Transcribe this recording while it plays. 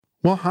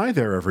Well, hi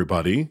there,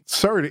 everybody.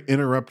 Sorry to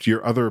interrupt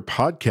your other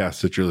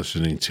podcasts that you're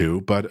listening to,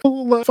 but a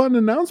little fun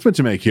announcement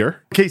to make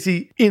here.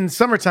 Casey, in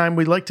summertime,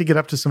 we like to get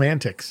up to some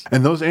antics.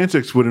 And those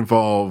antics would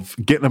involve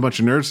getting a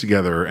bunch of nerds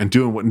together and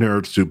doing what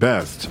nerds do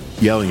best,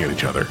 yelling at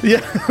each other.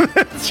 Yeah,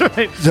 that's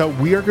right. So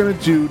we are going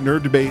to do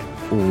Nerd Debate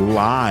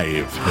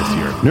live this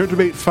year. Nerd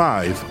Debate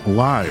 5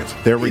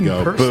 live. There we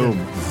go. Person. Boom.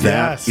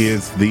 That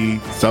is the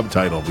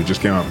subtitle. We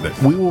just came up with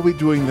it. We will be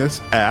doing this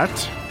at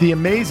the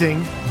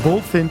amazing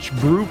Bullfinch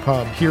Brew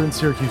Pub here in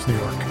Syracuse, New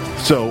York.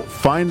 So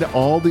find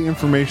all the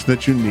information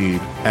that you need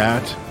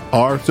at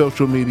our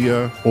social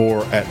media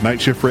or at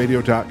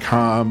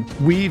nightshiftradio.com.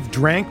 We've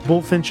drank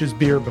Bullfinch's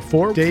beer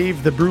before.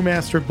 Dave, the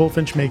brewmaster at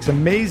Bullfinch, makes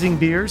amazing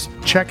beers.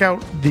 Check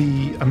out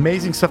the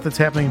amazing stuff that's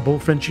happening in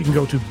Bullfinch. You can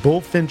go to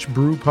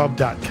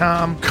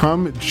bullfinchbrewpub.com.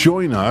 Come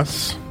join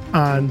us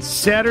on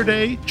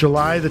Saturday,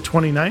 July the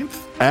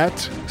 29th at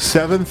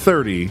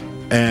 7:30.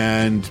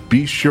 And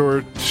be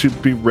sure to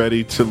be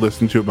ready to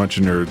listen to a bunch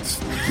of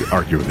nerds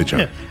argue with each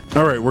other. Yeah.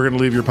 All right, we're going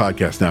to leave your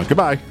podcast now.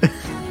 Goodbye.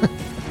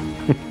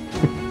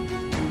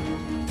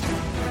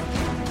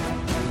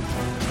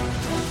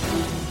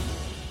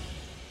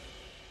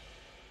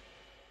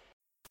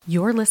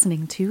 You're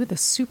listening to the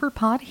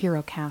Superpod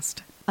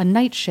HeroCast, a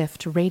Night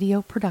Shift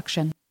radio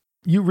production.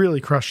 You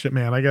really crushed it,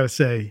 man. I got to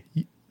say,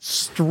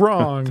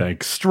 strong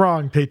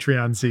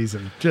Patreon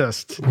season.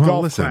 Just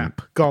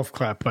golf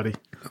clap, buddy.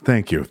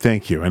 Thank you.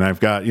 And I've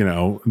got,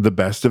 the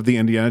best of the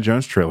Indiana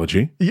Jones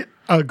trilogy. Yeah,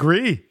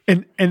 agree.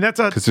 And that's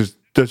because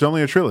there's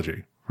only a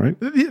trilogy, right?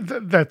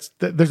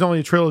 There's only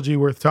a trilogy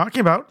worth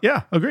talking about.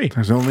 Yeah, agree.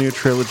 There's only a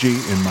trilogy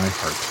in my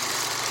heart.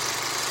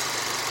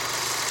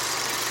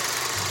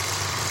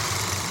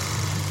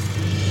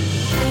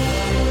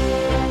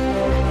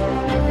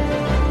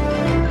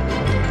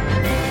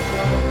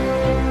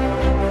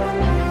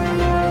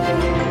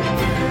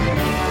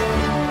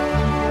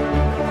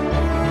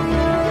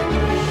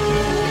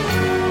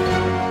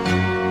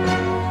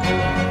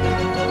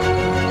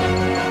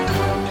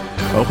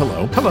 Oh,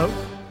 hello,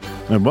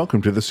 and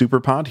welcome to the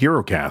Superpod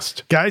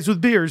HeroCast. Guys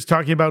with beers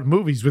talking about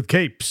movies with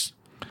capes.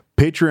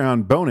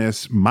 Patreon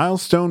bonus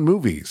milestone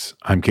movies.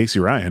 I'm Casey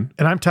Ryan,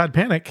 and I'm Todd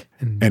Panic,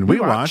 and we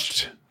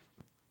watched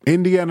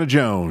Indiana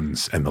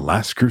Jones and the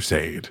Last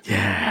Crusade.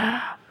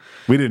 Yeah,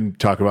 we didn't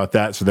talk about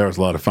that, so there was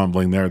a lot of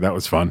fumbling there. That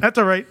was fun. That's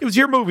all right. It was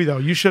your movie, though.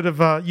 You should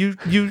have.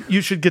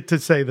 You should get to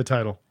say the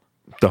title.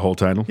 The whole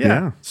title.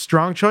 Yeah.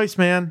 Strong choice,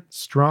 man.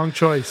 Strong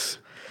choice.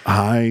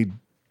 I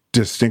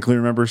distinctly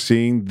remember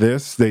seeing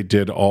this. They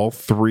did all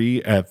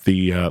three at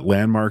the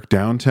Landmark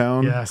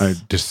downtown. Yes. I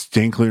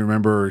distinctly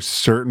remember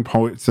certain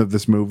points of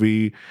this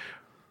movie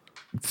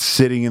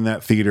sitting in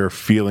that theater,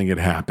 feeling it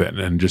happen,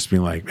 and just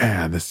being like,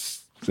 man,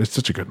 it's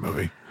such a good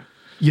movie.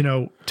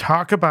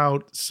 Talk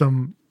about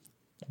some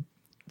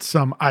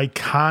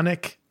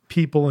iconic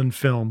people in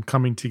film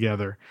coming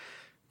together.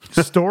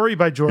 Story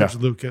by George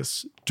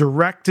Lucas,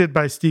 directed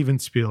by Steven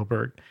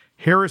Spielberg,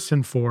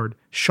 Harrison Ford,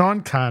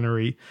 Sean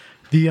Connery,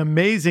 the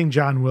amazing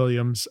John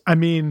Williams. I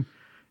mean,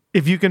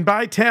 if you can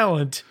buy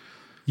talent,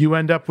 you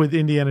end up with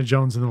Indiana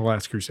Jones and the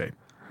Last Crusade.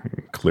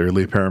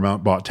 Clearly,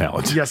 Paramount bought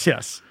talent. Yes.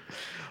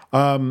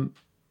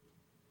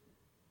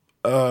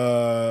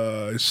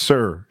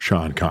 Sir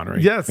Sean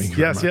Connery. Yes.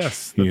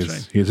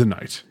 He is a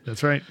knight.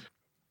 That's right.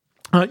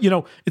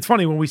 It's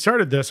funny, when we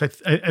started this,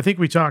 I think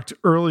we talked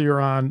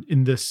earlier on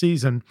in this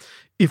season,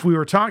 if we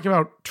were talking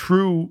about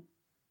true,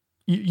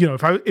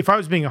 if I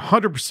was being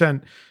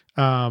 100%,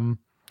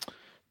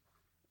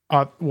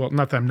 well,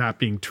 not that I'm not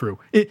being true.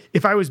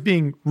 If I was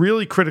being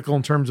really critical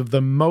in terms of the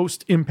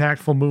most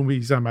impactful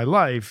movies on my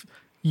life,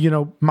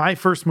 my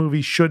first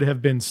movie should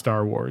have been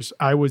Star Wars.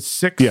 I was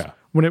 6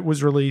 when it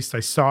was released. I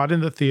saw it in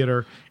the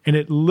theater, and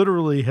it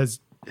literally has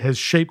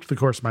shaped the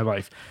course of my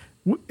life.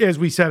 As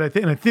we said, I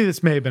think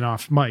this may have been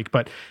off mic,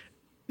 but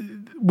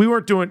we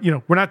weren't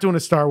doing, we're not doing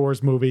a Star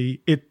Wars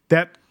movie.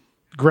 That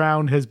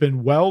ground has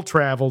been well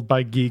traveled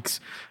by geeks.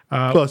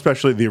 Well,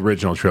 especially the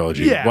original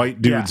trilogy. Yeah,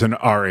 White dudes in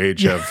our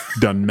age have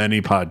done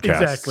many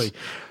podcasts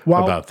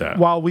about that.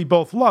 While we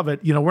both love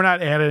it, we're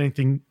not adding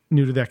anything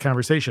new to that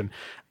conversation.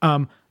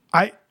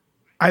 I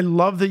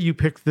love that you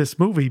picked this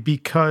movie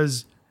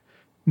because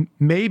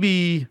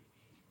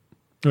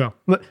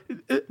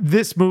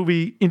this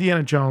movie,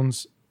 Indiana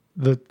Jones,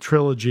 the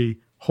trilogy,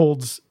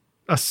 holds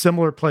a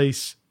similar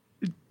place.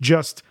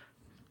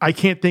 I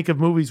can't think of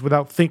movies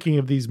without thinking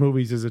of these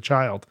movies as a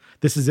child.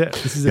 This is it.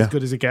 This is as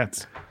good as it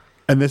gets.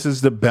 And this is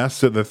the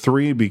best of the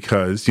three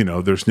because,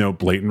 there's no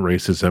blatant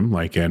racism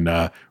like in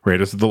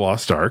Raiders of the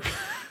Lost Ark.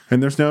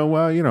 And there's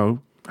no,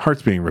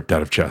 hearts being ripped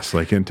out of chests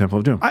like in Temple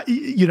of Doom.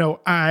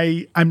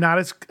 I'm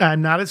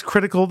not as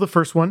critical of the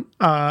first one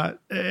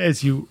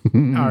as you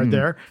are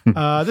there.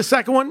 The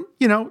second one,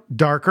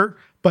 darker.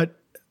 But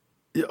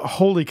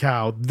holy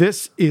cow,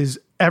 this is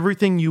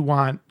everything you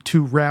want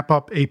to wrap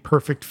up a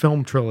perfect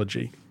film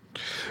trilogy.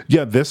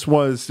 Yeah, this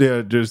was...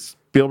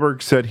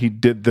 Spielberg said he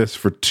did this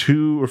for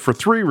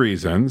 3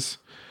 reasons.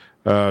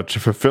 to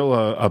fulfill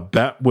a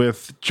bet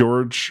with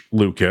George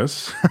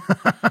Lucas.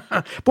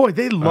 Boy,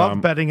 they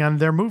love betting on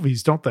their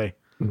movies, don't they?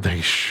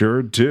 They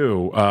sure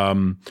do.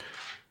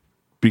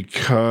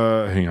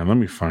 Because hang on, let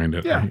me find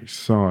it. Yeah. I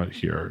saw it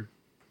here.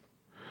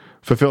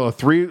 Fulfill a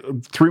three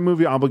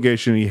movie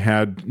obligation he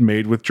had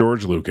made with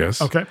George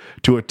Lucas. Okay.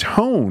 To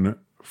atone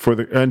for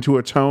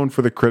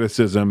the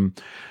criticism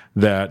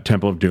that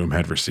Temple of Doom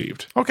had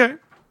received. Okay.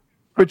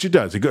 Which it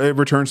does. It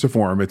returns to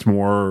form. It's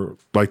more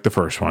like the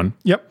first one.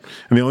 Yep.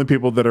 And the only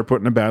people that are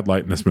put in a bad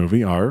light in this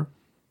movie are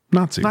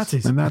Nazis.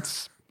 Nazis. And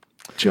that's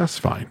just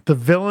fine. The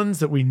villains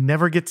that we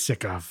never get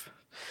sick of.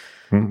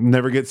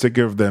 Never get sick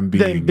of them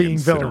being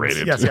villains.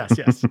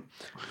 Yes.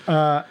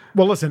 Well,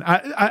 listen,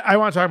 I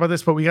want to talk about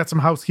this, but we got some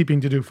housekeeping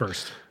to do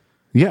first.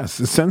 Yes,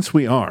 since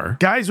we are.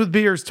 Guys with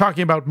Beers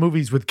talking about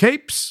movies with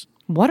capes.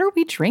 What are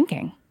we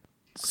drinking?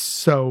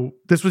 So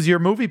this was your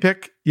movie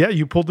pick. Yeah,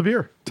 you pulled the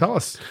beer. Tell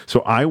us.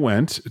 So I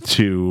went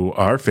to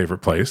our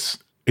favorite place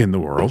in the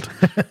world,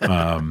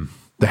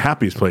 the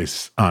happiest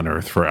place on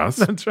earth for us.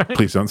 That's right.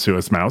 Please don't sue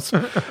us, Mouse.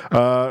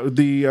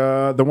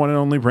 The one and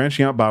only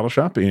Branching Out Bottle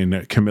Shop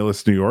in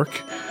Camillus, New York.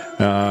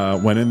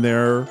 Went in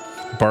there.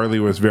 Barley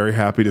was very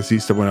happy to see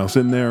someone else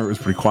in there. It was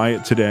pretty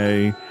quiet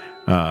today.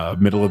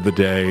 Middle of the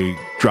day,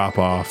 drop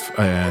off,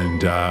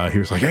 and he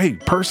was like, "Hey,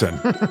 person!"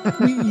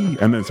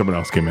 And then someone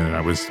else came in, and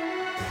I was,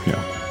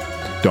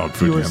 dog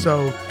food. You to were him.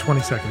 so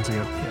 20 seconds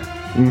ago.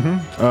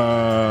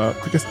 Yeah.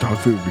 I guess dog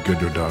food would be good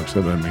to a dog,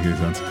 so that doesn't make any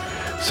sense.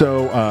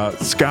 So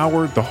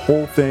scoured the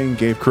whole thing,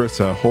 gave Chris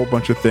a whole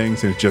bunch of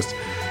things, and it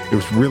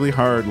was really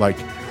hard. Like,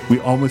 we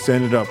almost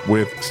ended up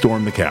with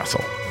Storm the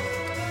Castle.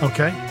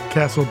 Okay.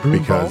 Castle Broom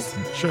Because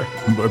Ball. Sure.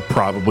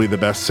 Probably the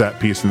best set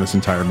piece in this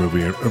entire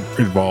movie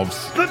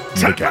involves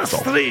the castle.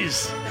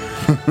 Please.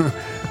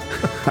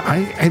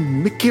 I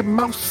am Mickey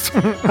Mouse.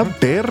 How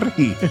dare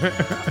he?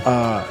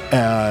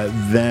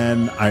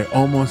 Then I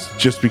almost,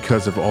 just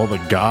because of all the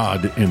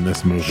God in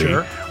this movie,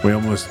 Sure. we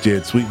almost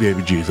did Sweet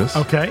Baby Jesus.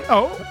 Okay.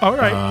 Oh, all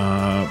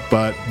right.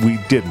 But we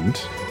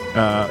didn't.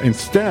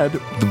 Instead,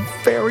 the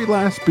very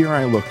last beer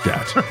I looked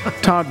at.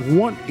 Todd,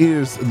 what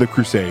is the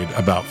Crusade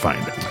about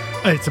finding?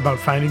 It's about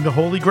finding the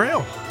Holy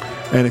Grail.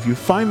 And if you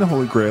find the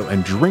Holy Grail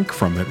and drink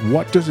from it,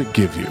 what does it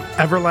give you?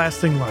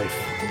 Everlasting life.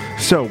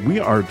 So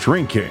we are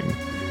drinking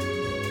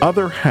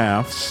Other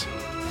Halves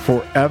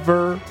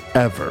Forever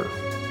Ever.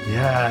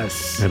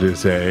 Yes. It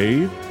is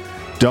a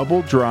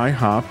double dry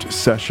hopped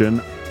session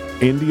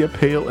India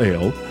Pale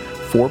Ale,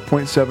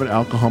 4.7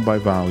 alcohol by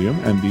volume,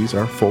 and these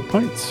are full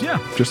pints. Yeah.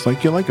 Just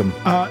like you like them.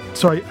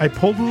 So I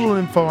pulled a little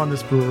info on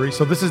this brewery.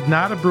 So this is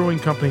not a brewing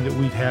company that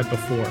we've had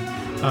before.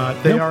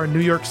 They are a New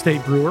York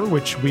State brewer,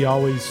 which we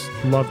always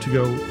love to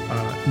go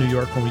New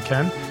York when we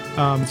can.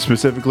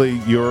 Specifically,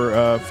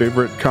 your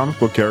favorite comic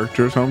book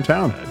character's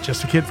hometown.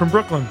 Just a kid from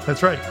Brooklyn.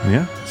 That's right.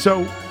 Yeah.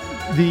 So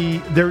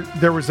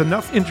there was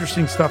enough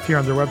interesting stuff here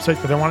on their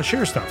website that I want to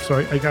share stuff. So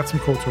I got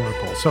some quotes I want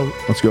to pull. So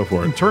Let's go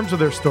for in it. terms of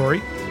their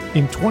story,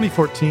 in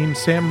 2014,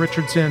 Sam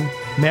Richardson,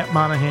 Matt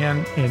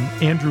Monahan,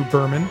 and Andrew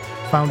Berman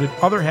founded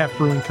Other Half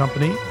Brewing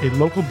Company, a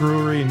local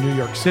brewery in New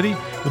York City,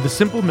 with a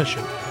simple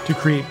mission: to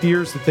create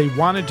beers that they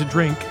wanted to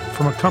drink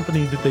from a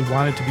company that they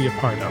wanted to be a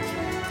part of.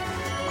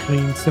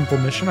 Clean, simple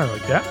mission. I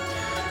like that.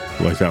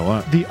 I like that a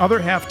lot. The Other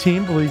Half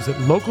team believes that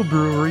local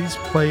breweries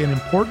play an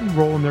important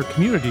role in their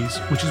communities,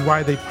 which is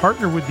why they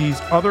partner with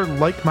these other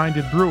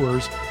like-minded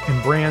brewers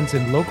and brands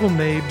in local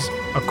neighbors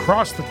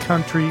across the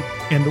country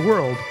and the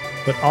world,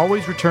 but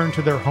always return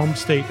to their home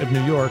state of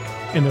New York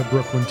in their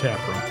Brooklyn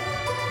taproom.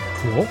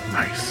 Cool.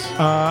 Nice.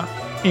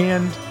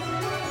 And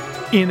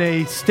in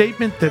a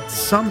statement that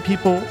some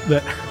people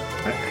that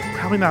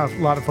probably not a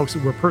lot of folks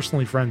that we're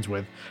personally friends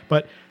with,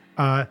 but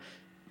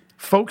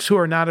folks who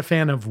are not a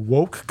fan of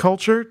woke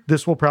culture,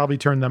 this will probably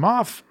turn them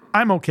off.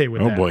 I'm okay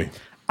with that. Oh boy.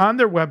 On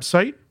their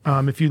website,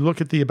 if you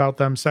look at the About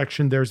Them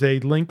section, there's a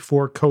link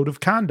for Code of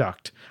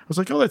Conduct. I was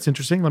like, oh, that's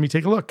interesting. Let me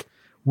take a look.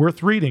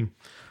 Worth reading.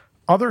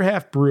 Other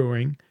Half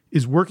Brewing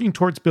is working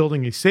towards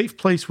building a safe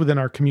place within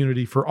our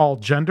community for all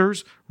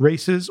genders,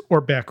 races, or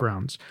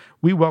backgrounds.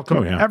 We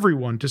welcome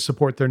everyone to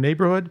support their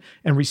neighborhood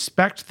and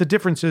respect the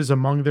differences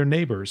among their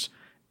neighbors.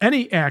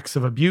 Any acts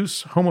of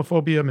abuse,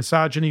 homophobia,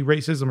 misogyny,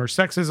 racism, or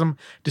sexism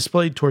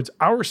displayed towards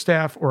our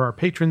staff or our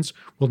patrons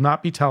will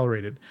not be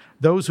tolerated.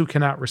 Those who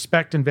cannot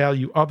respect and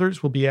value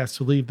others will be asked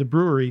to leave the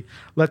brewery.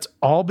 Let's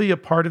all be a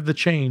part of the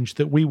change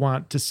that we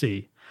want to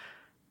see.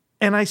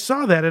 And I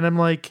saw that and I'm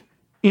like,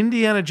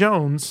 Indiana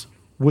Jones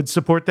would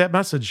support that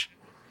message.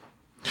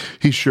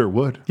 He sure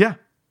would. Yeah.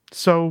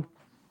 So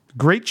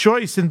great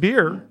choice in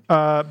beer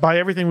by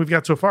everything we've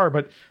got so far,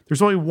 but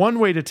there's only one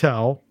way to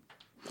tell.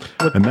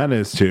 And that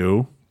is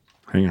to,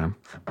 hang on,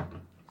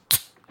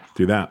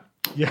 do that.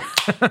 Yeah.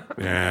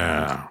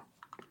 Yeah.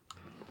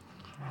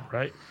 All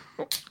right.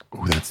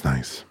 Oh, that's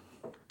nice.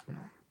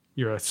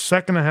 You're a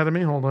second ahead of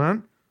me. Hold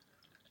on.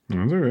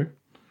 That's all right.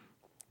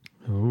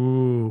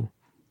 Ooh.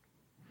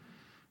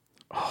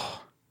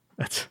 Oh,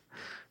 it's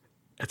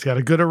got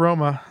a good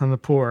aroma on the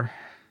pour.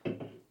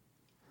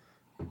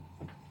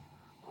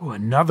 Ooh,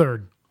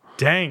 another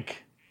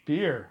dank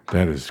beer.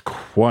 That is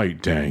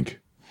quite dank.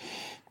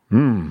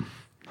 All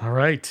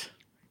right.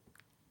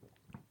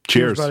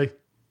 Cheers. buddy.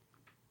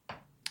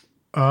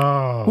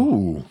 Oh.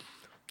 Ooh.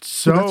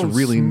 So that's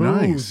really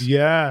smooth. nice.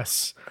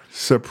 Yes.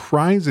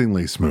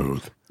 Surprisingly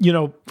smooth.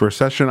 For a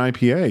session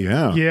IPA,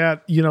 yeah.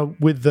 Yeah,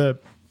 with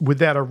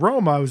that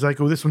aroma, I was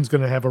like, oh, this one's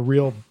going to have a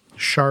real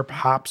sharp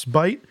hops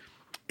bite.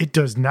 It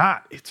does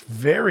not. It's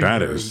very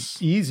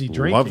easy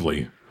drinking.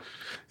 Lovely.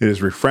 It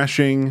is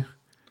refreshing,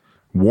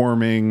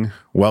 warming,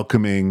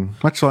 welcoming,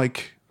 much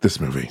like this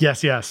movie.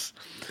 Yes.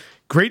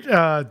 Great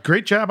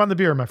job on the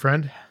beer, my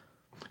friend.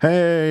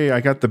 Hey, I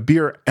got the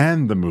beer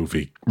and the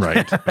movie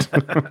right.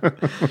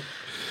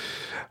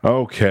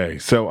 Okay,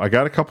 so I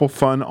got a couple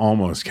fun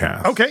almost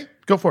casts. Okay,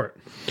 go for it.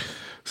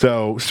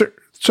 So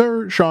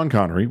Sir Sean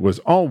Connery was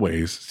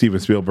always Steven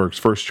Spielberg's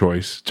first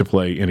choice to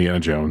play Indiana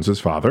Jones' as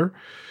father.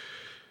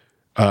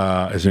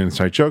 As an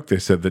inside joke, they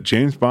said that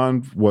James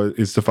Bond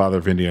is the father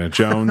of Indiana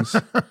Jones.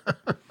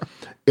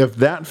 If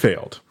that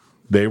failed,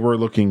 they were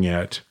looking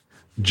at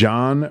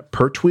John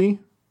Pertwee.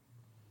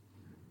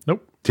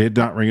 Nope. Did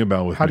not ring a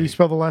bell with me. How do you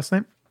spell the last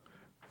name?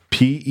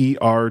 Pertwee.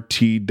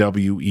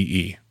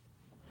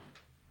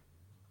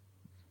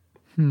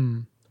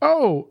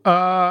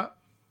 Oh,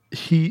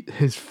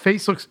 his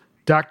face looks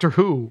Doctor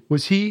Who.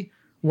 Was he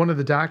one of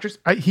the doctors?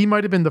 He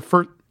might have been the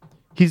first.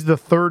 He's the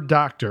third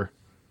Doctor.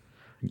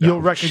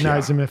 You'll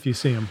recognize him if you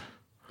see him.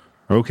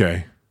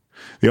 Okay.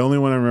 The only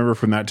one I remember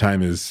from that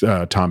time is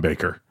Tom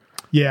Baker.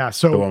 Yeah,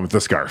 so the one with the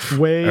scarf.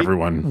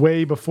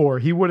 Way before.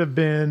 He would have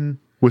been.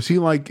 Is he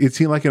like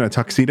in a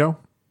tuxedo?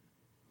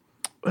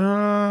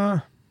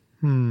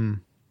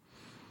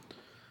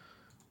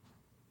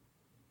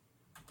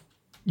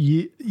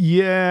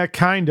 Yeah,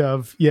 kind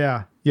of.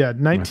 Yeah.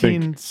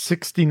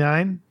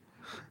 1969.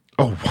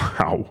 Oh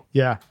wow.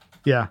 Yeah.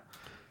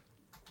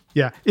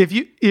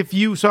 If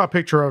you saw a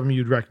picture of him,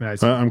 you'd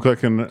recognize him. I'm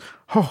clicking.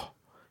 Oh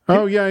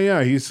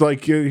yeah. He's in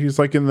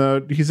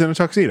a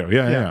tuxedo.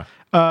 Yeah.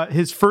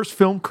 His first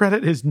film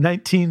credit is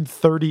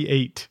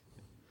 1938.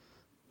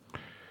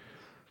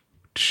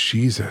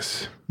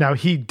 Jesus. Now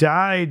he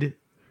died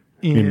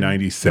in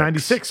 96.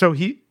 96. So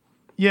he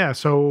was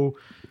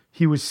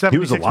 76 he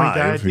was alive.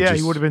 when he died.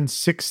 He would have been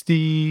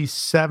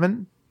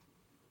 67.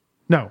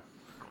 No.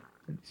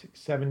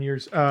 7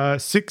 years.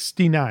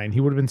 69. He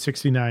would have been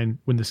 69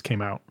 when this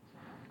came out.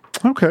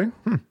 Okay.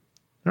 All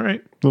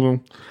right.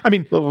 Little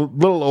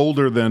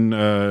older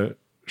than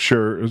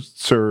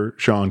Sir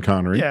Sean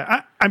Connery.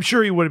 Yeah, I'm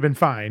sure he would have been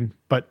fine,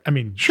 but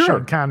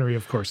Sean Connery,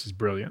 of course, is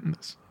brilliant in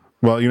this.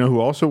 Well, you know who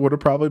also would have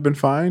probably been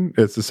fine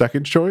as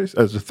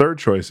the third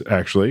choice,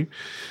 actually.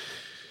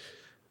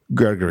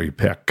 Gregory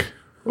Peck.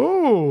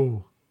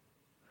 Oh,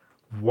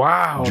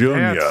 wow,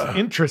 Junior. That's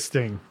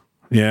interesting.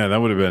 Yeah,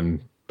 that would have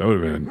been.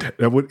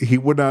 He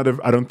would not have.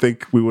 I don't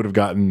think we would have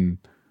gotten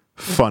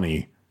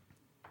funny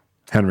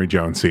Henry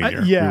Jones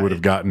Sr. Yeah, we would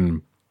have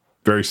gotten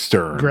very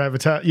stern.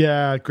 Gravitas.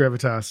 Yeah,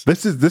 gravitas.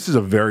 This is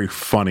a very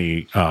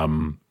funny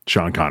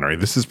Sean Connery.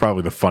 This is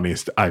probably the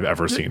funniest I've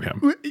ever seen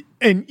him.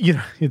 And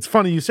it's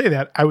funny you say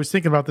that. I was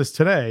thinking about this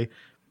today.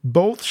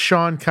 Both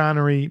Sean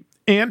Connery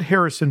and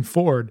Harrison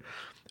Ford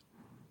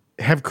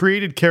have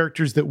created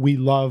characters that we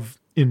love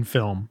in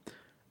film.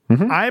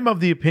 Mm-hmm. I'm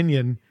of the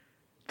opinion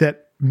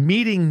that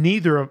meeting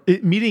either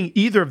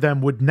of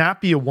them would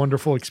not be a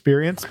wonderful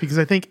experience, because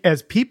I think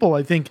as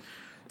people,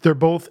 they're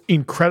both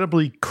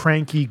incredibly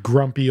cranky,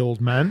 grumpy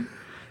old men.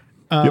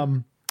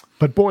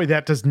 But boy,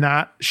 that does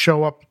not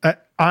show up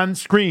on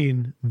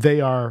screen.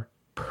 They are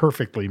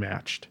perfectly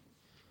matched.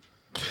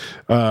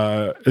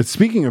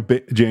 Speaking of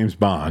James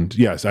Bond,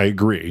 yes, I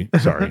agree.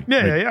 Sorry.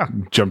 Yeah.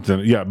 Jumped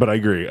in. Yeah, but I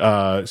agree.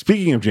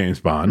 Speaking of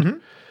James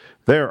Bond,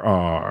 there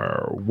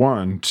are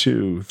 1,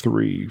 2,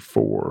 3,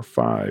 4,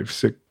 5,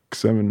 6,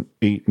 7,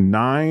 8,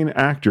 9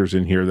 actors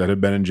in here that have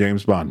been in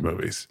James Bond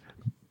movies,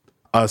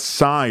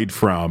 aside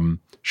from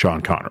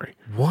Sean Connery.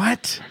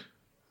 What?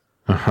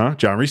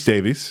 John Rhys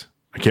Davies.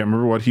 I can't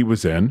remember what he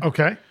was in.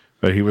 Okay.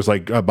 But he was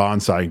like a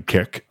Bond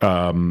sidekick.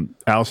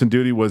 Alison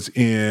Doody was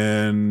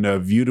in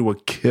View to a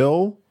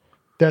Kill.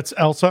 That's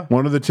Elsa?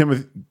 One of the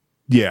Timothy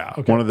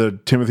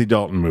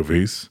Dalton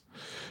movies.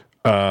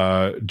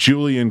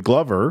 Julian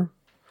Glover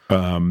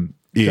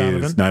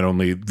is not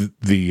only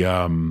the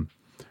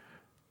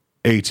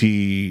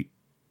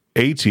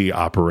AT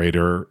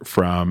operator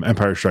from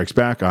Empire Strikes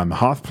Back on the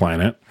Hoth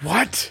planet.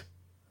 What?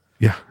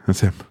 Yeah, that's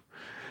him.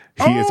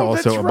 He is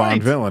also a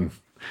Bond villain.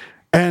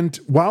 And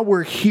while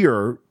we're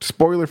here,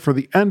 spoiler for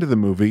the end of the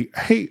movie,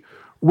 hey,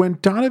 when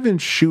Donovan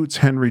shoots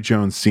Henry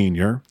Jones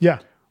Sr.,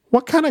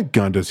 what kind of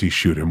gun does he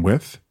shoot him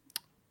with?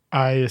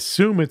 I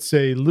assume it's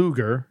a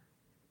Luger.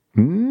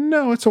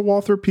 No, it's a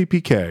Walther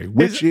PPK,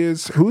 which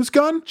is whose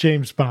gun?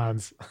 James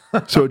Bond's.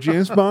 So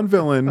James Bond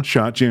villain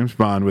shot James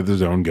Bond with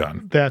his own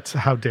gun. That's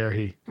how dare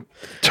he.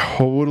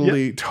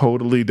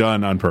 Totally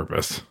done on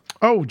purpose.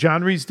 Oh,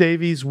 John Rhys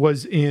Davies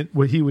was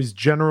he was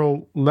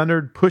General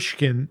Leonard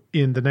Pushkin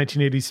in the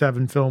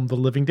 1987 film The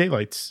Living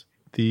Daylights,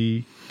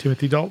 the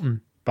Timothy Dalton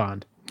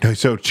Bond. Okay,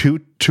 so two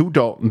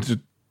Daltons,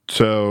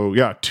 So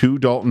yeah, two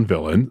Dalton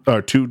Bonds.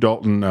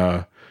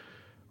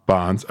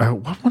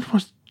 What one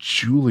was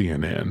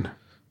Julian in?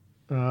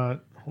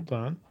 Hold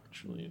on,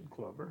 Julian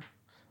Glover.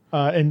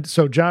 And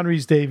so John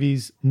Rhys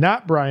Davies,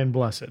 not Brian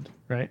Blessed,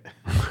 right?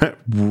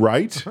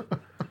 Right.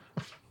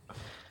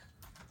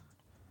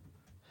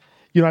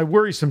 I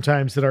worry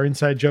sometimes that our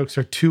inside jokes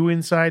are too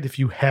inside if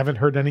you haven't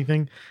heard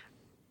anything.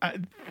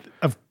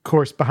 Of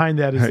course, behind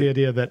that is the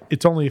idea that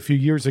it's only a few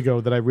years ago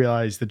that I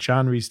realized that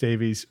John Rhys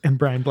Davies and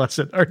Brian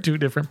Blessed are two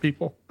different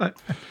people.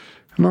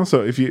 And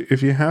also, if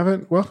you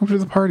haven't, welcome to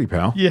the party,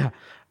 pal. Yeah.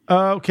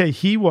 Okay,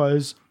 he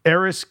was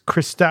Eris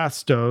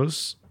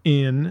Christastos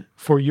in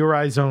For Your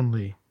Eyes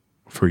Only.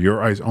 For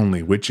Your Eyes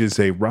Only, which is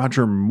a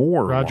Roger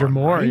Moore. Roger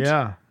Moore, right?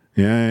 yeah.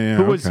 Yeah.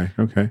 Who was,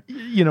 okay.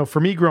 For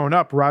me growing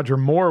up, Roger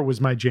Moore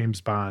was my James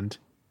Bond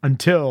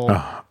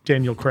until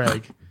Daniel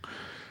Craig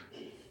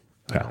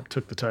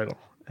took the title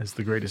as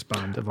the greatest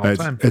Bond of all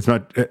time. As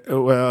much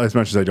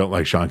as I don't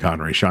like Sean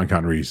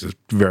Connery is a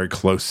very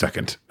close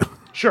second.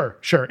 Sure.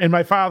 And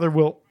my father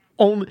will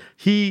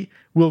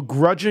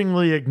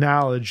grudgingly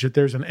acknowledge that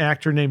there's an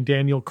actor named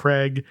Daniel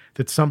Craig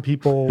that some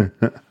people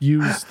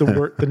use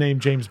the name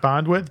James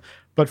Bond with,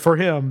 but for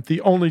him,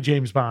 the only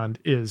James Bond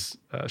is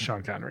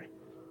Sean Connery.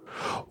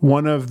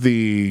 One of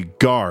the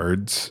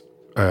guards,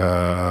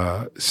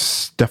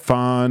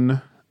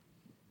 Stefan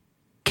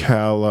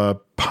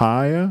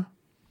Kalipha,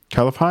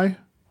 Kalipha.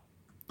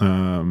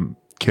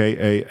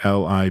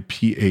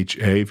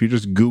 If you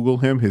just Google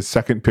him, his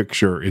second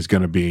picture is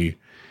going to be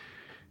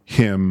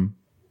him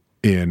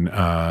in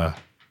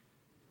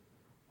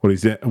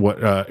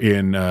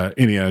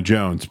Indiana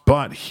Jones,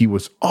 but he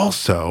was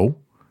also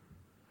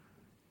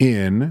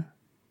in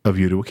A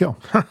View to a Kill.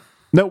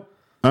 Nope,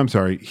 I'm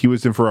sorry, he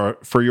was in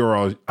For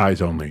Your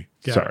Eyes Only.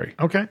 Sorry.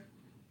 Okay.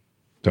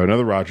 So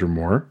another Roger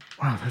Moore.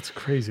 Wow, that's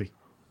crazy.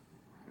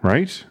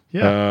 Right?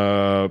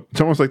 Yeah.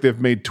 It's almost like they've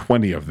made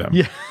 20 of them.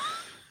 Yeah.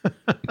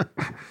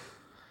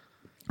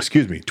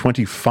 Excuse me,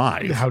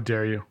 25. How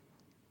dare you?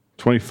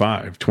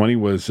 25. 20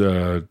 was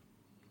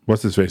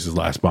what's his face's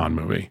last Bond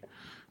movie?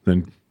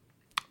 Then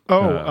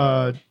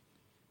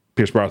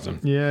Pierce Brosnan.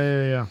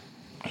 Yeah.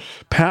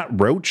 Pat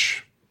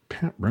Roach.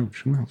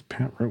 Who else?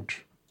 Pat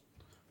Roach.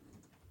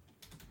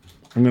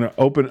 I'm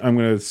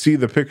gonna see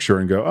the picture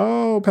and go,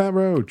 oh, Pat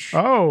Roach.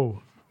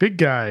 Oh, big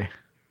guy.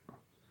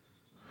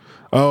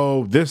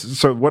 Oh,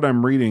 so what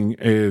I'm reading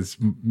is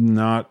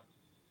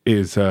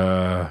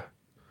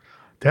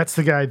That's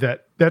the guy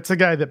that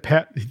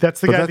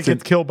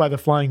gets killed by the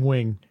flying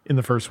wing in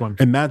the first one.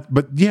 And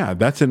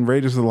that's in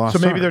Raiders of the Lost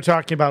Ark. So maybe they're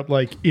talking about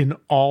like in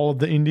all of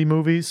the indie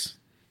movies.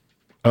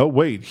 Oh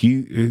wait,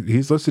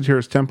 he's listed here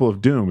as Temple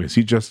of Doom. Is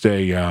he just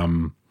a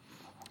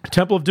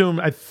Temple of Doom?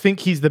 I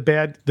think he's the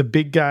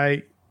big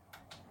guy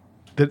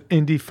that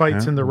Indy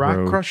fights in the Rock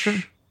Roach.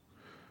 Crusher.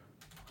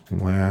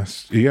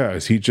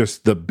 Is he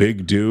just the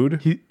big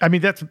dude?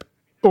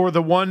 Or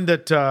the one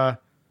that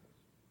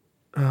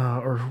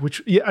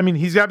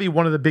he's got to be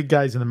one of the big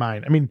guys in the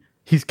mine. I mean,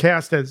 he's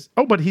cast as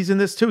but he's in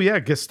this too. Yeah,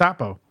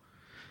 Gestapo.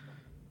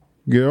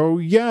 Oh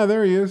yeah,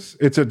 there he is.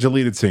 It's a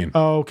deleted scene.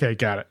 Oh, okay,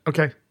 got it.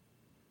 Okay.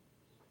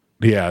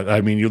 Yeah,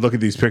 I mean, you look at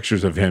these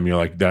pictures of him, you're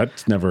like,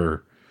 that's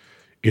never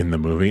in the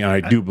movie. And I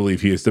do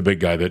believe he is the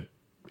big guy that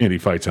Indy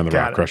fights on the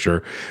Rock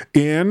Crusher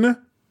in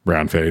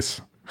brown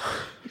face.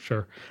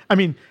 Sure. I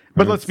mean,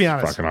 but let's be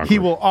honest. He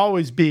will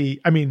always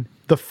be. I mean,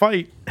 the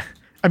fight.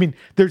 I mean,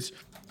 there's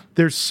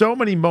so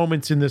many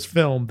moments in this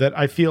film that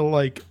I feel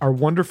like are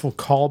wonderful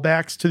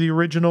callbacks to the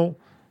original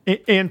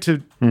and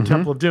to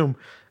Temple of Doom.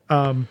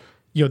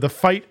 The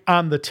fight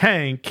on the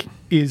tank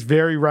is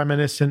very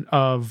reminiscent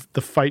of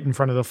the fight in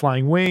front of the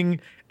flying wing,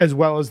 as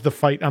well as the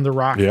fight on the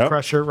Rock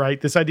Crusher,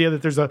 right? This idea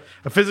that there's a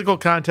physical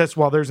contest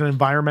while there's an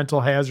environmental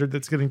hazard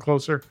that's getting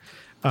closer.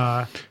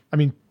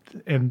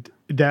 And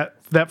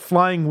that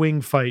flying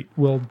wing fight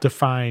will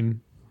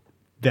define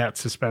that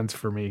suspense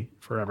for me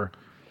forever.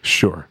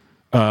 Sure.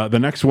 The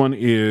next one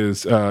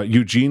is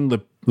Eugene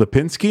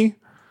Lipinski,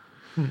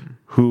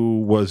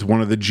 who was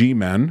one of the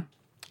G-men.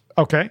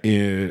 Okay.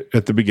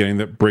 At the beginning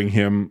that bring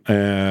him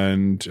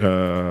and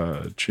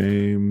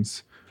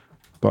James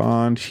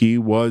Bond. He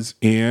was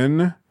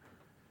in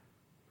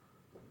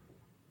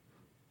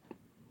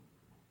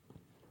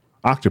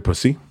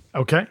Octopussy.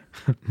 Okay.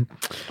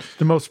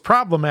 The most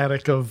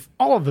problematic of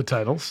all of the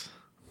titles.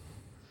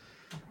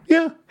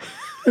 Yeah,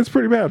 it's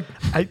pretty bad.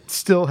 I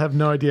still have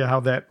no idea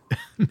how that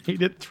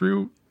made it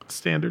through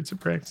standards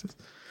and practices.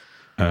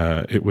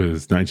 It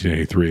was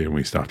 1983 and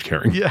we stopped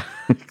caring. Yeah,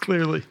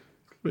 clearly.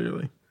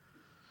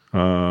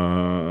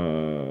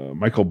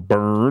 Michael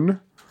Byrne.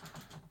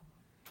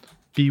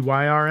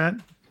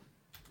 Byrn.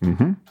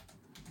 Mm-hmm.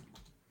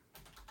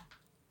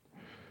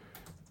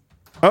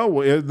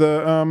 Oh,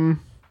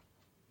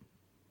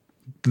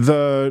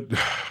 the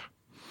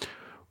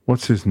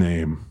what's his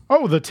name?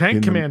 Oh, the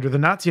tank commander, the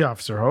Nazi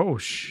officer. Oh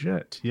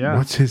shit! Yeah.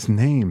 What's his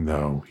name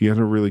though? He had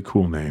a really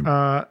cool name.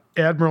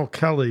 Admiral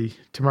Kelly.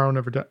 Tomorrow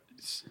Never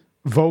Dies.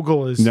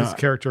 Vogel is his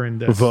character in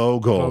this.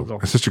 Vogel.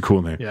 That's such a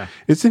cool name. Yeah.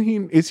 Isn't he?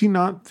 Is he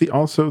not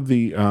also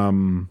the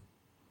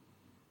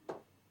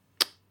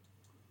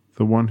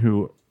The one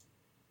who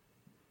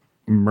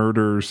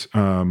murders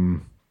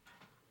William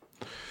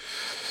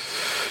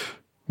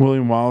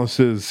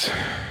Wallace's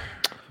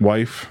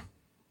wife.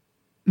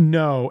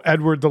 No,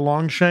 Edward the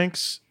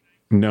Longshanks.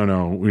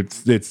 No,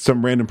 it's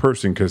some random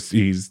person because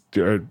he's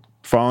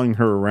following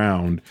her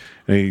around,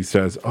 and he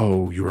says,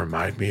 "Oh, you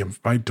remind me of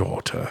my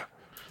daughter."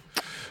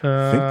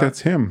 I think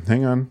that's him.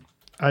 Hang on.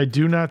 I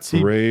do not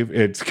see. Brave.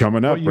 It's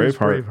coming up.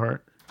 Braveheart.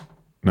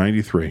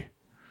 93.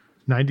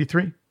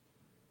 93?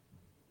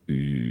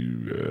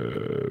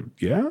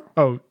 Yeah.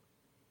 Oh.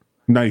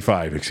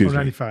 95. Excuse me.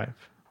 95.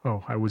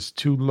 Oh, I was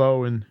too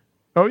low. And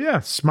oh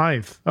yeah,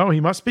 Smythe. Oh, he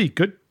must be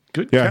good.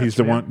 Yeah, catch, he's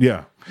the one.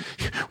 Yeah.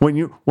 When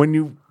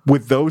you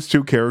with those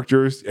two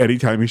characters,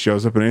 anytime he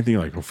shows up in anything,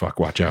 you're like, oh fuck,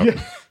 watch out.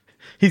 Yeah.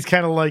 He's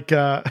kind of like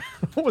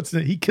what's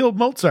it? He killed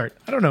Mozart.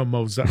 I don't know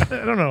Mozart.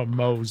 I don't know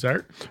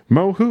Mozart.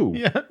 Mo who?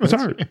 Yeah,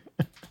 Mozart. Right.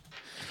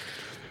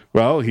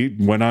 Well, he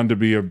went on to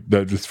be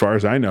as far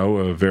as I know,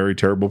 a very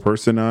terrible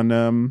person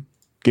on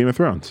Game of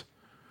Thrones.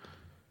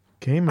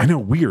 I know,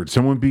 weird.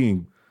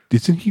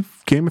 Isn't he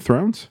Game of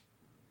Thrones?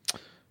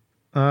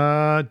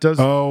 Not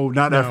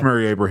F.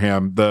 Murray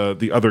Abraham,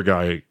 the other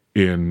guy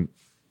in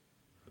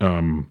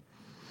the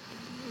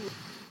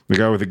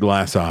guy with the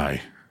glass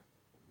eye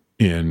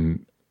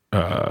in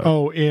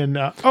well,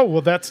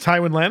 that's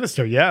Tywin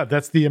Lannister. Yeah,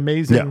 that's the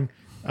amazing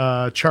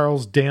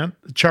Charles Dance.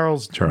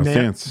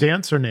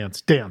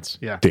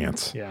 Yeah.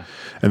 Dance. Yeah.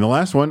 And the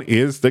last one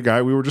is the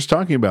guy we were just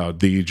talking about,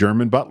 the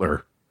German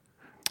butler.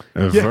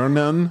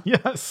 Vernon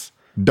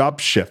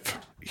Dobschiff.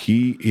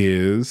 He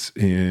is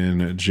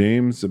in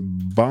James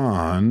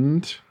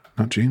Bond,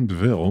 not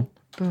Jamesville.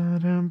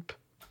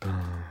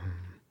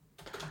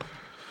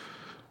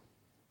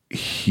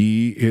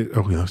 He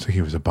looks like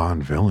he was a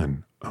Bond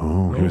villain.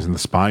 Oh, he was in The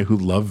Spy Who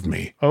Loved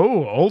Me.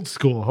 Oh, old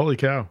school. Holy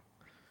cow.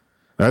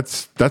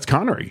 That's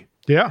Connery.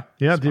 Yeah,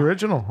 the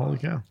original. Holy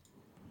cow.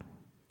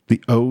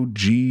 The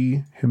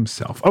OG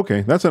himself.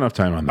 Okay, that's enough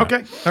time on that.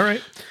 Okay, all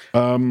right.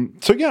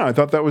 So yeah, I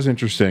thought that was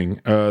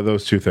interesting.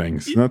 Those two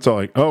things. And that's all.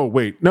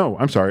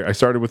 I'm sorry. I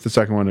started with the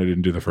second one. I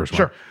didn't do the first one.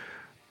 Sure.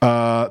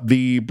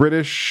 The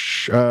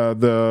British,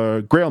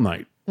 the Grail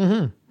Knight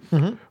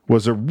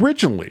was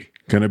originally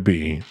going to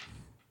be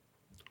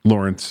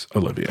Laurence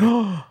Olivier.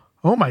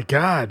 Oh my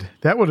God,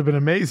 that would have been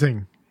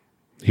amazing.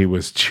 He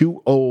was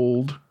too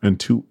old and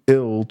too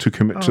ill to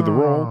commit to the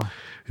role,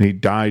 and he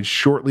died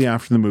shortly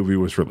after the movie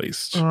was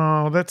released.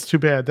 Oh, that's too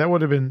bad. That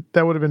would have been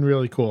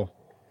really cool.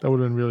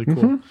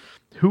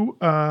 Who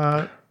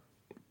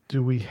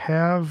do we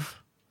have?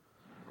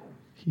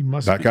 He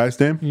must that guy's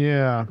name?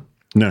 Yeah.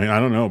 No, I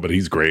don't know, but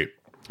he's great.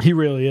 He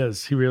really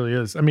is.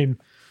 I mean,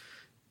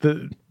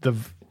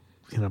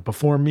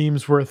 before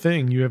memes were a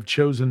thing, you have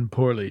chosen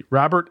poorly.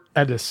 Robert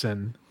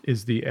Edison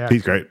is the actor.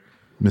 He's great.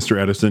 Mr.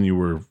 Edison, you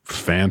were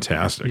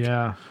fantastic.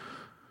 Yeah.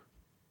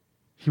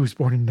 He was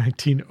born in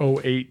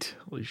 1908.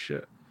 Holy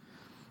shit.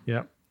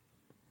 Yep.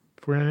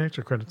 49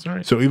 extra credits. All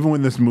right. So even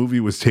when this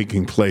movie was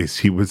taking place,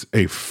 he was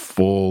a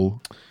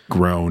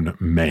full-grown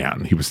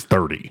man. He was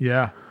 30.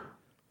 Yeah.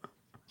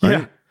 Right?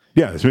 Yeah.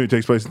 Yeah, this movie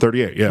takes place in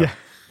 38. Yeah.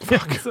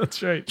 Fuck. Yeah,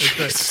 that's right.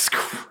 Jesus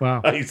Christ.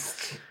 Wow.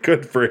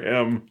 Good for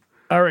him.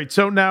 All right.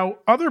 So now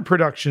other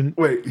production.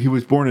 Wait, he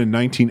was born in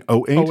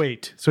 1908?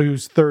 08. So he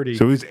was 30.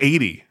 So he was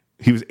 80.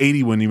 He was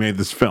 80 when he made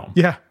this film.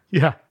 Yeah.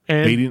 Yeah.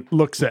 And 80?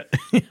 looks it.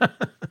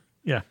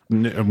 Yeah.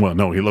 Well,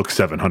 no, he looks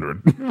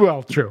 700.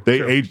 Well, true.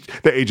 They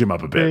age him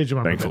up a bit,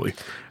 thankfully.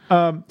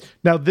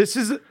 Now, this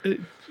is,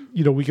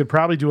 we could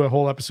probably do a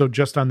whole episode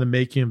just on the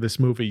making of this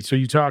movie. So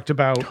you talked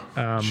about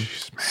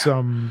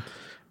some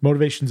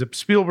motivations that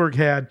Spielberg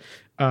had.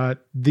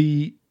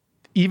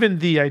 Even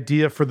the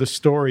idea for the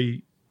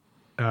story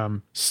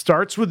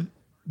starts with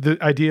the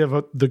idea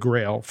of the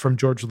Grail from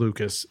George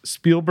Lucas.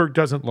 Spielberg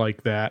doesn't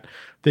like that.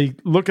 They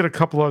look at a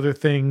couple other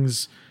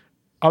things.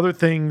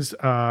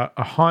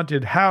 A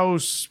haunted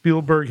house.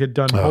 Spielberg had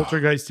done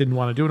Poltergeist, didn't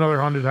want to do another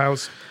haunted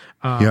house.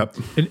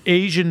 An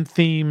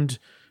Asian-themed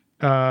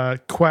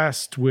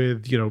quest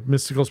with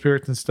mystical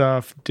spirits and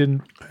stuff.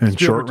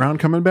 Short Round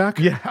coming back?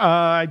 Yeah,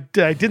 I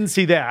didn't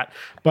see that,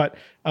 but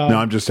no,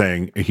 I'm just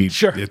saying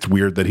it's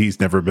weird that he's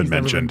never been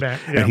mentioned,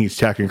 and he's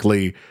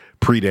technically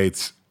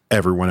predates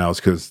everyone else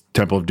because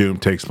Temple of Doom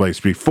takes place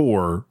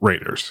before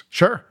Raiders.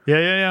 Sure.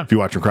 Yeah. If you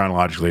watch them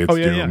chronologically, it's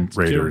Doom, it's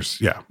Raiders.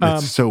 Doom. Yeah.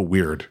 It's so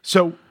weird.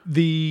 So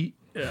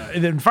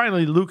and then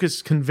finally,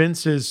 Lucas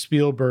convinces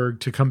Spielberg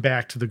to come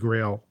back to the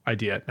Grail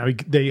idea. Now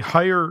they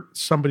hire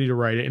somebody to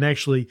write it, and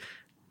actually,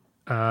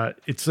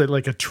 it's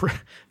like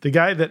the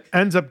guy that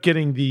ends up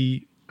getting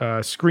the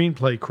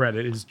screenplay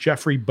credit is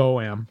Jeffrey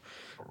Boam.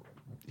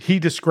 He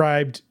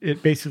described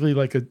it basically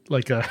like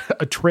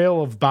a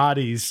trail of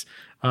bodies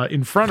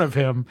in front of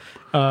him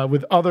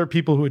with other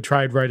people who had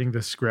tried writing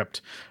the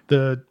script.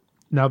 The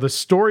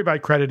story by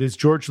credit is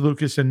George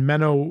Lucas and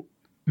Menno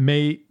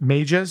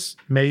Meyjes,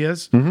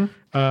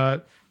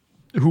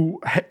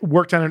 who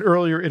worked on an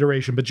earlier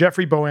iteration, but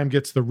Jeffrey Boam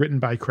gets the written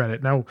by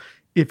credit. Now,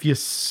 if you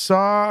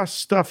saw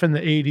stuff in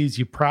the 80s,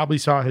 you probably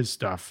saw his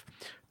stuff.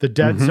 The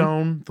Dead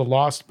Zone, The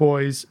Lost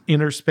Boys,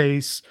 Inner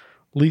Space,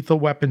 Lethal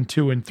Weapon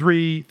 2 and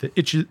 3,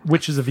 The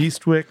Witches of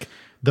Eastwick,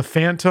 The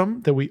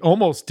Phantom that we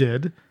almost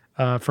did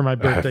for my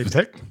birthday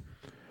pick.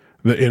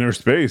 The Inner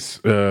Space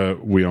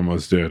we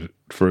almost did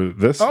for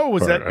this. Oh,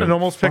 was that an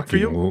almost pick for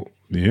you?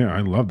 Yeah,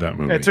 I love that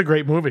movie. It's a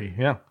great movie,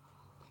 yeah.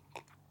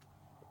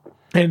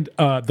 And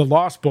The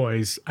Lost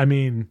Boys, I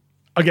mean,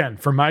 again,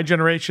 for my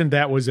generation,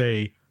 that was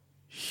a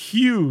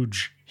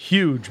huge,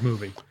 huge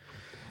movie.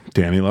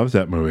 Danny loves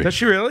that movie. Does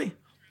she really?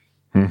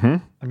 Mm-hmm.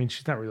 I mean,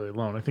 she's not really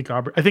alone. I think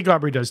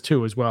Aubrey does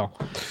too as well.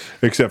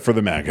 Except for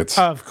the maggots.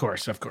 Of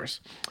course.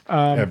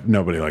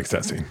 Nobody likes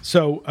that scene.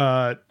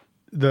 So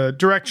the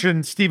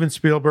direction, Steven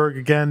Spielberg,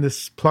 again,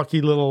 this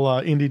plucky little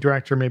indie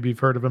director, maybe you've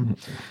heard of him.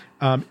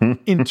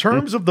 In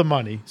terms of the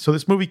money, so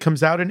this movie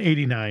comes out in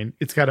 1989.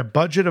 It's got a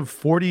budget of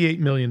 $48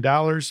 million.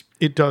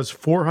 It does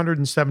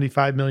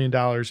 $475 million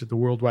at the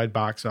worldwide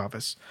box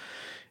office.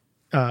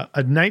 A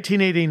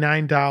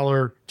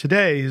 $1989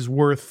 today is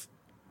worth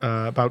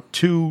about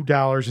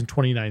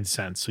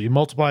 $2.29. So you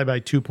multiply by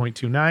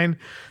 2.29.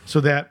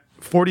 So that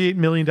 $48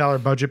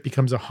 million budget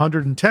becomes a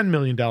 $110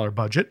 million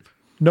budget.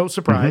 No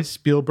surprise,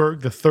 Spielberg,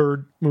 the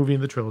third movie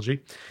in the trilogy.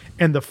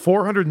 And the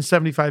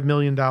 $475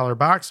 million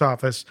box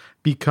office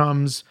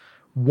becomes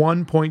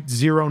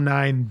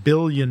 $1.09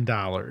 billion.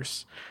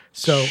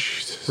 So,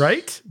 Jesus.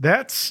 Right?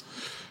 That's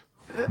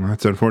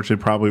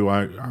unfortunately probably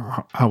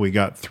how we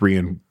got 3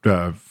 and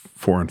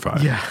 4 and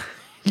 5.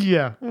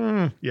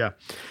 Yeah.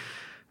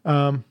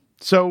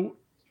 So,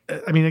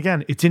 I mean,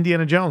 again, it's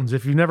Indiana Jones.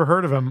 If you've never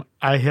heard of him,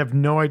 I have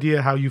no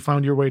idea how you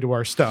found your way to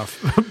our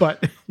stuff.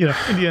 But,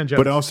 Indiana Jones.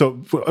 But also,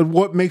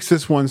 what makes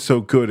this one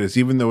so good is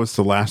even though it's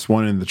the last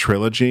one in the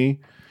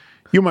trilogy,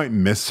 you might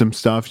miss some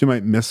stuff. You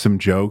might miss some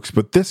jokes,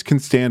 but this can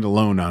stand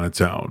alone on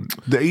its own.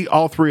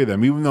 All three of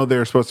them, even though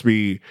they're supposed to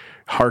be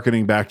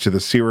hearkening back to the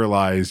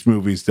serialized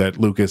movies that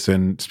Lucas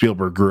and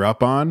Spielberg grew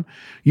up on,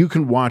 you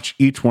can watch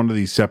each one of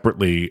these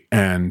separately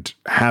and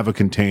have a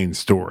contained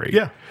story.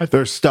 Yeah.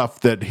 There's stuff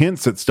that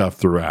hints at stuff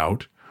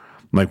throughout.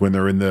 Like when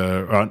they're in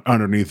the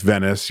underneath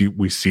Venice,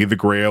 we see the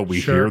Grail, we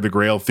hear the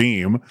Grail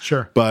theme.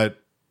 Sure. But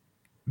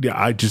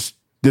yeah,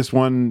 this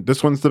one's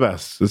the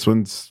best. This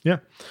one's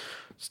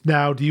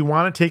Now, do you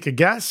want to take a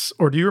guess,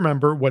 or do you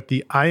remember what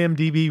the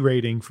IMDb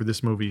rating for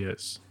this movie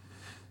is?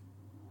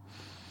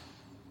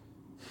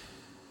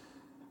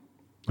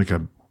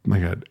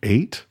 like an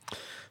 8.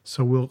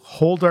 So we'll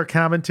hold our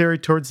commentary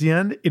towards the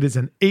end. It is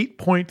an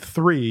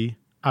 8.3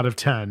 out of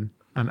 10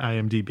 on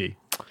IMDb.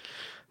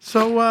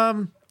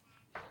 So,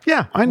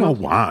 yeah. I know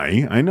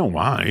why. I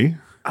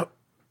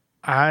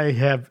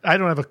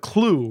don't have a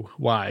clue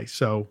why.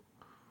 So,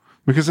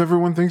 because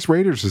everyone thinks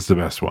Raiders is the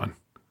best one.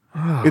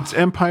 It's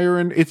Empire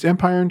and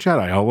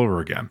Jedi all over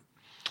again.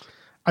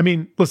 I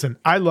mean, listen,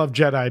 I love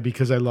Jedi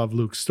because I love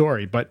Luke's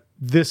story, but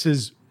this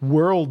is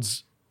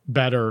worlds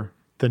better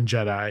than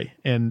Jedi,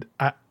 and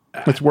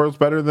it's worlds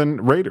better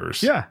than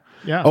Raiders. Yeah.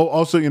 Oh,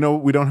 also,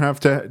 we don't have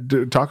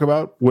to talk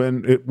about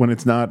when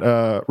it's not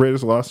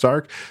Raiders of the Lost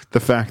Ark, the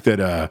fact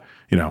that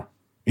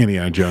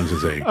Indiana Jones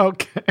is a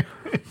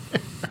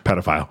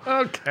pedophile.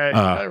 Okay,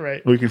 all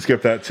right. We can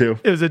skip that too.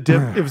 It was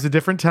a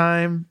different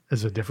time.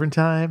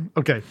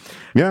 Okay.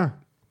 Yeah.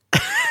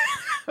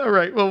 All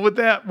right. Well, with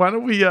that, why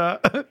don't we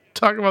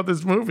talk about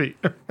this movie?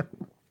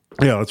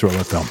 Yeah, let's roll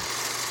that film.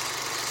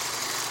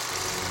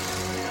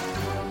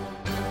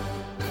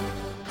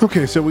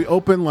 Okay, so we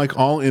open like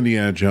all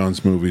Indiana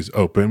Jones movies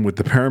open with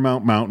the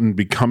Paramount Mountain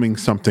becoming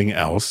something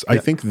else. I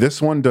think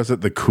this one does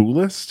it the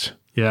coolest.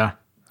 Yeah.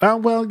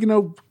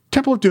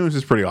 Temple of Doom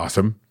is pretty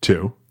awesome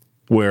too,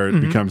 where it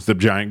becomes the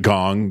giant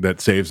gong that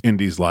saves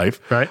Indy's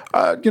life. Right.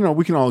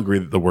 We can all agree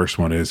that the worst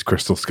one is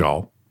Crystal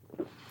Skull.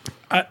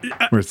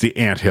 Where it's the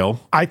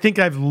anthill. I think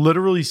I've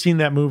literally seen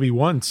that movie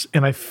once,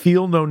 and I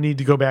feel no need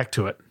to go back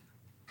to it.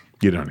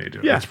 You don't need to.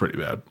 Yeah. That's pretty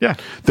bad. Yeah.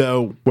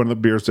 Though one of the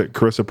beers that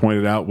Carissa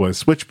pointed out was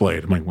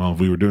Switchblade. I'm like, well, if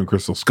we were doing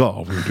Crystal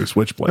Skull, we would do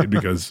Switchblade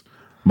because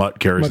Mutt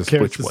carries a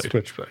Switchblade.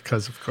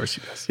 Because of course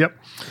he does. Yep.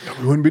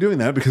 We wouldn't be doing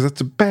that because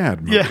that's a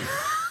bad movie. Yeah.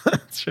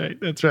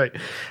 That's right.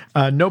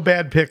 No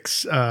bad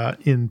picks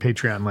in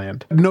Patreon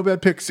land. No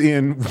bad picks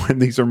in when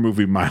these are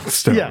movie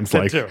milestones. Yeah,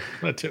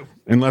 that too.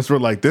 Unless we're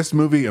like, this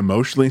movie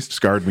emotionally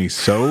scarred me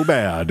so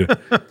bad,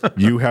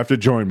 you have to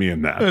join me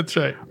in that. That's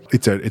right.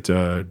 It's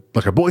a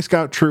like a Boy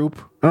Scout troop.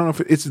 I don't know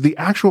if it's the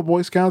actual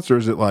Boy Scouts or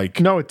is it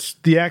like... No, it's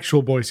the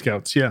actual Boy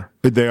Scouts, yeah.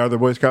 They are the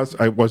Boy Scouts?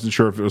 I wasn't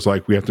sure if it was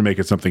like, we have to make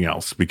it something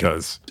else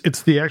because...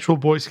 It's the actual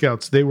Boy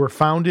Scouts. They were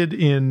founded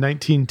in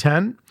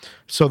 1910,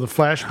 so the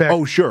flashback...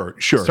 Oh, sure.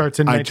 Starts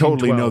in 1912. I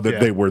totally know that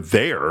they were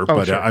there,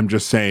 but sure. I'm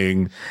just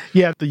saying...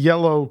 Yeah, the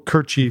yellow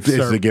kerchiefs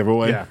is the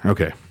giveaway?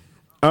 Yeah.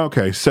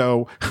 Okay,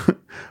 so,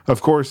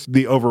 of course,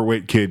 the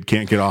overweight kid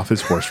can't get off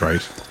his horse,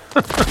 right?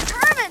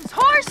 Herman's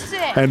horse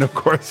sick! And, of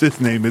course, his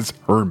name is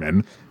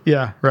Herman.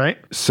 Yeah, right.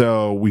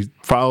 So we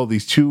follow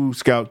these two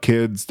scout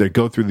kids that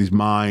go through these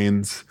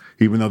mines,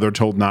 even though they're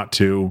told not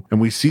to. And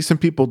we see some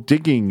people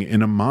digging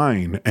in a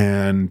mine,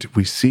 and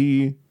we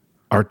see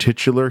our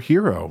titular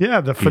hero.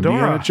 Yeah, the fedora.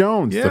 Indiana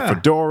Jones. Yeah. The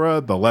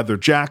fedora, the leather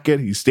jacket.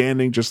 He's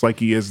standing just like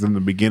he is in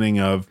the beginning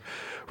of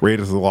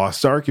Raiders of the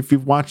Lost Ark, if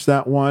you've watched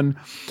that one.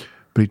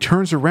 But he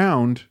turns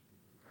around.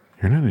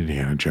 You're not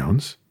Indiana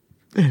Jones.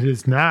 It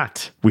is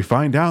not. We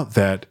find out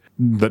that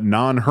the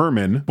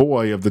non-Herman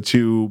boy of the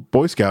two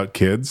Boy Scout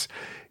kids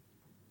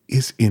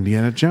is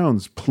Indiana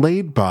Jones,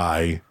 played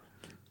by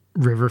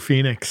River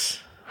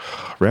Phoenix.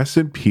 Rest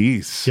in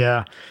peace.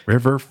 Yeah.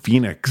 River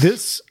Phoenix.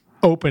 This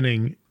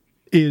opening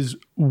is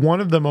one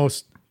of the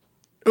most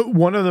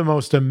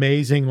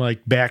amazing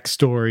like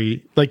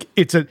backstory. Like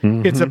it's a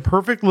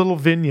perfect little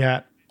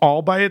vignette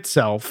all by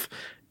itself.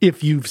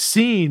 If you've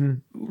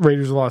seen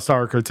Raiders of the Lost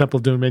Ark or Temple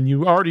of Doom and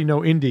you already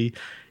know Indy,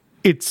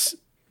 it's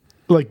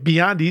like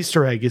beyond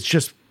Easter egg. It's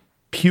just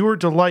pure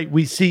delight.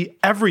 We see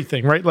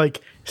everything, right?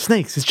 Like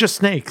snakes. It's just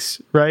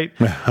snakes, right?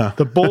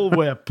 The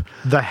bullwhip,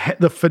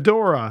 the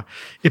fedora.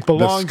 It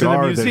belongs the scar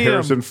in the museum. That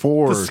Harrison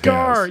Ford the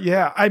scar, has.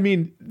 yeah. I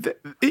mean,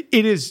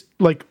 it is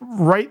like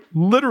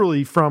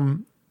literally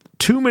from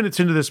 2 minutes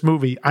into this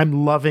movie,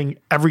 I'm loving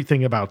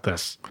everything about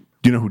this.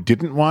 Do you know who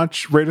didn't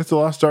watch Raiders of the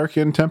Lost Ark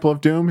and Temple of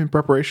Doom in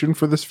preparation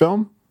for this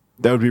film?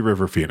 That would be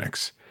River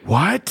Phoenix.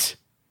 What?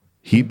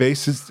 He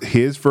bases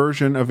his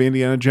version of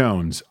Indiana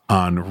Jones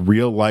on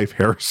real-life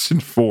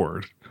Harrison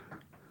Ford.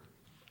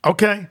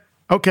 Okay.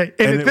 And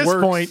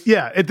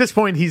at this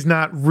point, he's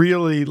not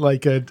really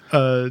like a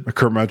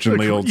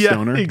curmudgeonly old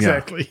stoner.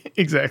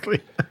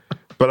 Exactly.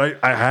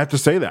 But I had to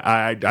say that.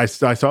 I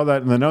saw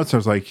that in the notes. I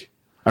was like,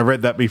 I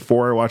read that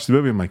before I watched the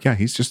movie. I'm like, yeah,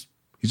 he's just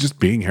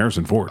being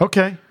Harrison Ford.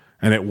 Okay.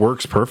 And it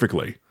works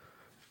perfectly.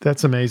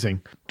 That's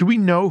amazing. Do we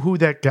know who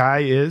that guy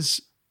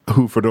is?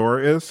 Who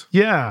Fedora is?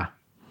 Yeah.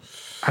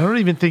 I don't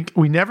even think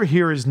we never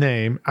hear his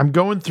name. I'm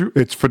going through.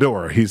 It's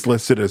Fedora. He's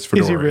listed as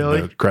Fedora. Is he really?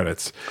 In the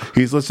credits.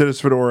 He's listed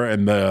as Fedora,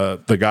 and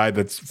the guy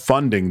that's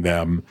funding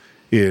them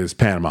is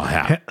Panama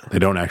Hat. They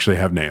don't actually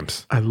have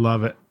names. I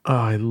love it. Oh,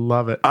 I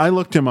love it. I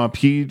looked him up.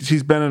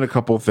 He's been in a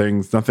couple of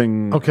things.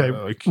 Nothing. Okay.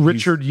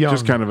 Richard Young.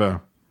 Just kind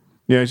of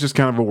he's just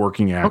kind of a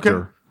working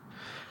actor.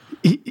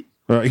 Okay.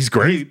 He's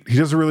great. He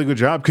does a really good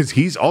job because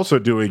he's also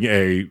doing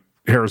a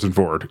Harrison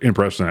Ford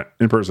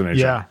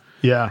impersonation.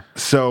 Yeah.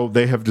 So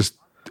they have just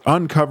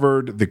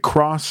uncovered the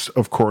cross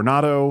of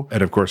Coronado.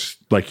 And of course,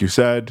 like you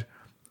said,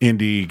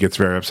 Indy gets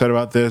very upset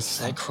about this.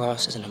 That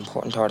cross is an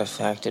important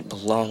artifact. It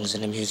belongs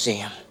in a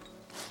museum.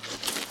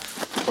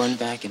 Run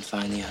back and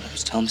find the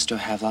others. Tell Mr.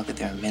 Havelock that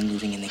there are men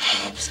looting in the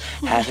caves.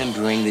 Have him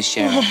bring the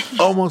sheriff.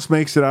 Almost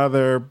makes it out of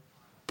there,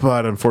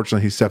 but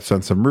unfortunately he steps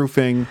on some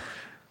roofing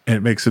and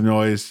it makes a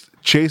noise.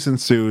 Chase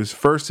ensues.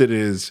 First it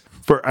is,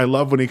 I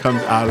love when he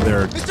comes out of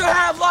there. Mr.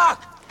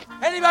 Havelock!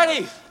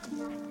 Anybody!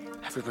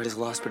 Everybody's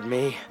lost but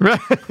me. Right.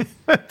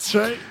 That's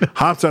right.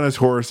 Hops on his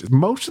horse.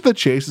 Most of the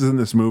chases in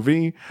this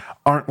movie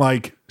aren't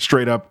like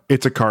straight up,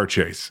 it's a car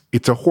chase.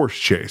 It's a horse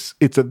chase.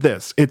 It's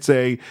this.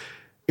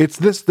 It's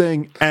this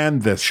thing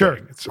and this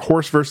thing. It's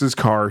horse versus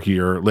car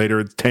here. Later,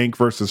 it's tank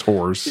versus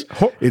horse.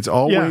 It's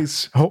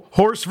always...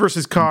 horse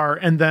versus car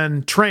and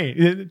then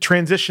train.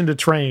 Transition to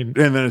train.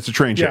 And then it's a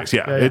train chase,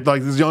 yeah.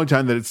 This is the only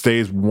time that it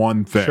stays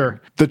one thing. Sure.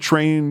 The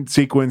train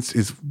sequence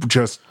is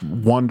just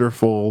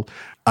wonderful.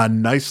 A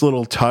nice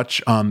little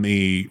touch on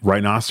the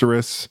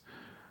rhinoceros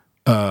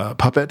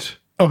puppet.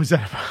 Oh, is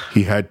that...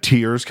 He had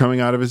tears coming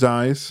out of his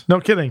eyes. No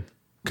kidding.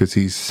 Because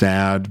he's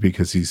sad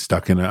because he's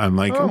stuck in it. I'm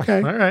like, okay.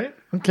 All right.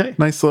 Okay.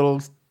 Nice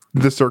little,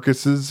 the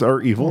circuses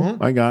are evil.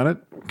 Mm-hmm. I got it.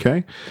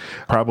 Okay.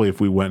 Probably if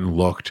we went and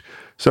looked,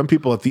 some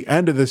people at the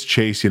end of this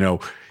chase,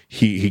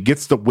 he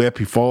gets the whip.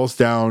 He falls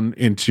down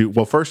into,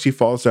 first he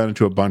falls down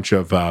into a bunch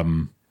of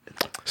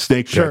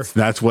snake pits.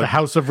 That's what. The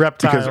House of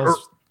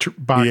Reptiles.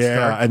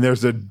 And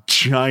there's a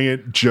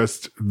giant,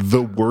 just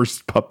the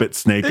worst puppet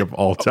snake of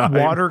all time.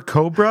 Water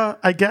cobra,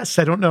 I guess.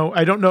 I don't know.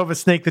 I don't know of a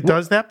snake that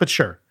does that, but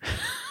sure.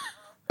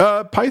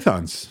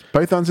 Pythons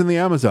in the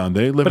Amazon.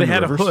 They live in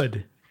the rivers. But it had a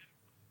hood.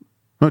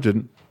 No, it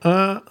didn't.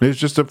 It was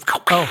just a...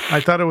 Oh,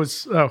 I thought it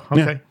was... Oh, okay.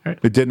 Yeah, all right.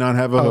 It did not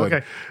have a hood.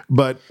 Okay.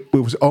 But it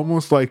was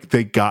almost like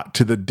they got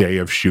to the day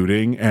of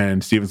shooting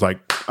and Steven's like,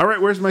 all right,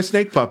 where's my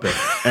snake puppet?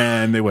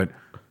 And they went,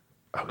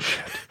 oh,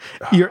 shit.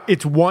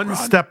 It's one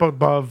step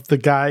above the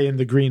guy in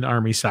the green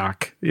army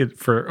sock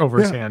over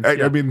his hand.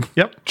 I mean,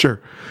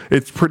 sure.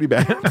 It's pretty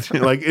bad.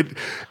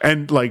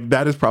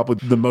 That is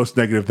probably the most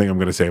negative thing I'm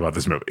going to say about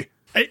this movie.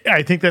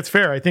 I think that's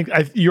fair.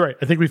 You're right.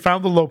 I think we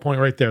found the low point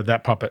right there,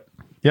 that puppet.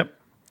 Yep.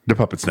 The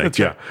puppet snake,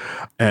 right.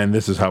 And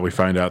this is how we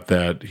find out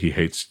that he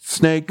hates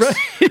snakes.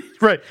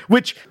 Right.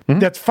 Which,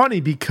 that's funny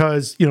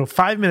because,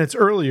 5 minutes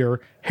earlier,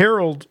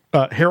 Herman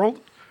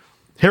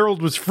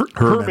was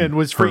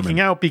freaking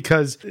out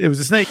because it was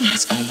a snake.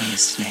 It's only a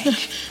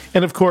snake.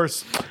 And of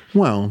course,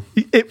 you're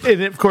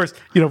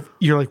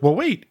like, well,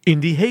 wait,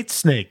 Indy hates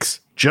snakes.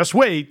 Just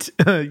wait.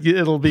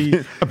 It'll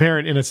be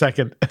apparent in a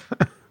second.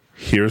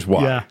 Here's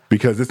why. Yeah.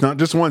 Because it's not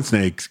just one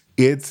snake.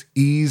 It's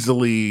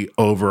easily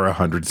over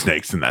 100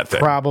 snakes in that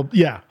thing. Probably,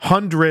 yeah.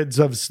 Hundreds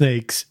of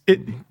snakes.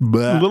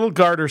 Little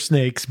garter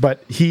snakes,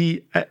 but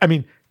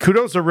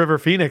kudos to River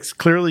Phoenix.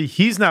 Clearly,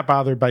 he's not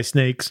bothered by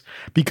snakes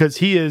because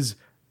he is,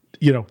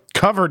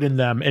 covered in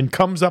them and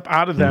comes up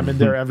out of them and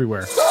they're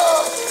everywhere.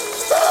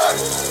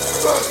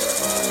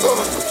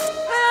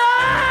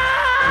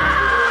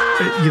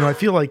 I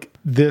feel like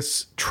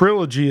this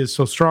trilogy is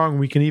so strong,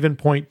 we can even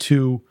point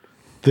to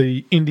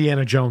the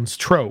Indiana Jones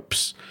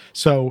tropes.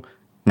 So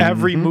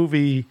every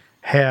movie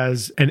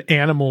has an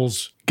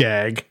animals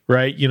gag,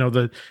 right?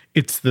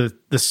 It's the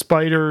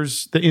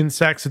spiders, the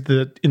insects in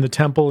the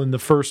temple in the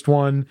first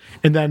one,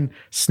 and then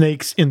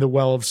snakes in the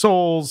Well of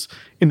Souls.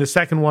 In the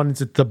second one, it's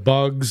the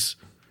bugs,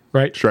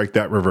 right? Strike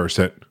that, reverse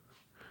it.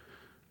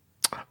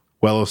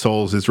 Well of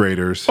Souls is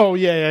Raiders. Oh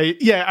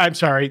yeah. I'm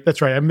sorry.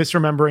 That's right. I'm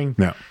misremembering.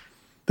 No,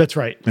 that's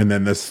right. and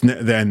then it's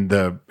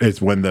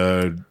when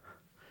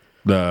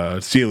the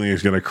ceiling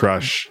is going to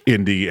crush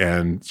Indy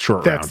and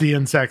Short Round. That's the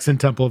insects in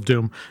Temple of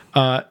Doom.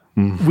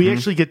 We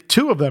actually get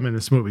two of them in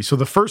this movie. So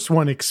the first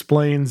one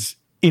explains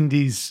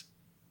Indy's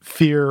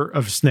fear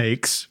of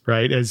snakes,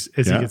 right? As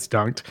he gets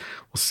dunked.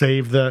 We'll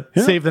save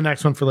the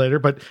next one for later,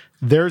 but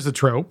there's a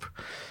trope.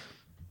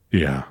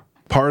 Yeah.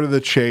 Part of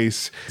the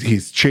chase,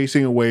 he's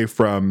chasing away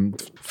from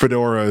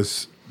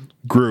Fedora's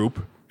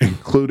group,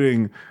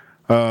 including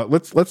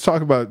let's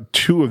talk about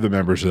two of the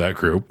members of that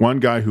group. One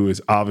guy who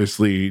is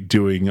obviously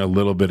doing a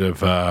little bit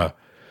of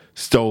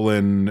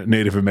stolen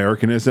Native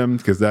Americanism,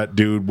 because that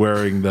dude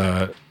wearing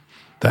the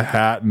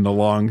hat and the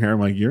long hair, I'm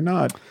like, you're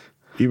not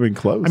even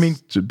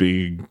close to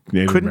being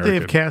Native Couldn't American. they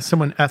have cast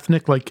someone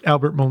ethnic like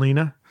Albert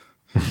Molina?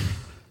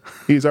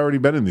 He's already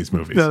been in these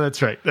movies. No,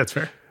 that's right. That's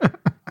fair.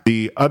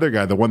 The other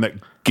guy, the one that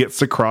gets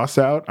the cross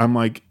out, I'm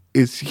like,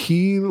 is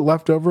he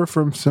left over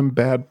from some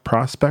bad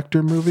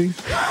Prospector movie?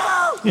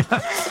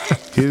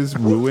 His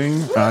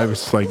wooing, I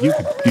was like, you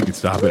could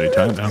stop any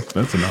time now.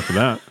 That's enough of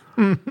that.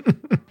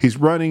 He's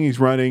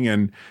running,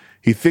 and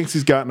he thinks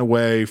he's gotten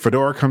away.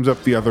 Fedora comes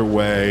up the other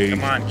way.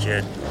 Come on,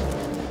 kid.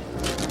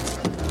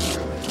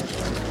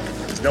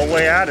 There's no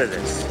way out of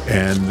this.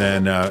 And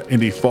then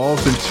Indy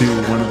falls into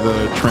one of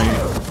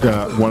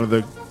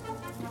the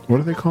what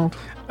are they called?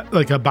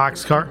 Like a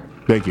boxcar?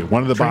 Thank you.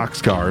 One of the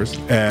box cars,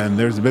 and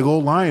there's a big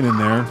old lion in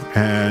there,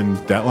 and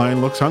that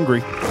lion looks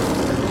hungry.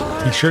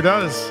 He sure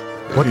does.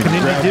 What can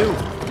Indy do?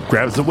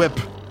 Grabs the whip.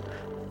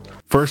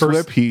 First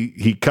whip,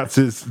 he cuts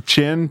his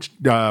chin,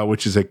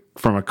 which is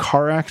from a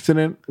car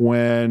accident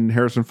when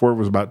Harrison Ford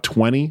was about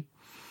 20.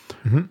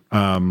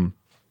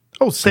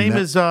 Same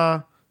as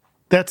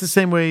that's the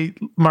same way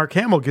Mark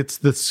Hamill gets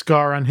the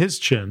scar on his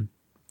chin.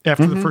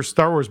 After the first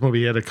Star Wars movie,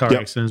 he had a car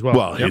accident as well.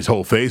 Well, his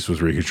whole face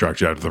was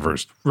reconstructed after the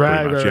first.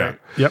 Right.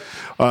 Yep.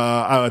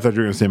 I thought you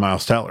were going to say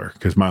Miles Teller,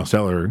 because Miles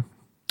Teller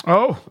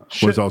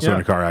was also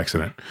in a car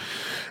accident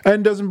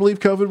and doesn't believe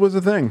COVID was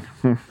a thing.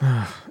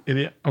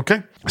 Idiot.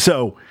 Okay.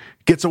 So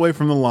gets away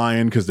from the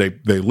lion because they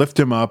lift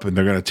him up and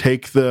they're going to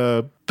take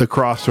the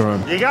cross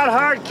from him. You got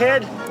heart,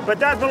 kid, but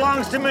that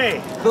belongs to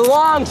me.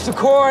 Belongs to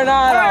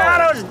Coronado.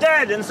 Coronado's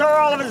dead, and so are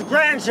all of his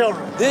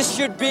grandchildren. This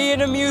should be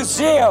in a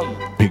museum.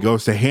 He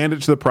goes to hand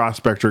it to the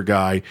prospector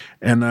guy,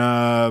 and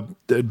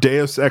the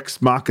Deus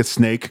Ex Machina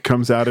snake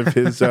comes out of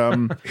his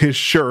his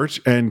shirt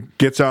and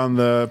gets on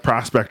the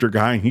prospector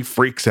guy, and he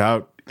freaks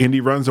out.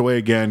 Indy runs away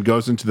again,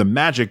 goes into the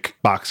magic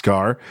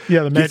boxcar.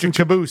 Yeah, the magic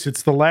caboose.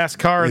 It's the last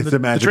car in the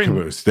magic train.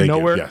 caboose.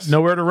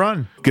 Nowhere to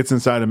run. Gets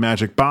inside a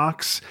magic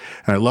box,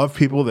 and I love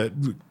people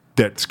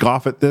that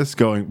scoff at this,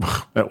 going,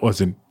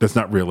 that's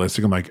not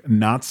realistic. I'm like,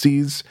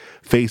 Nazis'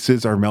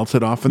 faces are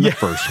melted off in the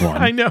first one.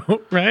 I know,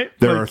 right?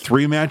 There are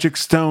 3 magic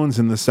stones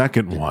in the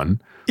second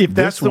one. If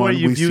that's the way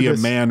you we view see this,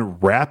 a man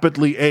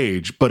rapidly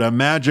age, but a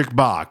magic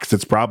box.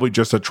 It's probably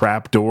just a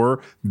trap door.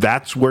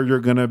 That's where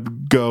you're gonna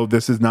go.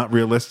 This is not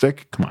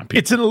realistic. Come on, people.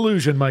 It's an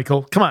illusion,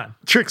 Michael. Come on,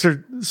 tricks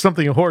are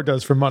something a whore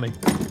does for money.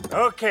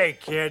 Okay,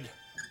 kid,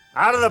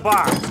 out of the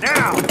box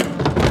now.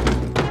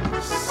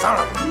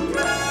 Son of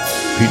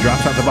a... He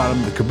drops out the bottom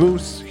of the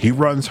caboose. He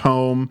runs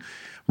home,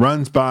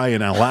 runs by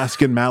an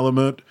Alaskan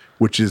Malamute,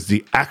 which is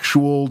the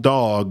actual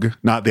dog,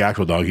 not the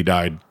actual dog. He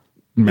died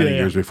many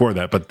years before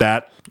that, but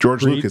that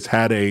George Lucas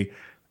had a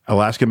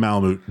Alaskan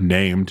Malamute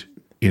named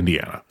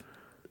Indiana.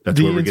 That's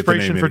the where we get the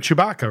name inspiration for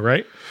Chewbacca,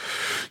 right?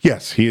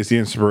 Yes, he is the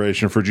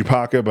inspiration for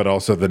Chewbacca, but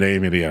also the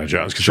name Indiana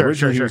Jones. Because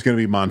originally he was going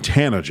to be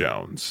Montana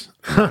Jones.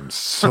 I'm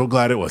so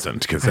glad it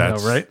wasn't, because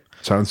that's right.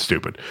 Sounds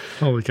stupid.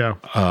 Holy cow!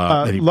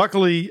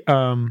 Luckily,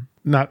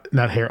 not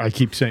Harold. I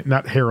keep saying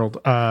not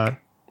Harold.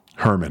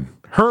 Herman.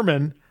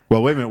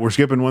 Well, wait a minute. We're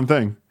skipping one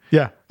thing.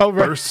 Yeah. Oh,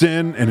 right. Bursts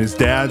in, and his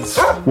dad's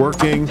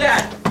working.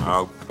 Dad,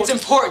 it's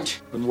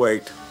important. And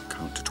wait,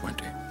 count to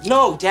 20.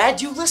 No,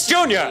 Dad, you listen.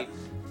 Junior!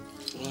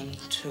 1,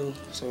 2,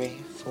 3,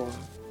 4.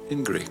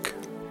 In Greek.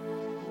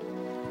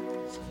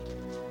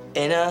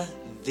 Ena,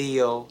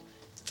 Theo,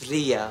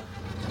 Tria.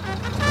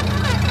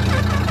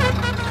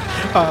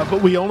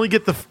 But we only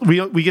get the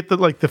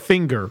the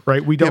finger,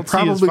 right? We don't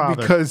see his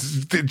father.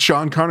 Because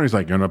Sean Connery's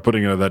like, you're not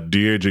putting that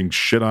de-aging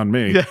shit on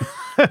me. Yeah,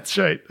 that's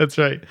right.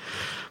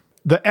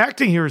 The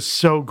acting here is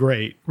so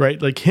great,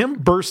 right? Like him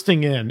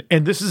bursting in,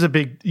 and this is a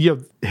big,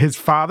 his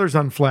father's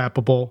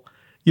unflappable.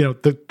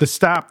 The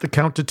stop, the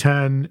count to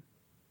 10,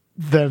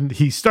 then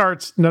he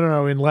starts,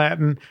 no, in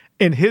Latin,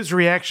 and his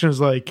reaction is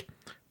like,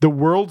 the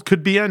world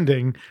could be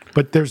ending,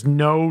 but there's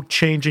no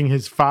changing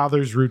his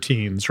father's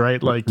routines,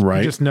 right? Like,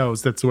 he just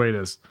knows that's the way it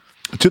is.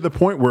 To the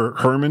point where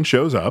Herman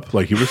shows up,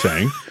 like you were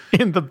saying,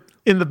 in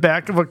the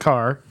back of a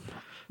car,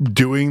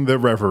 doing the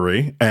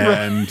reverie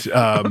and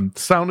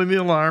sounding the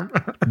alarm.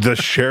 The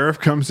sheriff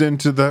comes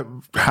into the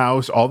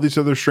house. All these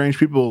other strange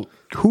people.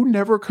 Who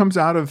never comes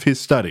out of his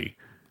study?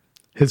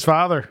 His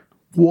father.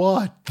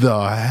 What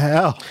the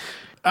hell?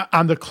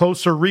 On the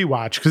closer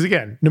rewatch, because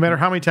again, no matter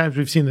how many times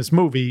we've seen this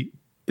movie,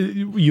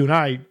 you and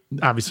I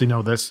obviously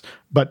know this,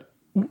 but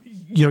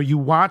you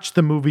watch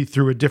the movie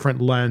through a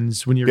different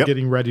lens when you're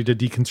getting ready to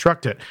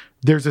deconstruct it.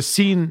 There's a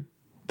scene,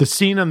 the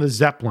scene on the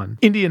Zeppelin.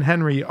 Indy and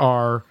Henry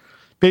are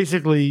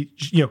basically,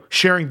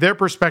 sharing their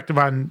perspective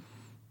on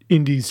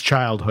Indy's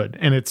childhood,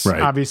 and it's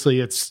obviously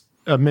it's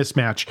a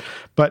mismatch.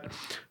 But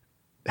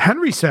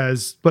Henry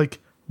says, like,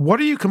 what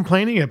are you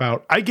complaining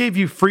about? I gave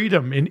you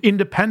freedom and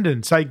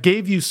independence. I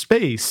gave you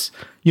space.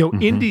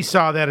 Indy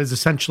saw that as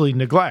essentially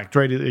neglect,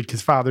 right?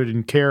 His father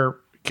didn't care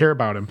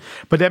about him.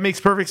 But that makes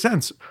perfect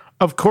sense.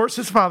 Of course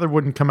his father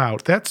wouldn't come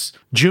out. That's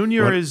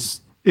Junior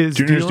is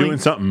Junior's doing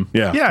something.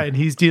 Yeah. Yeah, and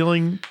he's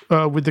dealing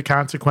with the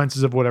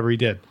consequences of whatever he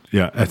did.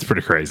 Yeah, that's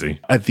pretty crazy.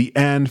 At the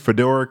end,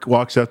 Fedora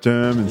walks up to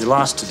him and you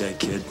lost today,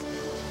 kid.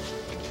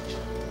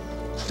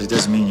 It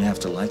doesn't mean you have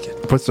to like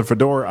it. Puts the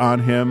fedora on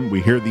him.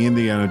 We hear the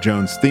Indiana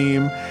Jones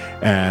theme,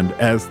 and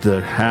as the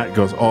hat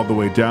goes all the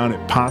way down,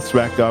 it pops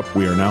back up.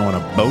 We are now on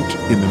a boat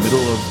in the middle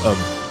of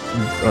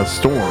a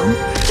storm,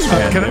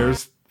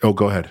 and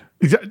go ahead.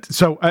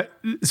 So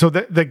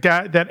the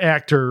guy, that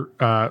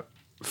actor,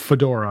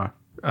 Fedora,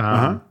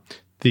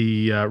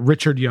 the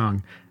Richard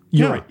Young.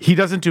 You're right. He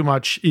doesn't do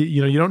much.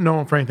 You don't know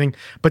him for anything,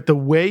 but the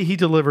way he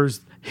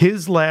delivers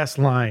his last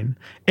line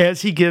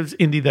as he gives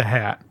Indy the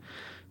hat,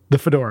 the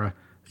fedora.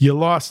 You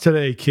lost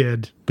today,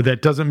 kid, but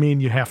that doesn't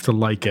mean you have to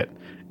like it.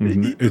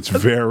 It's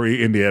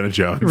very Indiana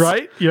Jones.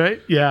 Right?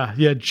 Yeah.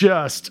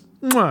 Just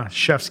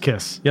chef's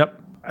kiss.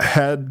 Yep.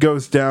 Head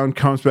goes down,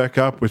 comes back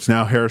up. It's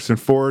now Harrison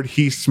Ford.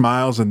 He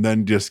smiles and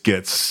then just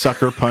gets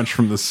sucker punched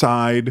from the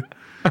side.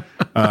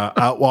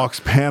 Out walks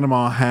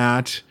Panama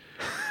Hat,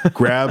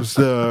 grabs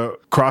the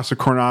cross of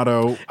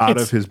Coronado out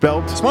of his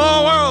belt.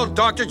 Small world,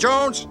 Dr.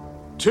 Jones.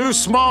 Too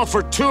small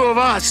for two of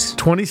us.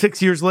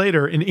 26 years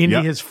later, and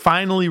Indy has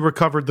finally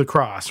recovered the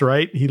cross,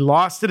 right? He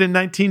lost it in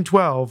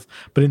 1912,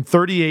 but in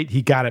 38,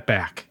 he got it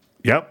back.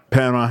 Yep.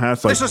 Panama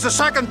Hat's like, this is the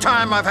second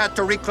time I've had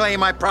to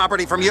reclaim my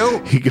property from you.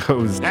 He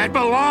goes, that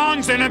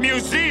belongs in a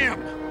museum.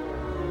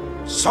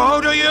 So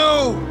do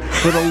you.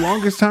 For the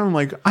longest time, I'm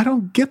like, I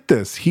don't get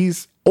this.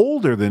 He's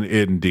older than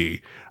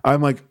Indy. I'm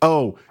like,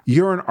 oh,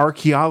 you're an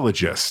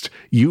archaeologist.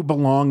 You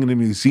belong in a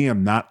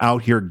museum, not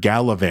out here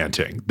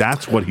gallivanting.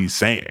 That's what he's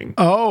saying.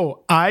 Oh,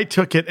 I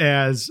took it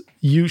as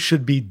you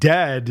should be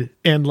dead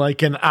and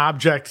like an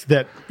object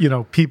that,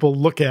 people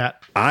look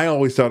at. I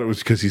always thought it was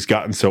because he's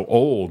gotten so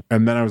old.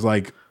 And then I was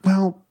like,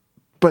 well,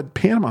 but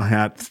Panama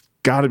Hat's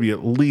got to be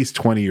at least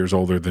 20 years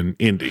older than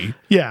Indy.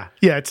 Yeah.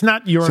 It's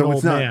not you're an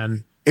old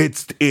man.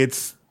 It's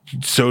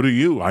so do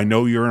you. I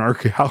know you're an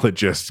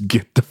archaeologist.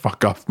 Get the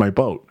fuck off my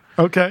boat.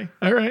 Okay.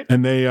 All right.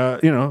 And they,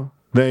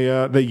 they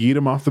yeet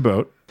him off the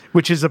boat.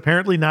 Which is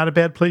apparently not a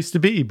bad place to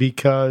be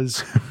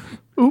because,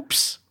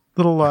 oops,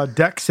 little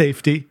deck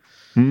safety.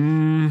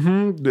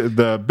 Mm-hmm.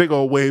 The big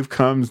old wave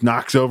comes,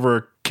 knocks over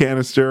a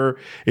canister.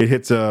 It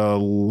hits a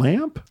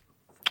lamp.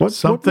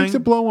 What makes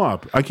it blow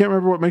up? I can't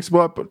remember what makes it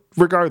blow up, but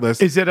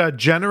regardless. Is it a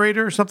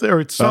generator or something?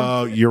 Or it's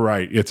Oh, you're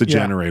right. It's a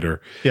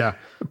generator. Yeah.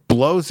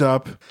 Blows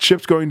up,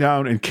 ship's going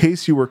down. In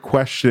case you were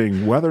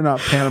questioning whether or not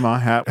Panama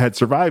Hat had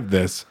survived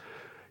this,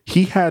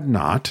 he had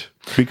not,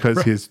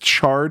 because his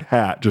charred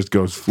hat just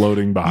goes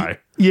floating by.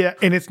 Yeah,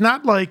 and it's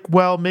not like,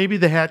 well, maybe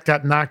the hat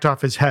got knocked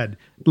off his head.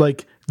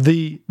 Like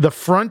the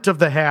front of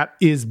the hat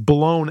is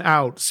blown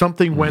out.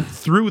 Something went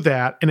through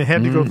that, and it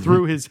had to go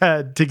through his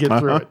head to get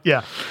through it.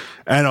 Yeah.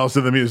 And also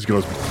the music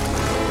goes.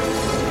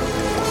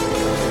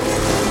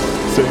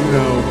 So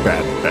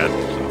bad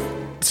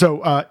stuff.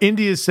 So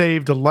Indy is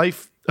saved. A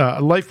life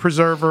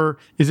preserver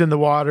is in the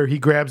water. He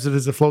grabs it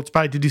as it floats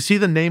by. Did you see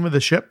the name of the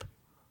ship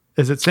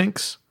as it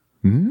sinks?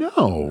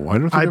 No, I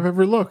don't think I've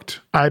ever looked.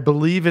 I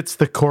believe it's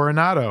the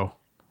Coronado.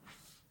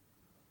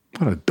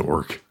 What a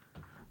dork.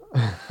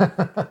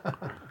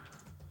 The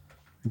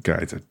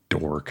guy's a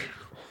dork.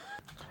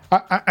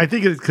 I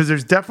think it's because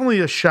there's definitely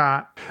a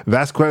shot.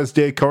 Vasquez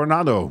de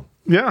Coronado.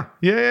 Yeah.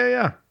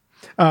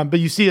 But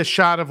you see a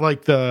shot of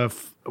like the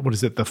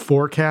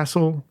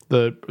forecastle,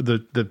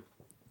 the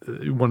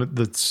one of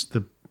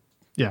the.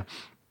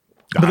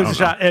 But there's a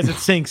shot as it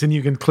sinks, and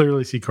you can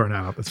clearly see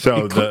Coronado.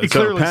 So the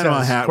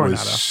Panama Hat Coronado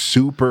was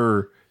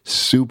super,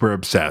 super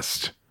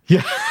obsessed.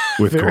 Yeah,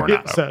 with very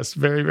Coronado. Obsessed,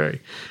 very,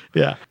 very.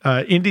 Yeah,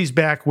 Indy's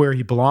back where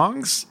he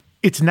belongs.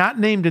 It's not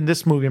named in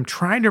this movie. I'm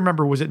trying to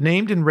remember. Was it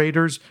named in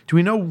Raiders? Do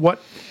we know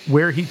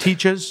where he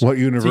teaches? What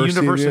university? It's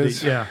a university. It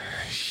is? Yeah.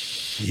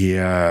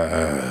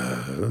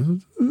 Yeah.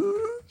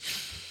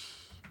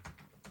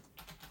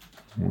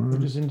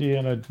 What is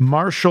Indiana?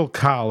 Marshall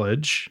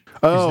College.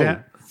 Oh,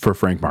 for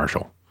Frank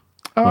Marshall.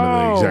 One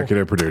of the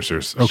executive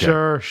producers.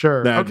 Okay.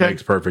 Sure. That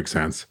makes perfect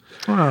sense.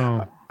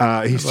 Wow.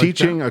 He's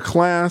teaching a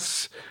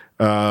class.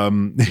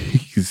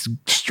 He's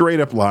straight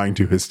up lying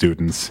to his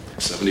students.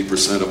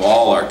 70% of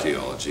all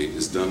archaeology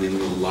is done in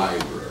the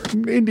library.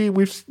 Indy,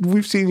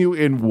 we've seen you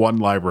in one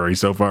library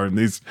so far in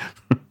these.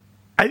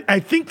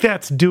 I think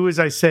that's do as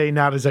I say,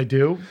 not as I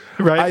do,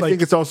 right? I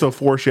think it's also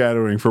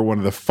foreshadowing for one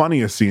of the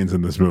funniest scenes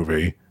in this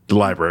movie, the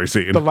library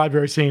scene. The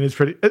library scene is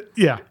pretty,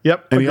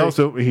 yep. And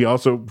he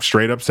also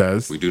straight up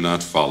says, "We do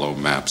not follow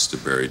maps to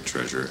buried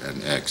treasure,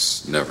 and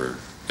X never,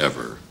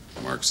 ever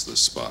marks the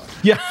spot."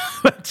 Yeah,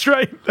 that's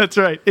right. That's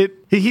right.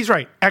 He's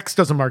right. X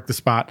doesn't mark the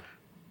spot.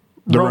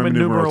 The Roman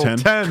numeral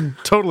 10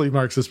 totally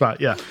marks the spot.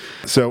 Yeah.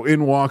 So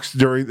in walks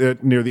near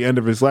the end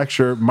of his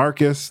lecture,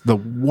 Marcus, the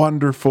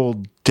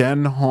wonderful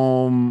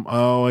Denholm.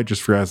 Oh, I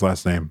just forgot his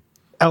last name.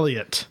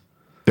 Elliot.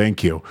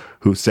 Thank you.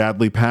 Who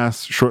sadly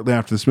passed shortly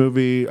after this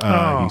movie.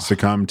 He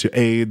succumbed to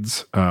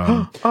AIDS.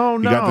 Oh, no.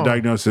 He got the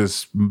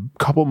diagnosis a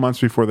couple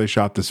months before they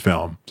shot this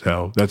film.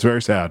 So that's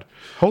very sad.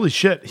 Holy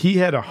shit. He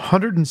had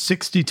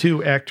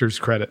 162 actors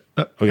credit.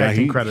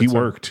 He credits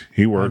worked.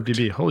 He worked. On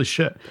IMDb. Holy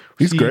shit.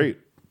 He's great.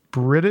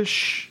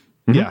 British?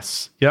 Mm-hmm.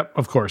 Yes. Yep,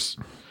 of course.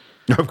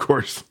 Of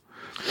course.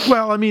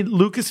 Well, I mean,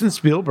 Lucas and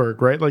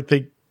Spielberg, right? Like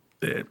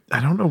I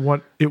don't know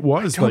what it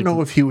was. I don't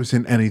know if he was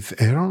in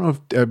anything. I don't know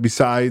if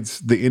besides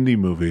the indie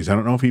movies. I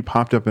don't know if he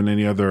popped up in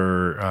any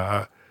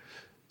other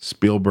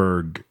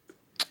Spielberg.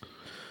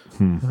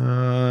 Yeah,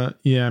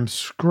 I'm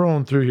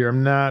scrolling through here.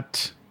 I'm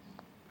not.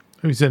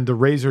 He was in The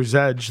Razor's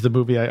Edge, the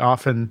movie I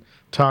often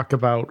talk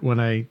about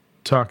when I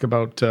talk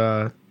about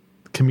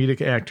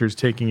comedic actors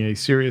taking a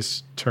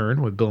serious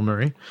turn with Bill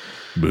Murray.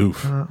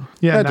 Boof.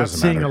 Yeah, that not doesn't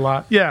seeing matter. a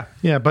lot. Yeah,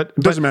 but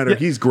It doesn't matter. Yeah,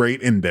 He's great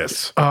in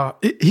this.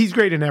 he's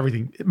great in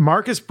everything.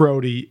 Marcus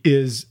Brody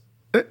is.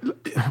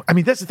 I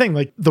mean, that's the thing.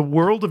 Like, the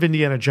world of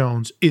Indiana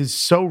Jones is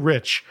so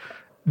rich.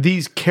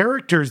 These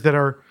characters that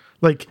are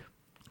like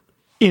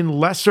in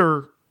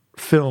lesser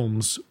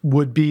films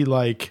would be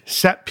like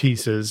set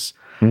pieces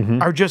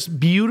are just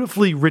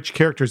beautifully rich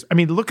characters. I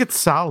mean, look at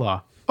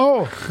Sala.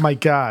 Oh my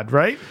God,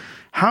 right?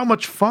 How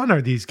much fun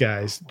are these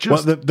guys?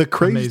 Just the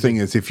crazy amazing. thing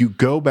is, if you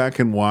go back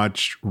and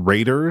watch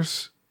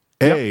Raiders,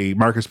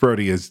 Marcus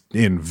Brody is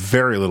in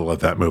very little of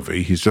that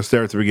movie. He's just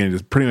there at the beginning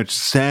to pretty much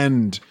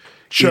send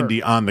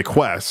Indy on the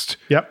quest.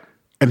 Yep.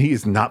 And he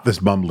is not this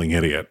bumbling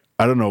idiot.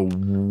 I don't know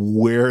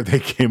where they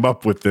came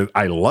up with this.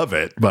 I love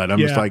it, but I'm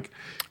just like,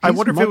 I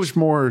wonder if it was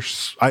more.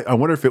 I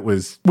wonder if it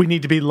was we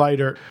need to be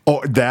lighter,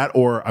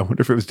 or I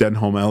wonder if it was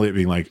Denholm Elliott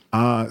being like,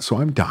 so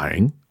I'm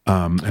dying,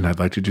 and I'd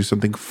like to do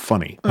something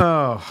funny.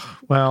 Oh,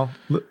 well,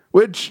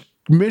 which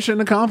mission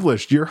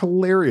accomplished. You're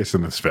hilarious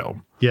in this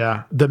film.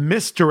 Yeah, the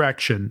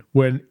misdirection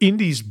when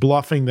Indy's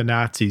bluffing the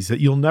Nazis that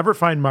you'll never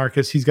find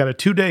Marcus. He's got a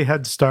 2-day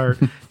head start.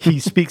 He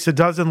speaks a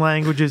dozen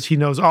languages. He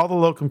knows all the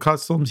locum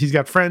customs. He's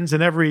got friends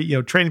in every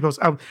training post.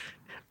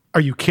 Are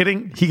you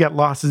kidding? He got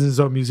lost in his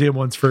own museum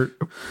once for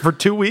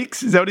 2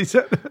 weeks. Is that what he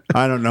said?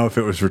 I don't know if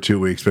it was for 2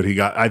 weeks, but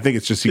I think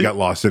it's just he got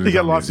lost in his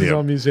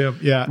own museum.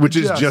 Yeah, which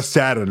is just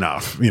sad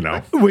enough,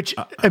 Which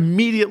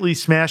immediately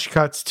smash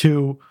cuts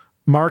to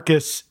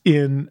Marcus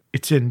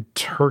it's in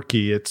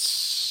Turkey.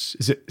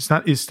 It's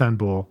not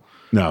Istanbul.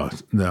 No.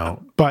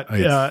 But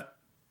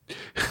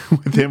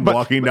with him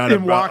walking down a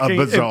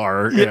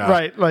bazaar.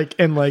 Right.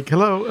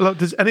 Hello.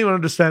 Does anyone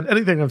understand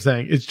anything I'm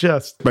saying? It's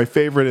just my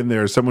favorite in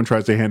there is someone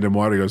tries to hand him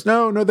water. He goes,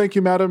 no, thank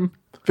you, madam.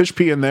 Fish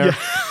pee in there.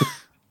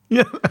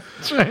 Yeah,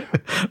 that's right.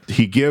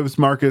 He gives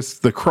Marcus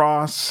the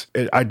cross.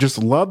 I just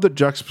love the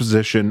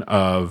juxtaposition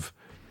of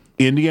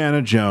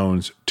Indiana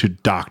Jones to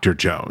Dr.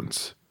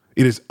 Jones.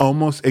 It is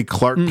almost a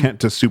Clark Kent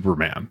to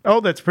Superman. Oh,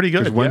 that's pretty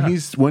good. When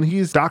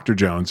he's Dr.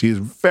 Jones, he is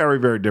very,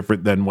 very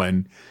different than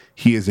when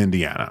he is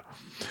Indiana.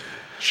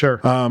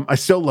 Sure. I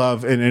still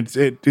love, and it's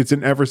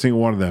in every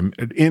single one of them.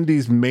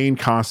 Indy's main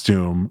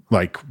costume,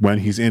 like when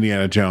he's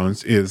Indiana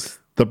Jones, is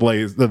the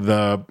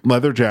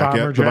leather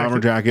jacket, the bomber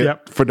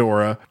jacket,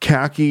 fedora,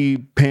 khaki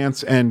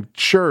pants and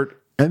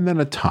shirt, and then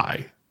a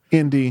tie.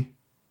 Indy,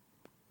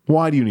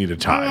 why do you need a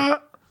tie?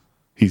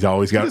 He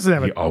always has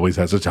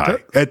a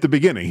tie. At the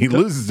beginning, he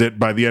loses it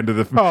by the end of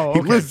the film. Oh,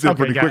 okay. He loses it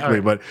pretty quickly,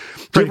 right. But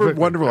do you ever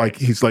wonder, like,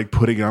 he's like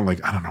putting it on,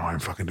 like, I don't know why I'm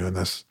fucking doing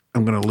this.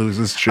 I'm going to lose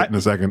this shit in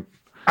a second.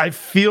 I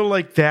feel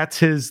like that's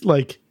his,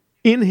 like,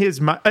 in his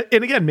mind.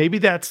 And again, maybe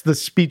that's the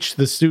speech to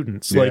the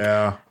students.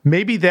 Like,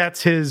 maybe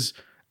that's his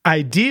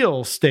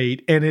ideal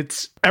state. And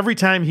it's every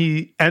time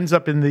he ends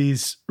up in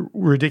these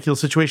ridiculous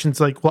situations,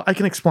 like, well, I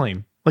can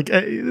explain. Like,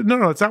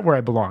 no, it's not where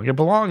I belong. I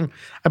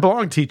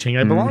belong teaching.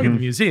 I belong in the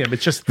museum.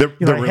 It's just the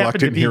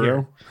reluctant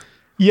hero.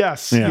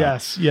 Yes,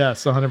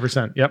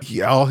 100%. Yep.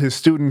 Yeah, all his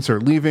students are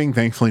leaving.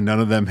 Thankfully, none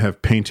of them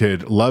have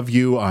painted "Love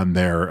You" on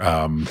their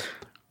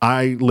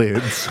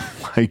eyelids,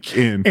 like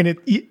in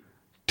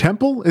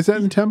Temple. Is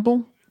that in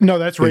Temple? No,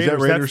 that's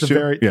Raiders.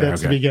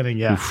 That's the beginning.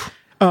 Yeah. Oof.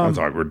 That's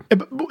awkward.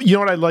 You know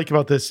what I like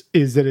about this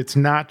is that it's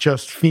not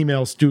just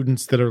female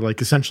students that are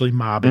like essentially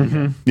mobbing.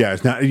 Mm-hmm. Yeah,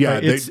 it's not. Yeah,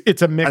 right?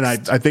 It's a mix. And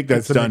I think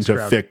that's done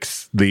to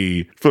fix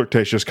the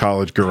flirtatious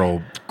college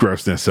girl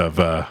grossness of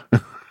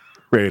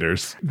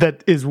Raiders.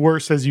 that is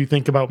worse as you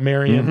think about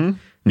Marion.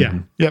 Yeah.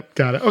 Yep.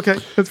 Got it. Okay.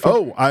 That's fine.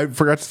 Oh, I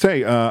forgot to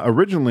say,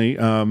 originally,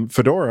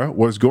 Fedora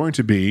was going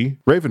to be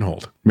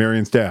Ravenhold,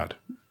 Marion's dad.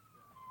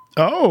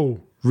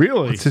 Oh,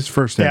 really? What's his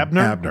first name?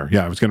 Abner? Abner.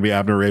 Yeah, it was going to be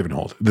Abner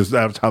Ravenhold.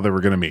 That's how they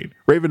were going to meet.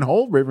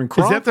 Ravenhold?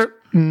 Ravencroft? Is that their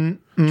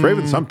It's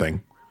Raven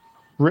something.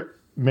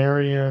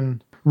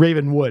 Marion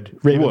Ravenwood?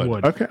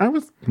 Ravenwood. Okay, I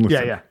was.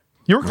 Listen. Yeah.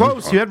 You were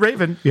close. You had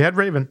Raven.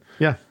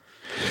 Yeah.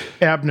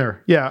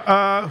 Abner.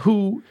 Yeah.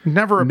 Who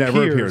never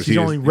appears. He's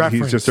only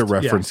referenced. He's just a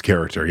reference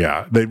character.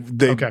 Yeah.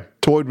 They Okay.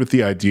 toyed with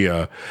the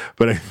idea,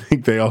 but I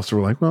think they also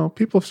were like, well,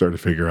 people have started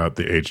to figure out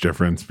the age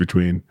difference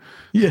between.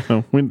 Yeah.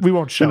 So we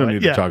won't show We don't it.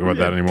 need to talk about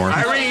that anymore.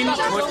 Irene,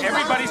 put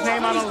everybody's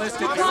name on a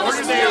list at the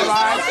order they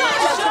arrive.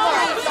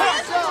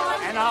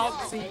 And I'll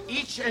see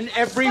each and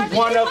every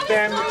one of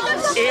them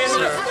in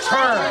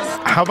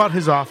turn. How about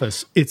his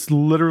office? It's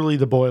literally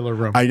the boiler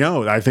room. I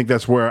know. I think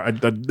that's where,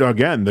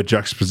 again, the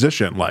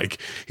juxtaposition.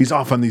 Like, he's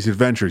off on these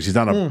adventures. He's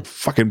on a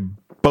fucking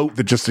boat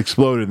that just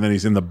exploded, and then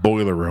he's in the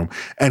boiler room.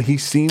 And he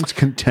seems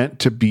content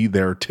to be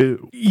there,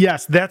 too.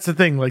 Yes, that's the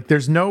thing. Like,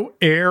 there's no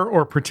air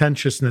or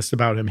pretentiousness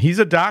about him. He's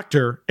a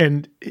doctor,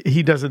 and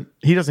he doesn't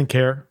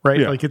care, right?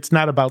 Yeah. Like, it's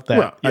not about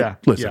that. Well,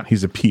 listen,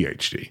 he's a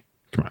PhD.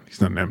 Come on,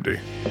 he's not an MD.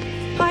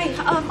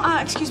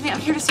 Hi, excuse me, I'm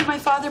here to see my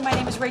father. My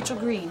name is Rachel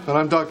Green. And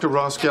I'm Dr.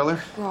 Ross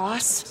Geller.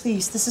 Ross,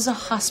 please, this is a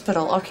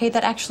hospital, okay?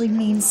 That actually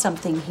means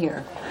something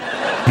here.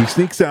 He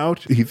sneaks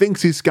out. He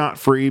thinks he's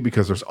scot-free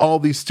because there's all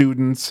these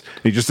students.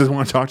 He just doesn't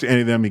want to talk to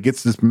any of them. He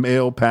gets this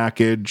mail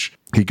package.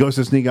 He goes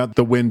to sneak out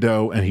the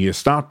window, and he is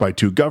stopped by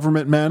three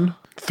government men,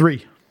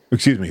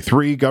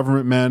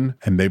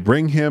 and they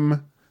bring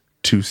him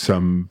to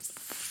some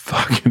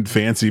fucking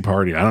fancy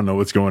party. I don't know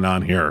what's going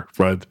on here,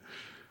 but...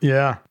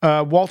 Yeah.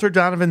 Walter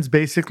Donovan's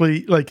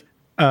basically like,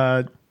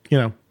 I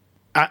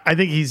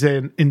think he's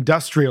an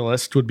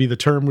industrialist would be the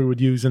term we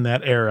would use in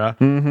that era,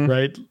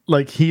 right?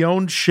 Like he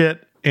owned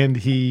shit and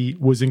he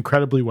was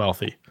incredibly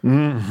wealthy.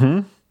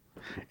 And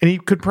he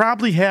could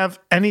probably have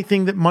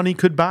anything that money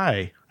could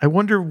buy. I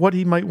wonder what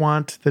he might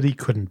want that he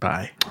couldn't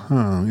buy.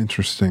 Oh,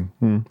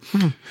 interesting.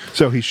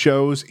 So he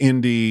shows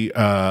Indy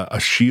a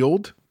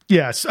shield.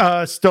 Yes.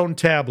 Stone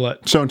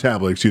tablet,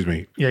 excuse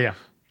me. Yeah.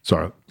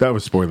 Sorry, that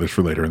was spoilers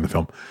for later in the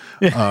film.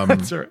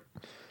 That's right.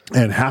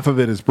 And half of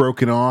it is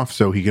broken off,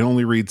 so he can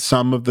only read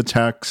some of the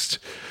text.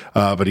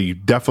 But he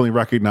definitely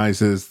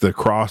recognizes the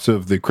cross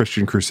of the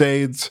Christian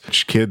Crusades.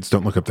 Kids,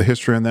 don't look up the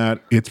history on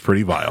that. It's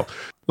pretty vile.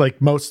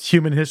 Like most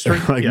human history?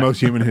 Most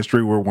human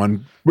history where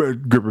one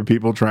group of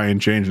people try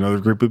and change another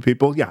group of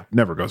people. Yeah,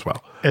 never goes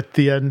well. At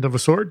the end of a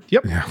sword?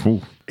 Yep. Yeah.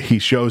 Ooh. He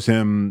shows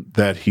him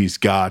that he's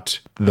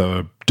got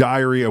the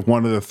diary of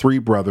one of the three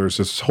brothers,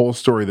 this whole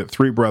story that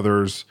three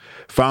brothers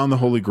found the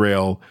Holy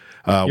Grail,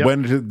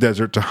 went into the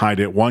desert to hide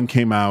it. One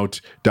came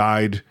out,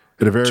 died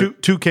at a very...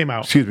 Two came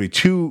out. Excuse me,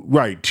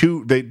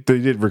 two, they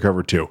did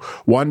recover two.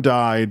 One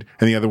died,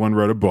 and the other one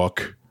wrote a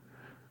book.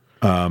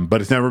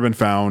 But it's never been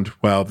found.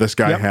 Well, this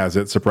guy has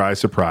it. Surprise,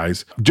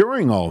 surprise.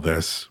 During all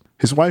this,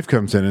 his wife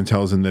comes in and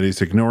tells him that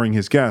he's ignoring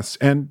his guests.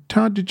 And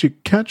Todd, did you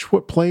catch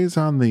what plays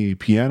on the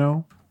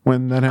piano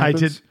when that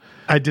happens?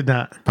 I did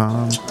not.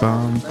 Bum,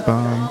 bum,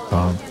 bum,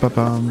 bum,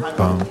 bum,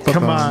 bum,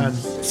 Come on.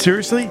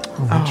 Seriously?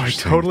 Oh, I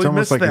totally it's almost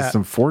missed like that. It's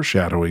some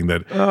foreshadowing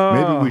that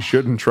maybe we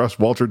shouldn't trust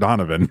Walter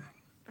Donovan.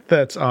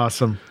 That's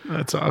awesome.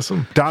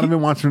 Donovan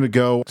wants him to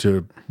go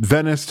to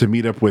Venice to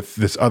meet up with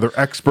this other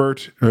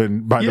expert.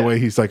 And by the way,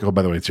 he's like, oh,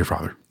 by the way, it's your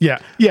father. Yeah.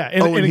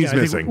 And again, he's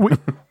missing.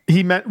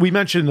 We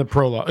mentioned in the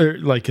prologue, or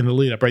like in the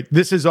lead up, right?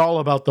 This is all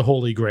about the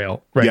Holy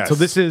Grail, right? Yes. So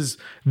this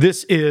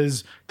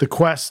is the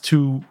quest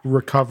to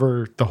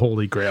recover the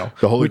Holy Grail.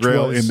 The Holy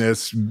Grail in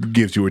this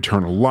gives you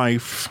eternal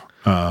life.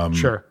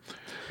 Sure.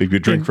 You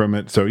could drink from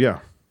it. So,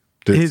 yeah.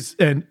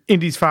 And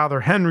Indy's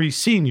father, Henry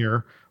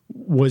Sr.,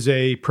 was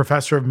a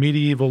professor of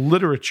medieval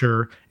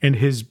literature, and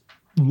his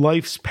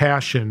life's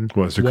passion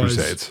was the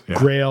Crusades. Yeah.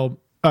 Grail.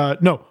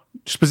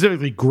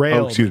 Specifically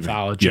Grail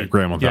mythology. Yeah,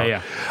 Grail mythology.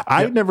 Yeah.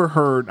 I'd never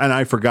heard, and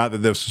I forgot that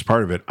this was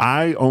part of it.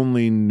 I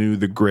only knew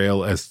the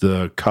Grail as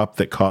the cup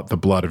that caught the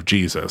blood of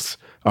Jesus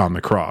on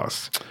the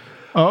cross.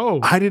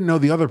 Oh. I didn't know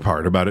the other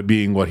part about it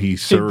being what he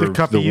served. The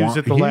cup he used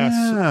at the last.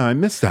 Yeah, I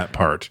missed that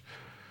part.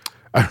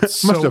 I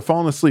must have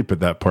fallen asleep at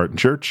that part in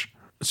church.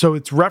 So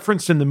it's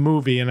referenced in the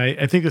movie, and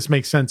I think this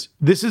makes sense.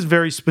 This is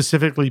very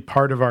specifically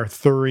part of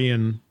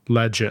Arthurian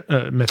legend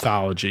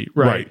mythology,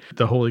 right?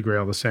 The Holy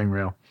Grail, the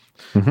Sangreal.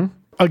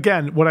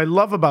 Again, what I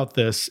love about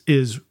this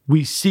is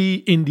we see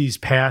Indy's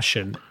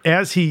passion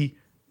as he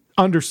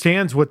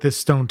understands what this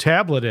stone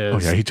tablet is. Oh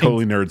yeah, he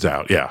totally nerds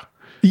out. Yeah,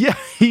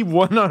 he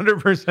 100%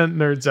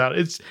 nerds out.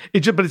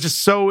 But it's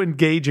just so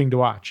engaging to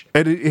watch.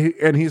 And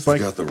he's like,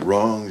 "You got the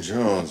wrong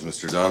Jones,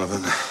 Mr.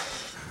 Donovan.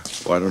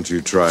 Why don't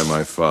you try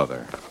my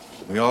father?"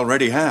 We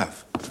already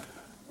have.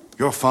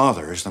 Your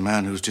father is the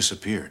man who's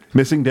disappeared.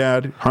 Missing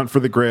dad, hunt for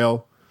the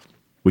Grail.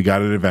 We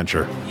got an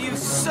adventure. You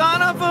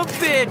son of a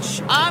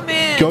bitch! I'm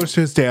in. Goes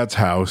to his dad's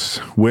house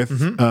with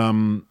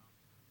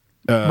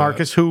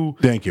Marcus, who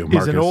thank you,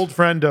 is an old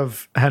friend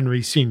of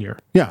Henry Sr.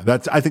 Yeah,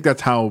 I think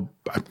that's how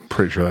I'm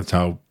pretty sure that's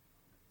how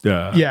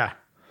yeah.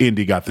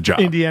 Indy got the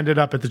job. Indy ended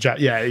up at the job.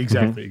 Yeah,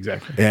 exactly,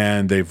 exactly.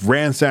 And they've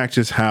ransacked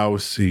his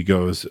house. He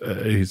goes,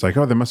 he's like,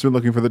 oh, they must have been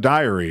looking for the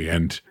diary.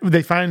 And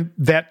they find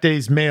that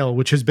day's mail,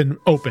 which has been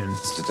opened.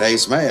 It's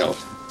today's mail.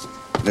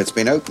 And it's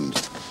been opened.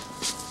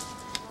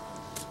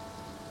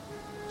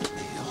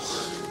 Mail.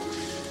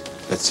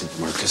 That's it,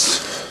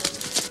 Marcus.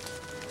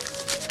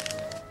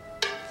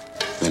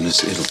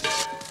 Venice, Italy.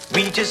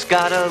 We just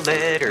got a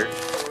letter.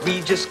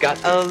 We just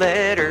got a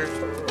letter.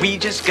 We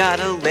just got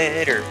a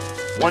letter.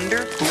 Wonder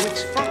who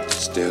it's from.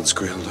 It's Dad's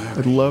Grail I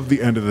Diary. love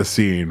the end of the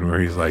scene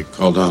where he's like,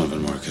 Call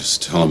Donovan, Marcus.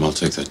 Tell him I'll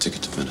take that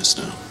ticket to Venice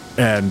now.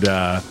 and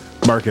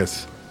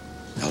Marcus,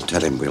 I'll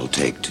tell him we'll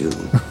take two.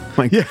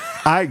 like,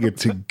 I get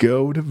to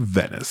go to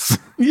Venice.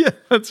 Yeah,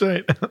 that's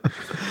right.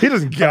 He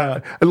doesn't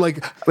get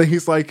like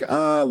he's like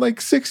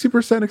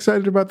 60%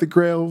 excited about the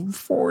Grail,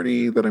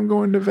 40 that I'm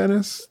going to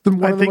Venice,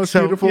 one of the most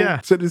beautiful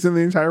cities in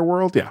the entire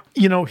world. Yeah,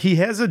 you know, he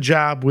has a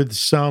job with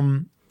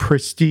some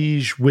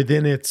prestige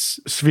within its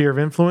sphere of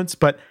influence,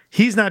 but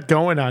he's not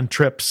going on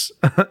trips,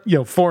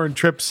 foreign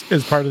trips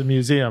as part of the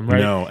museum,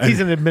 right? No, he's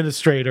an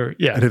administrator.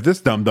 Yeah, and if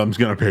this dum-dum's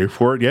going to pay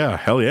for it, yeah,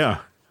 hell yeah.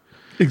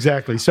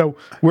 Exactly. So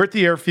we're at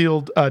the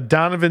airfield.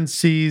 Donovan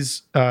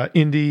sees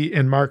Indy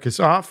and Marcus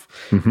off.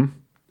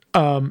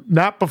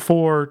 Not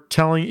before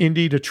telling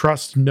Indy to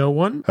trust no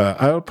one.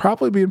 It'll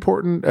probably be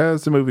important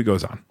as the movie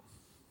goes on.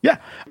 Yeah.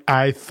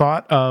 I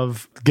thought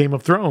of Game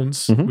of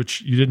Thrones,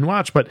 which you didn't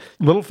watch, but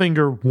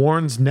Littlefinger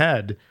warns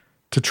Ned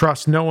to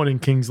trust no one in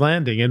King's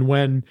Landing. And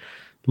when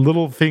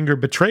Littlefinger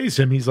betrays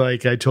him, he's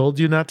like, I told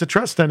you not to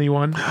trust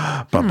anyone.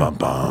 Bum, bum,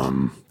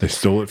 bum. They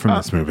stole it from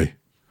this movie.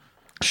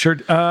 Sure.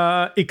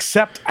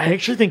 Except I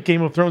actually think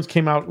Game of Thrones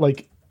came out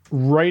like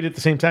right at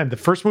the same time. The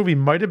first movie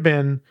might have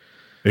been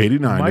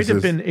 89. Might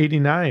have been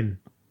 89.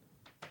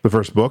 The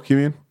first book, you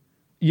mean?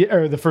 Yeah,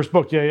 or the first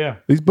book. Yeah.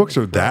 These books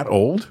are that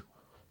old?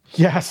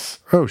 Yes.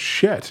 Oh,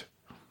 shit.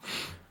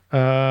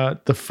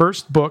 The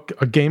first book,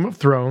 A Game of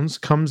Thrones,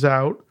 comes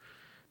out.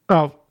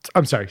 Oh,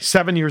 I'm sorry.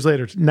 7 years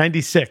later,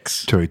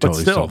 96. So he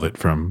totally stole it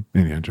from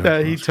Indiana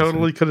Jones. He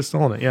totally could have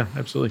stolen it. Yeah,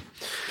 absolutely.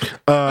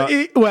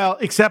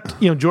 Except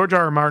George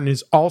R.R. Martin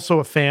is also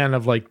a fan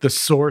of like the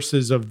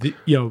sources of the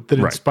that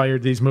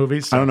inspired these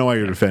movies. So. I don't know why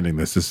you're defending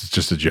this. This is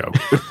just a joke.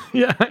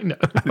 Yeah, I know.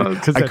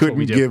 I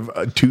couldn't give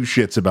two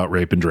shits about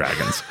rape and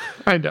dragons.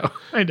 I know.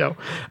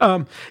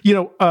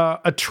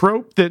 A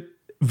trope that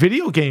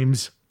video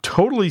games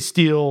totally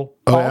steal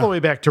the way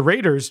back to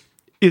Raiders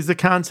is the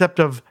concept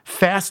of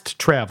fast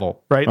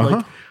travel, right?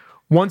 Like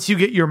once you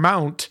get your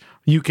mount,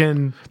 you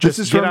can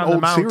just get on the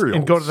mount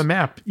and go to the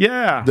map.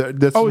 Yeah.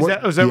 Is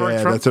that where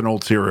it's from? That's an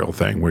old serial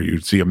thing where you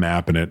see a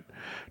map and it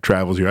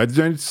travels you.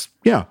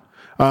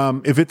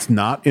 If it's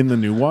not in the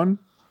new one,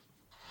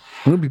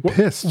 I'm going to be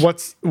pissed.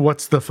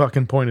 What's the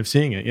fucking point of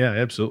seeing it? Yeah,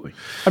 absolutely.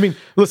 I mean,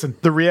 listen,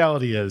 the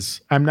reality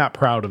is I'm not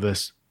proud of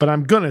this, but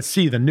I'm going to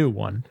see the new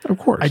one. Of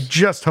course. I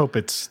just hope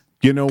it's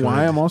You know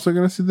why I'm also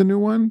going to see the new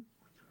one?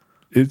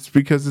 It's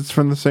because it's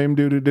from the same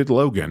dude who did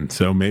Logan.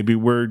 So maybe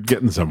we're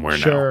getting somewhere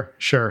now.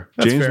 Sure.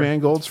 That's James fair.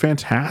 Mangold's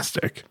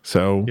fantastic.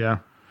 So yeah.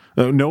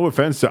 No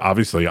offense to,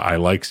 obviously, I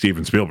like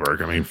Steven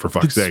Spielberg. I mean, for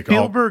fuck's sake. Did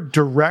Spielberg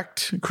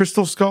direct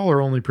Crystal Skull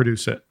or only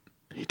produce it?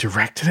 He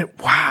directed it?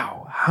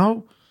 Wow.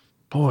 How?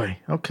 Boy,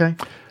 okay.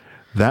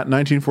 That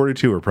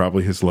 1942 are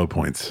probably his low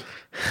points.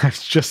 I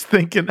was just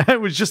thinking,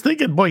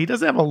 boy, he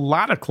doesn't have a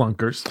lot of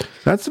clunkers.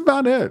 That's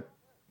about it.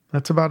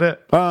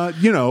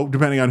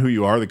 Depending on who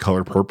you are, the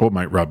color purple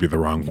might rub you the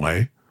wrong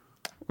way.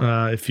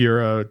 If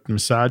you're a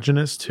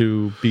misogynist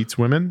who beats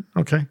women,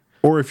 okay.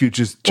 Or if you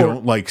just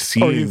don't like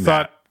seeing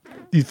that.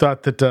 You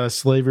thought that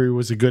slavery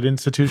was a good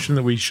institution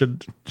that we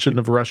shouldn't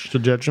have rushed to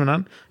judgment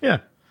on? Yeah.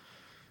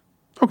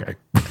 Okay.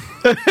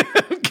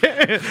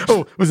 Okay.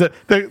 Oh, was that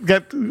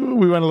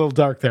we went a little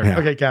dark there. Yeah.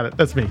 Okay, got it.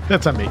 That's me.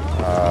 That's on me.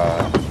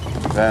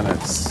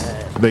 Venice.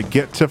 They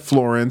get to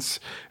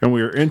Florence, and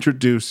we are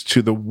introduced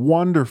to the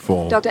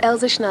wonderful Dr.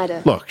 Elsa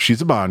Schneider. Look,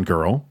 she's a Bond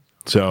girl,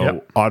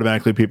 so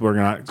automatically people are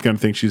going to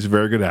think she's a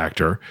very good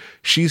actor.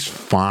 She's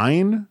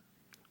fine.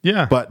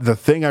 Yeah. But the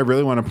thing I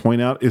really want to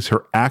point out is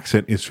her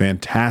accent is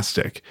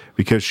fantastic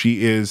because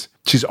she's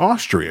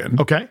Austrian.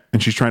 Okay.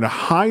 And she's trying to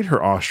hide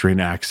her Austrian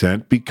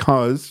accent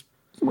because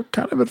we're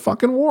kind of at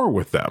fucking war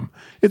with them.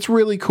 It's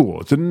really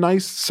cool. It's a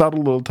nice, subtle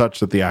little touch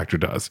that the actor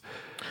does.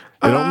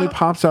 It only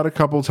pops out a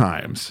couple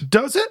times.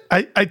 Does it?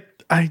 I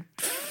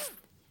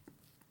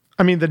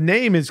mean, the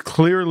name is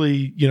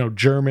clearly,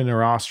 German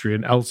or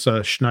Austrian,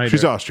 Elsa Schneider.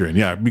 She's Austrian,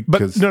 yeah.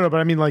 Because but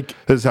I mean, like...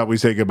 This is how we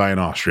say goodbye in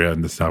Austria,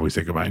 and this is how we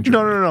say goodbye in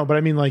Germany. No, but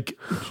I mean, like,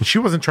 she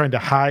wasn't trying to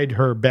hide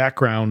her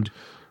background,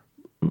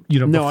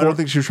 No, I don't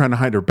think she was trying to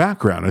hide her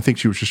background. I think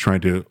she was just trying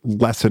to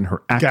lessen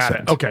her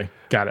accent.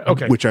 Got it.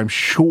 Okay. Which I'm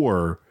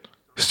sure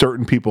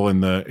certain people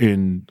in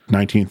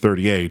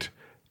 1938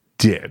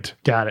 did.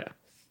 Got it.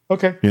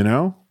 Okay.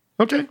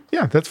 Okay.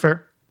 Yeah, that's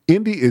fair.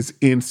 Indy is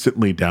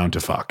instantly down to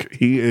fuck.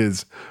 He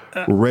is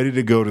ready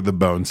to go to the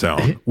bone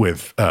zone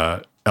with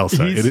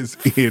Elsa. It is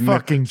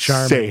fucking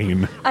charming.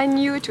 Insane. I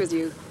knew it was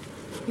you.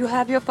 You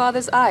have your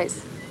father's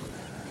eyes.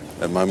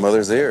 And my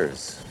mother's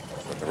ears.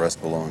 But the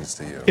rest belongs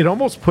to you. It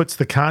almost puts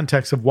the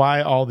context of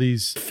why all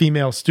these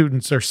female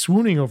students are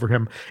swooning over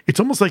him. It's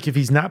almost like if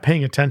he's not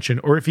paying attention,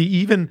 or if he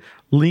even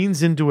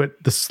leans into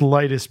it the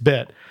slightest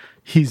bit,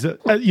 he's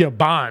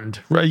Bond,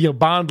 right?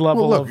 Bond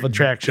level of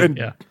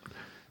attraction.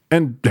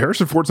 And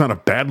Harrison Ford's not a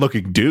bad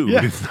looking dude.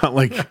 Yeah. It's not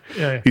like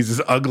he's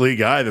this ugly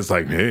guy that's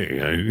like,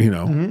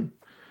 hey,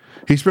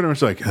 He's pretty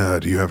much like,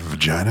 do you have a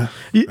vagina?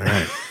 All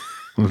right,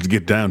 let's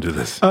get down to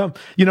this.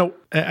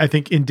 I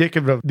think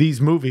indicative of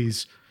these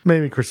movies,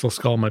 maybe Crystal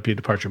Skull might be a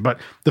departure, but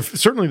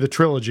certainly the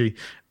trilogy.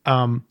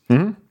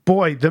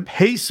 Boy, the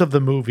pace of the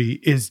movie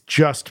is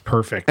just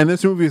perfect. And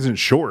this movie isn't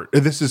short.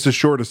 This is the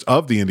shortest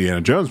of the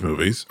Indiana Jones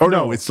movies. Oh,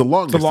 no, it's the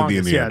longest of the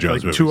Indiana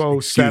Jones movies.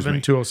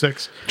 207,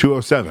 206.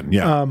 207,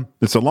 yeah.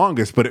 It's the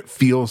longest, but it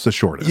feels the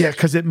shortest. Yeah,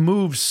 because it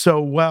moves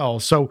so well.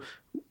 So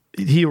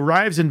he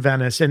arrives in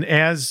Venice, and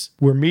as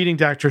we're meeting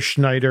Dr.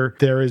 Schneider,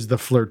 there is the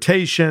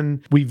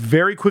flirtation. We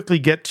very quickly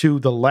get to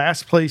the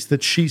last place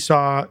that she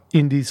saw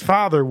Indy's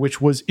father,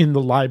 which was in the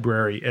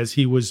library, as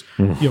he was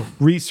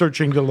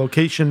researching the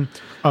location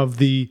of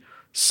the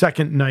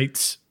second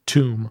knight's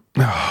tomb.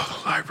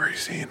 Oh, the library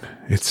scene.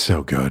 It's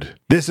so good.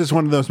 This is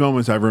one of those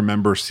moments I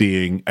remember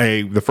seeing,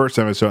 the first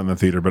time I saw it in the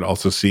theater, but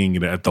also seeing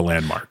it at the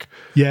Landmark.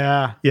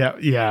 Yeah.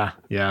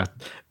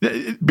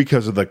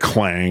 Because of the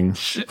clang.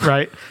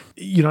 Right.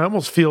 I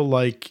almost feel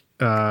like,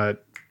 and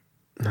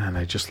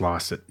I just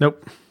lost it.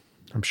 Nope.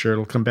 I'm sure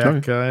it'll come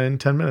back in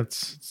 10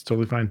 minutes. It's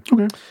totally fine.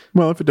 Okay.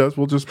 Well, if it does,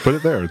 we'll just put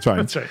it there. It's fine.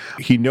 That's right.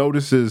 He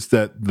notices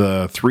that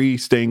the 3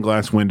 stained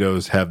glass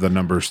windows have the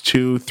numbers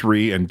 2,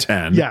 3, and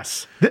 10.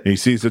 Yes. And he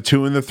sees the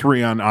 2 and the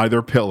 3 on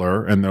either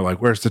pillar, and they're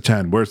like, where's the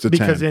 10? Where's the 10?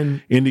 Because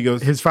in Indy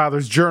goes, his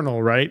father's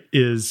journal, right,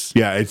 is...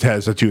 Yeah, it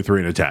has a 2, 3,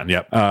 and a 10.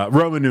 Yep.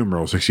 Roman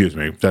numerals, excuse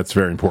me. That's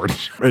very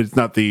important. It's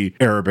not the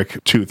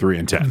Arabic 2, 3,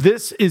 and 10.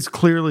 This is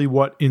clearly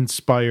what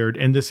inspired,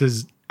 and this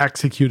is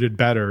executed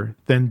better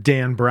than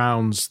Dan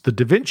Brown's The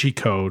Da Vinci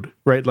Code,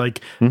 right? Like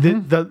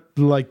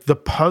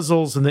the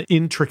puzzles and the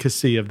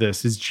intricacy of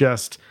this is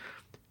just,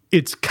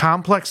 it's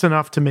complex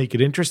enough to make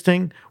it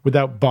interesting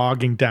without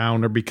bogging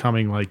down or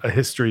becoming like a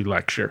history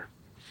lecture.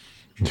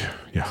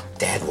 Yeah.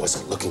 Dad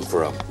wasn't looking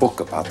for a book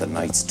about the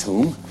knight's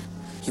tomb.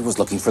 He was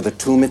looking for the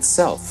tomb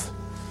itself.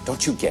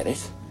 Don't you get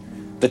it?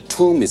 The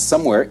tomb is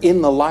somewhere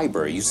in the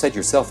library. You said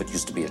yourself it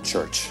used to be a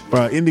church.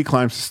 Indy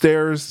climbs the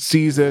stairs,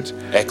 sees it.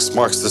 X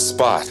marks the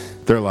spot.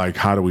 They're like,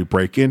 how do we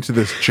break into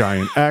this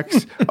giant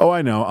X? Oh,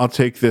 I know. I'll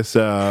take this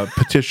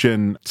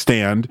petition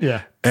stand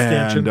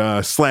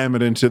and slam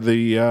it into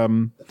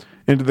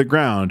the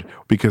ground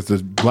because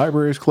the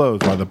library is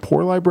closed while the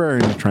poor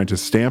librarian is trying to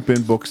stamp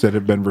in books that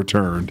have been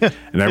returned.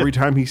 And every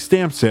time he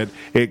stamps it,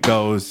 it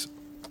goes.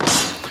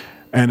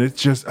 And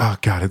it's just, oh,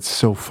 God, it's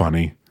so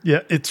funny.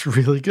 Yeah, it's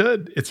really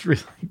good. It's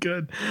really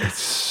good. It's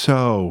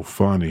so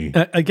funny.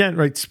 Again,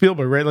 right,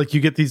 Spielberg, right? Like you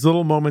get these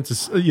little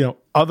moments,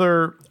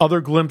 other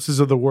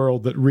glimpses of the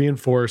world that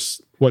reinforce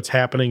what's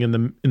happening in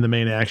the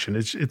main action.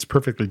 It's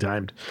perfectly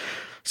timed.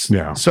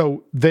 Yeah.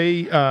 So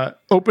they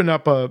open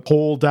up a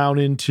hole down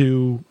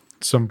into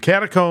some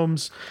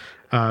catacombs.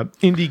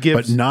 Indy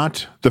gives, but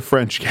not the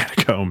French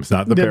catacombs,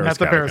 not the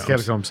Paris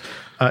catacombs.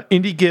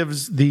 Indy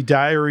gives the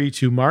diary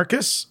to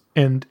Marcus.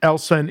 And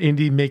Elsa and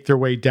Indy make their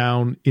way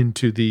down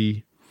into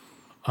the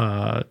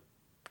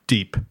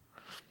deep.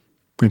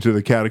 Into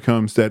the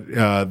catacombs that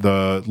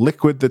the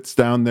liquid that's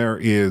down there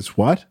is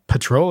what?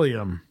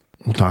 Petroleum.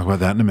 We'll talk about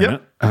that in a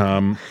minute.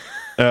 Yep.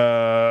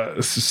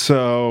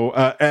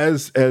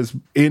 As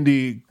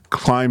Indy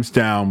climbs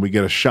down, we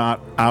get a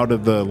shot out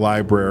of the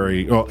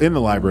library, well, in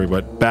the library,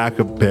 but back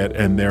a bit,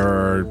 and there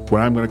are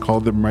what I'm going to call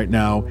them right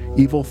now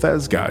evil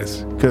fez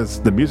guys, because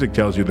the music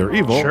tells you they're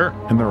evil,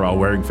 and they're all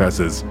wearing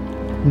fezes.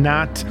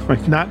 Not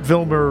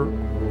Wilmer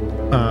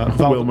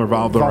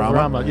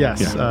Valderrama.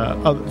 Yes,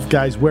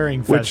 guys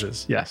wearing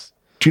fezes. Yes.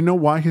 Do you know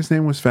why his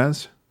name was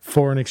Fez?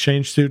 Foreign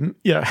exchange student.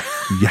 Yeah.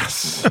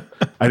 Yes.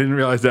 I didn't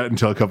realize that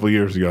until a couple of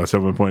years ago.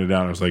 Someone pointed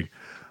out. I was like,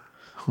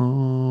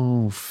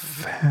 "Oh,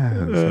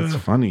 Fez. That's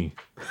funny."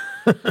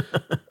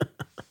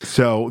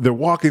 So they're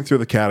walking through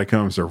the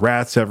catacombs. There are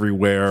rats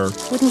everywhere.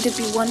 Wouldn't it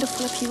be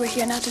wonderful if you were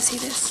here now to see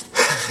this?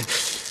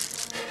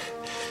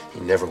 He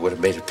never would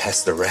have made it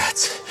past the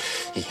rats.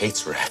 He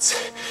hates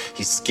rats.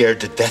 He's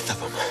scared to death of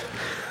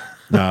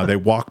them. They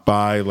walk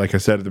by, like I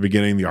said at the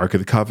beginning, the Ark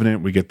of the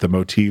Covenant. We get the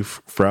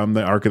motif from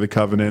the Ark of the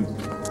Covenant.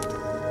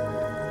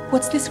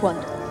 What's this one?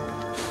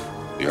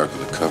 The Ark of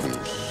the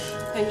Covenant.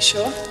 Are you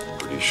sure?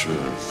 Pretty sure.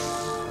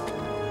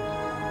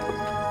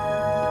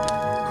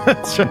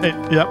 That's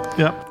right.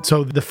 Yep.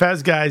 So the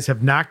Fez guys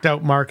have knocked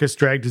out Marcus,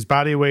 dragged his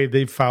body away.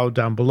 They've followed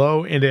down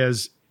below. And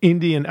as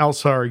Indy and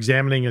Elsa are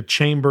examining a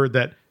chamber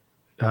that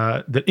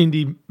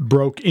Indy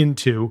broke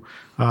into.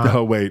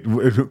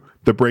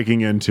 The breaking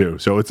into.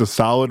 So it's a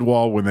solid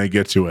wall when they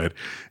get to it.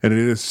 And it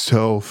is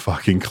so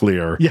fucking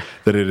clear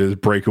that it is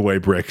breakaway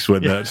bricks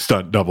when the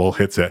stunt double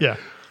hits it. Yeah.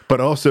 But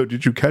also,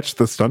 did you catch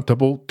the stunt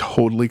double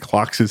totally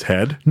clocks his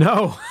head?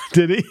 No.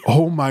 Did he?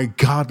 Oh my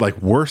God.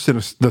 Like worse than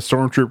the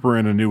Stormtrooper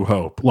in A New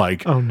Hope.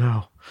 Like, oh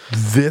no.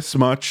 this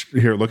much.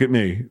 Here, look at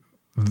me.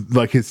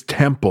 Like his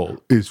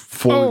temple is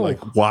fully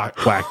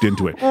whacked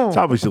into it. It's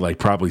obviously like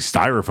probably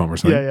styrofoam or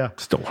something. Yeah.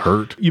 Still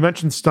hurt. You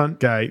mentioned stunt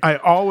guy. I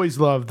always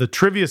love the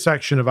trivia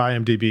section of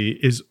IMDb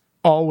is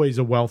always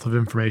a wealth of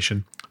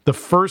information. The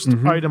first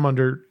item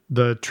under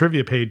the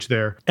trivia page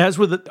there, as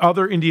with the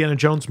other Indiana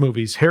Jones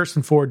movies,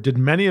 Harrison Ford did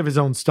many of his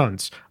own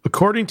stunts.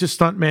 According to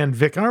stuntman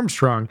Vic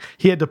Armstrong,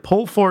 he had to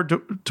pull Ford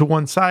to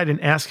one side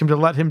and ask him to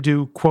let him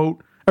do,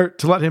 quote,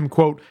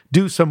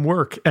 do some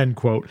work, end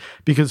quote,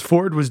 because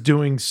Ford was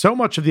doing so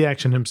much of the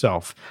action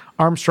himself.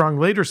 Armstrong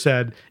later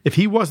said, if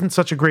he wasn't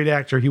such a great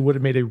actor, he would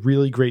have made a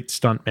really great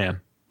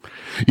stuntman.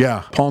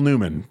 Yeah, Paul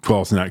Newman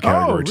falls in that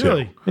category too.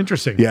 Really?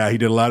 Interesting. Yeah, he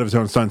did a lot of his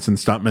own stunts, and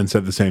stuntmen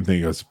said the same thing.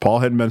 He goes, Paul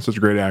hadn't been such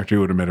a great actor, he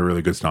would have made a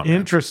really good stuntman.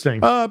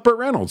 Interesting. Burt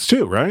Reynolds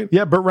too, right?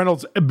 Yeah, Burt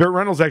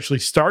Reynolds actually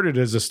started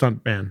as a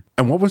stuntman.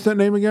 And what was that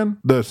name again?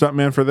 The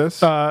stuntman for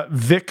this?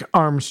 Vic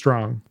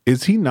Armstrong.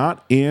 Is he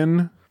not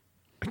in?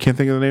 I can't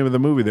think of the name of the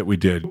movie that we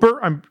did.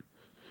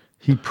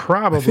 He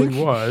probably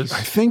was.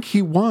 I think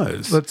he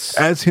was.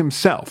 As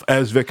himself,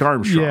 as Vic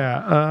Armstrong.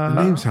 Yeah.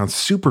 The name sounds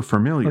super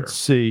familiar. Let's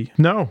see.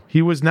 No,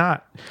 he was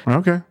not.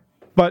 Okay.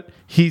 But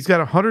he's got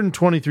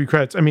 123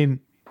 credits. I mean,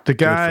 the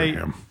guy. Good for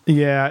him.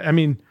 Yeah. I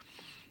mean,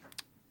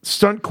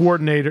 stunt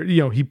coordinator.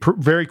 You know, he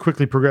very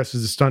quickly progressed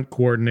as a stunt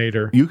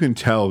coordinator. You can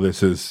tell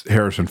this is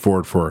Harrison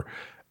Ford for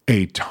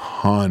a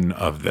ton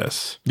of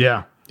this.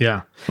 Yeah.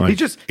 Yeah. Like,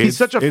 he's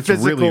such a physical.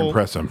 It's really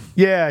impressive.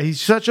 Yeah,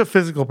 he's such a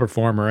physical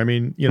performer. I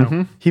mean, you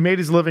know, he made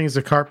his living as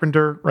a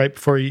carpenter right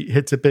before he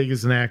hits it big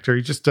as an actor.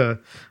 He's just a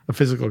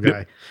physical guy.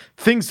 Yep.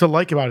 Things to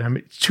like about him.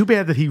 It's too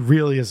bad that he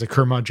really is a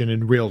curmudgeon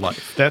in real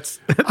life.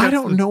 That's I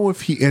don't know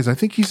if he is. I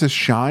think he's a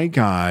shy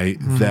guy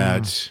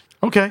that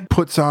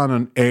puts on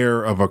an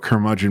air of a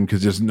curmudgeon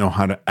because he doesn't know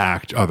how to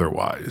act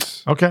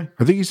otherwise. Okay.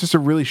 I think he's just a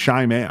really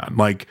shy man.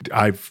 Like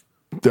I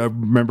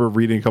remember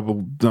reading a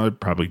couple,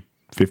 probably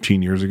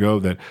 15 years ago,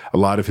 that a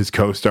lot of his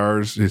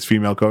co-stars, his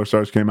female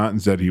co-stars, came out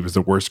and said he was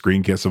the worst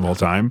screen kiss of all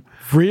time.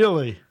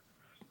 Really?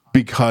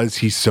 Because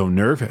he's so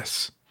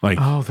nervous. Like,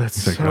 oh,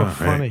 that's so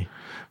funny.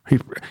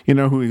 You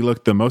know who he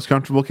looked the most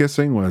comfortable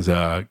kissing was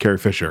Carrie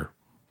Fisher.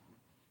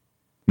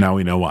 Now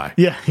we know why.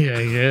 Yeah.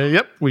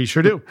 Yep, we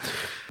sure do.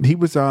 He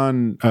was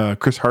on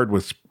Chris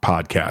Hardwick's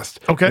podcast.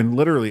 Okay. And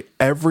literally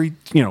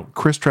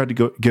Chris tried to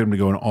get him to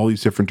go in all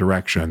these different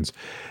directions.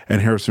 And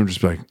Harrison would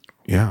just be like,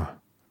 yeah.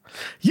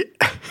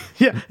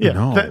 Yeah.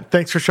 No.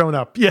 Thanks for showing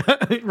up. Yeah,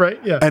 right.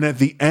 Yeah. And at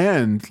the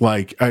end,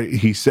 like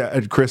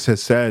Chris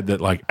has said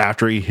that, like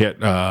after he hit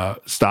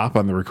stop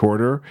on the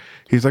recorder,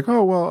 he's like,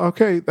 "Oh well,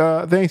 okay,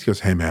 thanks." He goes,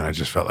 "Hey man, I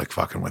just felt like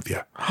fucking with you."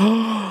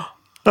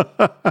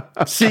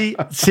 See,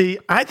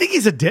 I think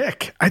he's a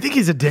dick. I think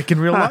he's a dick in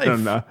real life. I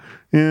don't know.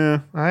 Yeah,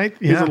 I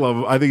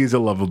think he's a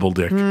lovable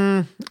dick.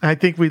 I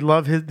think we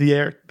love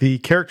the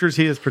characters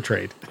he has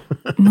portrayed.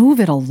 Move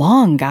it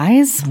along,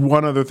 guys.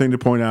 One other thing to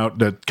point out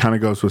that kind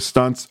of goes with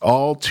stunts: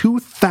 all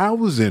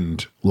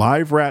 2,000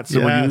 live rats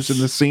that were used in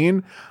the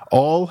scene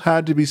all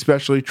had to be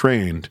specially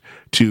trained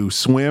to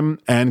swim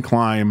and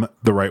climb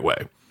the right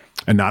way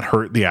and not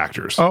hurt the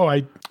actors. Oh,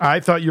 I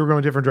thought you were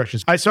going different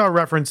directions. I saw a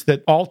reference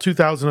that all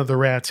 2,000 of the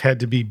rats had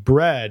to be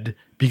bred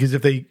because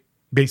if they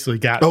basically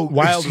got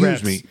wild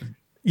rats.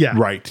 Yeah.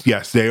 Right.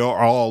 Yes. They are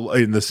all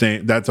in the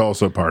same. That's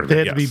also part of it.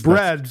 They had to be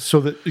bred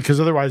so that, because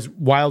otherwise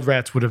wild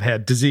rats would have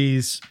had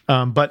disease.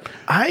 But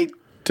I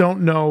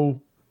don't know.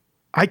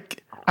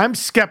 I'm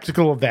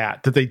skeptical of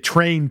that they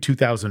trained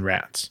 2,000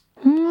 rats.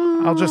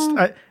 I'll just.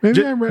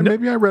 Maybe I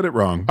read it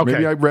wrong. Okay.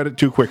 Maybe I read it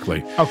too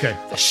quickly. Okay.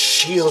 The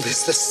shield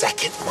is the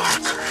second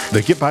marker.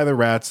 They get by the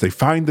rats. They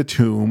find the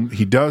tomb.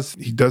 He does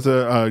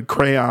a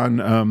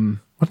crayon.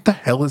 What the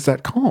hell is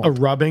that called? A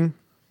rubbing.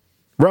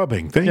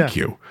 Rubbing. Thank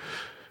you.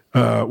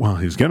 Well,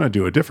 he's going to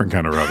do a different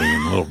kind of rubbing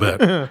in a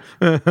little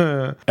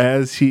bit.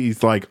 As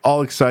he's like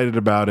all excited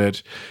about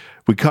it,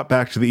 we cut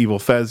back to the evil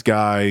Fez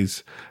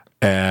guys,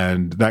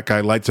 and that guy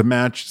lights a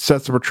match,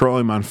 sets the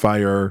petroleum on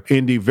fire.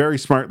 Indy very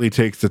smartly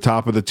takes the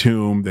top of the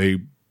tomb. They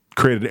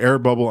created an air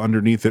bubble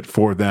underneath it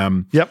for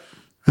them. Yep.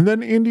 And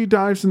then Indy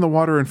dives in the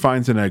water and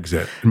finds an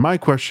exit. And my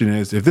question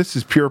is, if this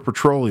is pure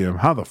petroleum,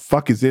 how the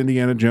fuck is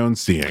Indiana Jones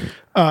seeing?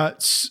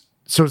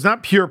 So it's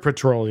not pure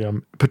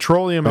petroleum.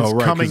 Petroleum is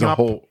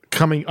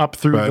coming up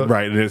through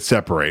right, and it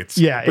separates.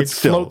 Yeah, but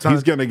floats on.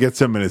 He's going to get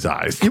some in his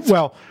eyes.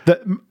 Well,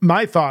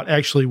 my thought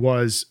actually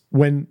was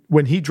when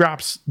he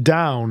drops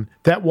down,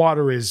 that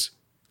water is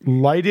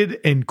lighted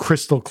and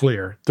crystal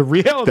clear. The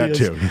reality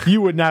is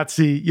you would not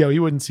see,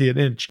 you wouldn't see an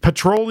inch.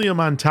 Petroleum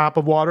on top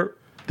of water,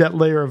 that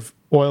layer of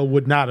oil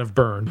would not have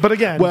burned. But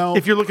again,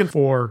 if you're looking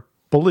for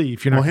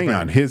belief, you're not. Well, hang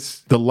on.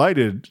 The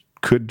lighted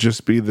could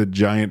just be the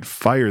giant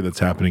fire that's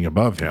happening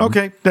above him.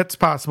 Okay, that's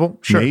possible.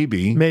 Sure.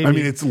 Maybe. I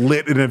mean, it's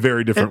lit in a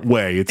very different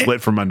way. It's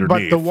lit from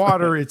underneath. But the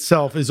water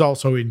itself is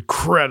also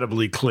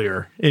incredibly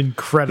clear.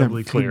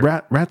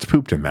 Clear. Rats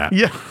pooped in that.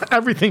 Yeah,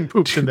 everything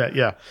pooped in that,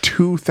 yeah.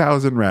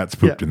 2,000 rats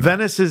pooped in that.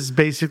 Venice is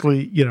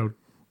basically,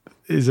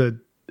 is on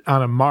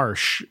a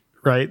marsh,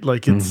 right?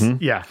 Like it's,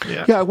 yeah.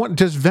 Yeah,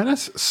 does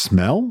Venice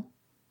smell?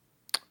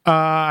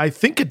 I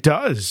think it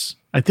does.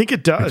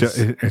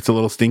 It's a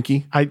little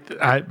stinky.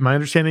 My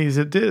understanding is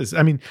it is.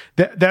 I mean,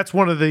 that's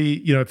one of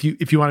the,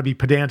 if you want to be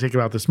pedantic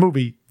about this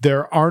movie,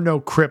 there are no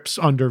crypts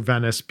under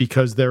Venice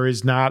because there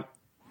is not,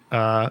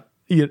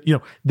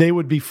 they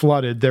would be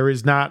flooded. There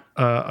is not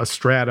a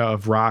strata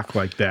of rock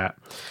like that.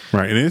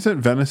 Right. And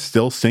isn't Venice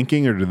still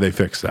sinking, or did they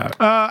fix that?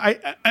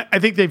 I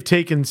think they've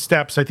taken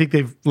steps. I think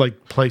they've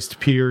placed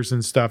piers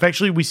and stuff.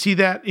 Actually, we see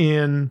that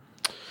in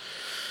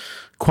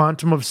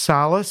Quantum of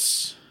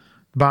Solace,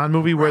 Bond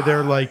movie, where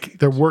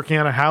they're working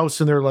on a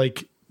house and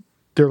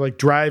they're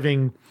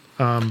driving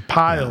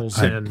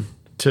piles in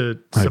to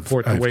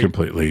support the weight. I've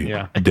completely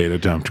data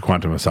dumped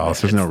Quantum of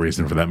Solace. There's no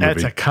reason for that movie.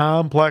 That's a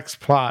complex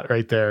plot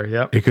right there.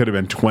 Yep. It could have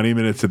been 20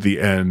 minutes at the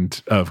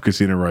end of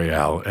Casino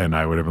Royale, and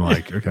I would have been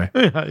like, okay.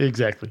 Yeah,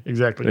 exactly.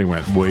 They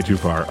went way too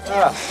far.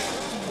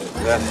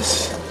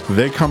 Venice.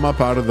 They come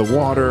up out of the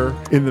water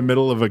in the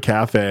middle of a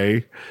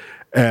cafe,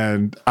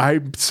 and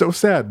I'm so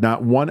sad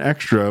not one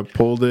extra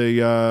pulled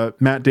a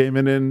Matt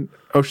Damon in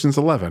Ocean's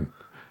 11.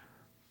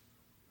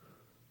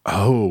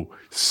 Oh,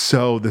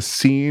 so the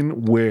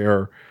scene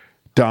where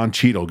Don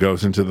Cheadle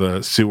goes into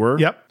the sewer.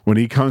 Yep. When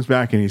he comes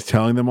back and he's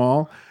telling them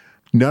all,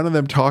 none of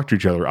them talk to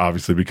each other,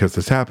 obviously, because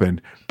this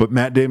happened. But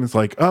Matt Damon's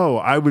like, oh,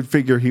 I would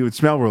figure he would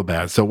smell real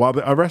bad. So while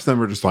the rest of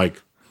them are just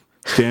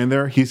standing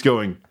there, he's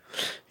going,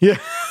 yeah.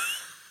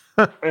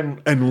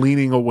 and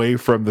leaning away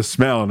from the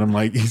smell. And I'm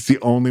like, he's the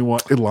only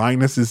one.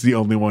 Linus is the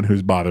only one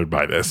who's bothered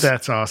by this.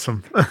 That's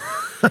awesome.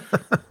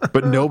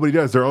 But nobody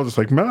does. They're all just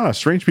like,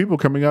 strange people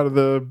coming out of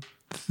the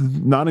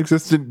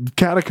non-existent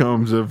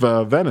catacombs of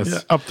Venice. Yeah,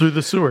 up through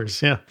the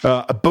sewers, yeah.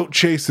 A boat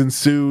chase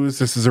ensues.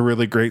 This is a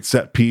really great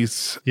set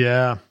piece.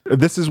 Yeah.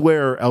 This is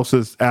where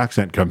Elsa's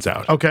accent comes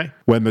out. Okay.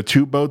 When the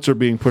two boats are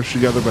being pushed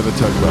together by the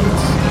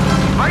tugboats.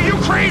 Are you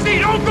crazy?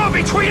 Don't go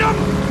between them!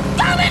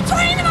 Go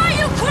between them! Are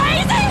you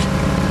crazy?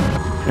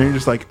 And you're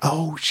just like,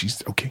 oh,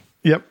 she's okay.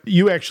 Yep.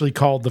 You actually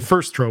called the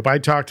first trope. I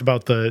talked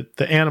about the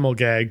animal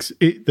gags.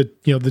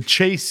 The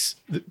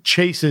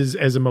chases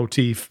as a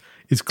motif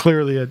is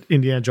clearly an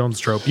Indiana Jones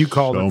trope. You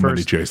called it first. So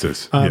many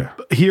chases.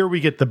 Here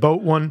we get the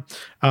boat one.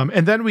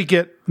 And then we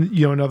get,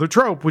 another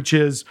trope, which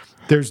is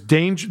there's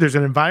danger. There's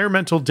an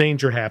environmental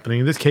danger happening.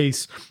 In this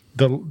case,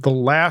 the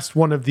last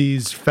one of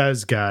these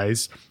Fez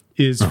guys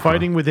is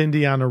fighting with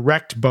Indy on a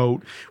wrecked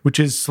boat, which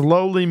is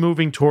slowly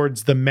moving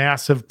towards the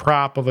massive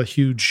prop of a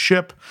huge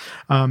ship.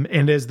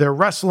 And as they're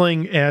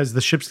wrestling, as the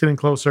ship's getting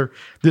closer,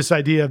 this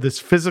idea of this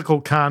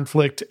physical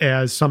conflict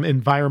as some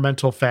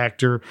environmental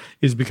factor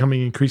is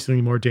becoming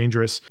increasingly more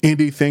dangerous.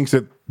 Indy thinks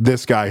that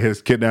this guy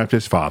has kidnapped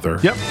his father.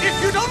 Yep.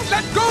 If you don't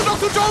let go,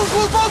 Dr. Jones,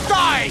 we'll both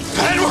die!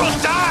 Then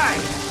we'll die!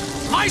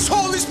 My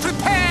soul is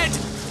prepared!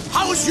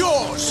 How's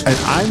yours? And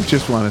I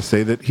just want to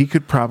say that he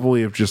could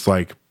probably have just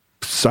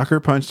sucker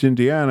punched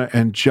Indiana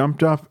and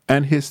jumped up,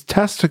 and his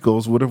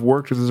testicles would have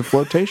worked as a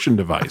flotation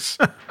device.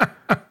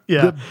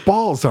 Yeah. The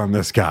balls on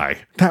this guy.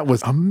 That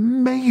was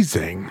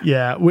amazing.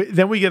 Yeah.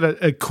 Then we get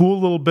a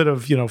cool little bit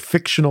of,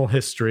 fictional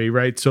history,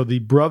 right? So the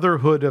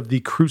Brotherhood of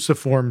the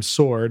Cruciform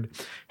Sword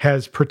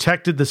has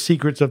protected the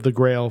secrets of the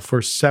Grail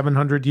for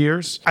 700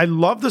 years. I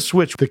love the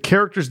switch. The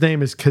character's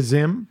name is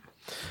Kazim.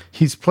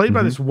 He's played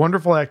by this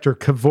wonderful actor,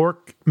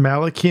 Kevork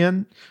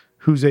Malakian,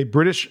 who's a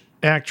British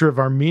actor of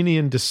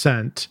Armenian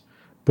descent,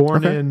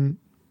 born in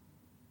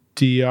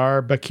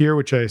Diyarbakir,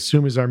 which I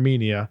assume is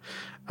Armenia,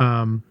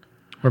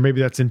 or maybe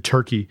that's in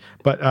Turkey.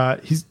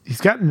 But he's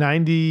got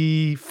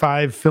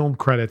 95 film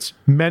credits.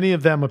 Many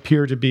of them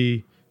appear to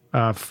be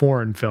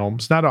foreign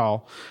films, not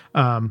all.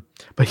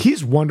 But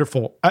he's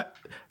wonderful.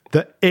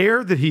 The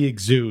air that he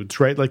exudes,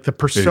 right? Like the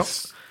persona.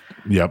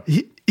 Yep.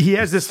 He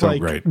has this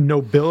great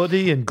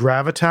nobility and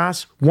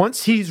gravitas.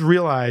 Once he's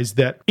realized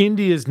that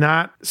Indy is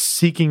not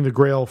seeking the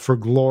Grail for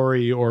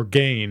glory or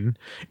gain,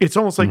 it's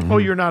almost like, oh,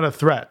 you're not a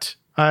threat.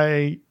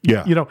 And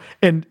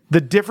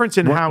the difference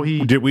in how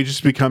he... Did we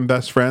just become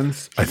best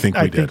friends? I think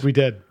we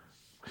did.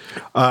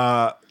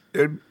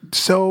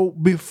 So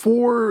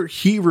before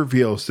he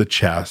reveals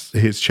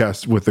his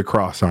chest with the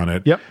cross on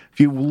it, if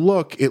you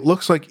look, it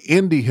looks like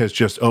Indy has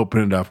just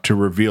opened it up to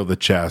reveal the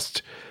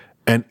chest.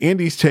 And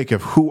Indy's take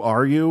of "Who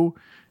are you?"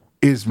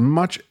 is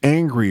much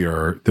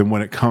angrier than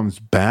when it comes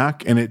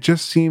back. And it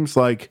just seems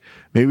like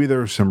maybe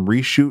there's some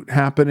reshoot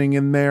happening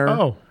in there.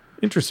 Oh,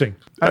 interesting.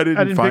 I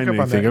didn't find pick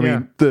up anything. on that. I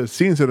mean, the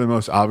scenes that are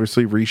most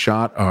obviously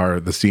reshot are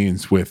the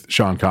scenes with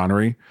Sean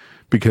Connery,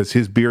 because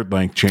his beard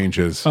length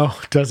changes.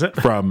 Oh, does it?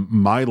 From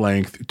my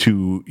length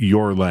to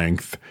your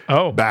length.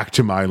 Oh. Back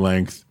to my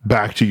length,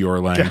 back to your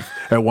length.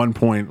 At one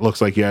point, it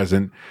looks like he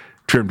hasn't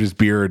trimmed his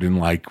beard in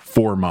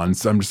 4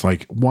 months. I'm just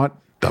like, what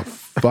the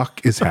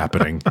fuck is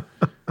happening?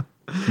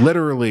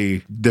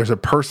 Literally, there's a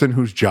person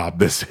whose job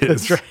this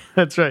is.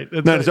 That's right.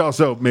 It's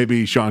also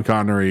maybe Sean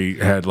Connery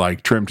had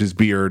trimmed his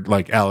beard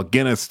like Alec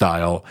Guinness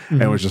style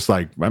and was just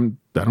like, I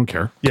don't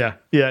care. Yeah,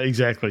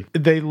 exactly.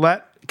 They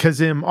let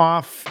Kazim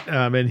off,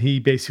 and he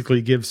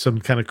basically gives some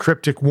kind of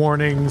cryptic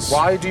warnings.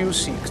 Why do you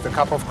seek the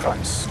cup of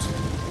Christ?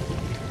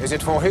 Is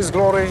it for his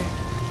glory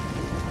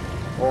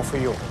or for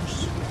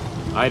yours?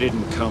 I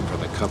didn't come for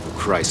the cup of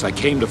Christ. I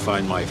came to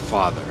find my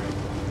father.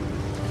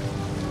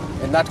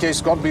 In that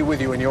case, God be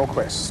with you in your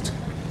quest.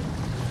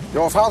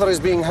 Your father is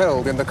being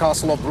held in the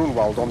castle of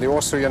Brunwald on the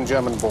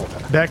Austrian-German border.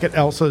 Back at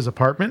Elsa's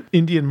apartment,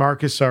 Indy and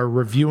Marcus are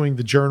reviewing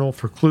the journal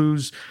for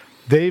clues.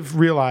 They've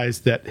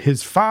realized that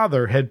his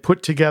father had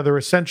put together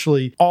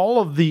essentially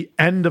all of the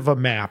end of a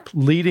map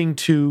leading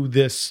to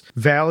this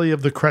Valley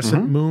of the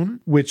Crescent Moon,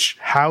 which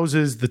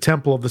houses the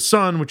Temple of the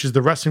Sun, which is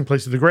the resting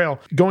place of the Grail.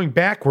 Going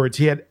backwards,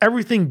 he had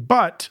everything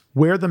but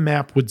where the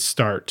map would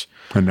start.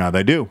 And now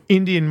they do.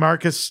 Indy and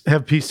Marcus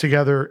have pieced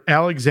together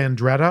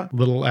Alexandretta,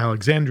 Little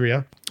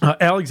Alexandria.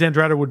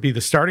 Alexandretta would be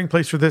the starting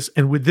place for this.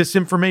 And with this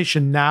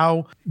information,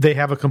 now they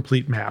have a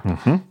complete map.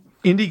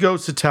 Indy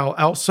goes to tell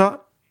Elsa,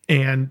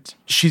 and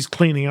she's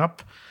cleaning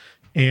up,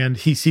 and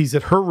he sees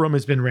that her room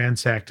has been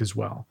ransacked as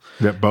well.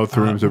 That both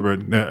rooms have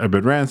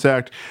been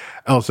ransacked.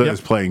 Elsa is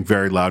playing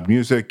very loud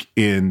music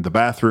in the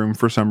bathroom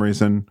for some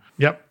reason.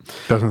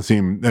 Doesn't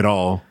seem at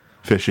all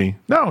fishy.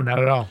 No, not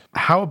at all.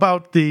 How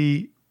about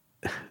it's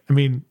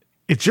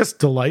just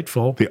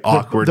delightful. The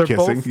awkward They're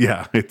kissing. both,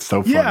 yeah, it's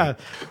so funny. Yeah.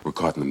 We're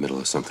caught in the middle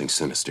of something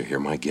sinister here.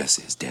 My guess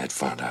is Dad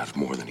found out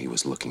more than he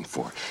was looking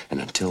for. And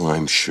until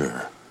I'm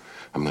sure,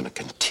 I'm going to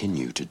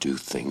continue to do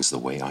things the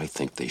way I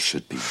think they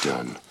should be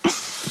done.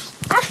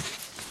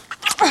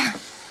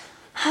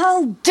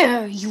 How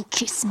dare you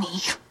kiss me?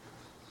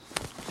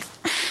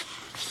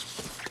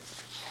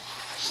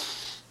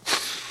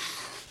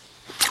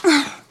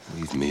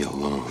 Leave me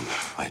alone.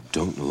 I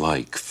don't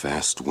like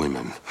fast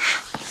women.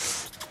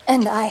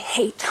 And I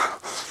hate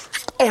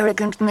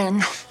arrogant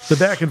men. The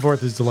back and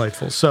forth is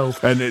delightful.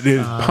 And it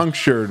is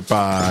punctured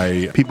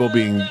by people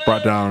being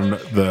brought down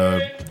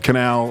the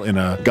canal in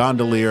a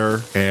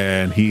gondolier,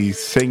 and he's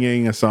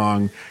singing a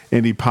song,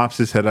 and he pops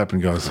his head up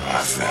and goes,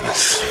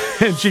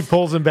 Venice. And she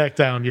pulls him back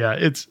down. Yeah,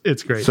 it's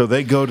great. So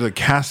they go to the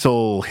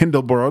Castle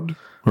Hindelbrod,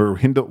 or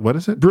what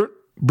is it?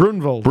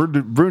 Brunwald.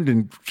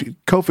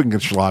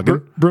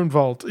 Kofengeschlagen.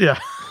 Brunwald, yeah.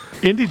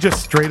 Indy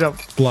just straight up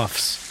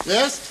bluffs.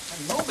 Yes?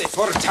 No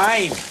before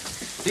time.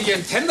 Do you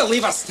intend to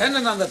leave us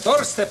standing on the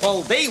doorstep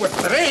all day with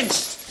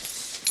drenched?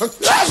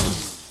 Now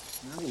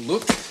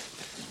look,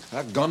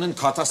 I've gone and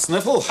caught a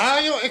sniffle.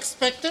 Are you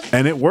expected?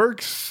 And it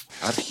works.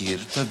 Are here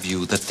to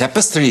view the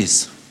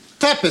tapestries.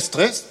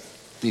 Tapestries?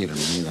 Dear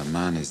me, the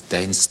man is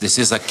dense. This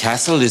is a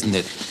castle, isn't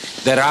it?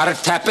 There are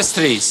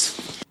tapestries.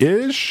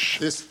 Ish.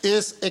 This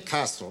is a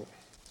castle.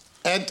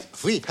 And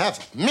we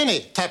have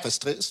many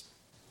tapestries.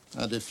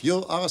 And if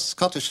you are a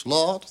Scottish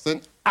lord,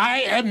 then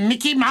I am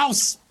Mickey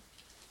Mouse.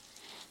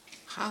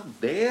 How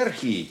dare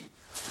he?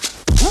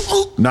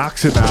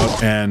 Knocks him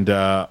out, and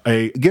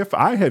a gif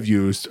I have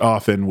used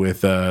often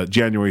with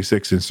January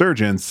 6th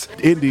insurgents.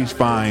 Indy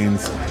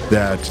finds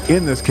that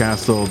in this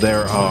castle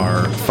there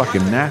are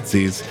fucking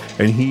Nazis,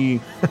 and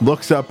he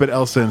looks up at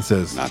Elsa and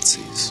says,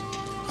 Nazis.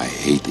 I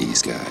hate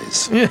these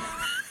guys.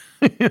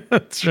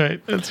 That's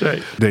right.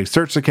 They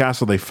search the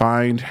castle. They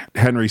find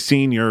Henry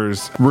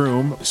Sr.'s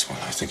room. This one,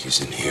 I think he's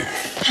in here.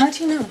 How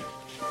do you know?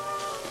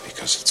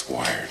 Because it's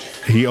wired.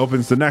 He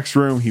opens the next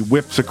room. He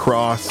whips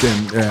across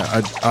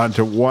and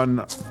onto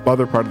one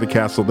other part of the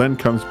castle, then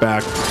comes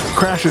back,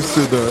 crashes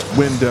through the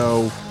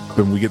window,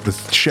 and we get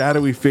this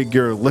shadowy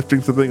figure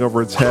lifting something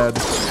over its head,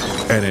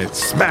 and it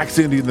smacks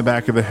Indy in the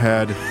back of the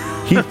head.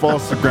 He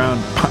falls to the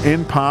ground.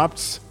 In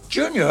pops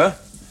Junior.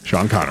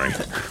 Sean Connery.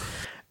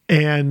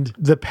 And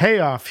the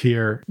payoff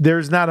here,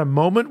 there's not a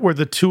moment where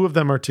the two of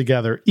them are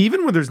together,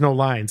 even when there's no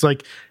lines.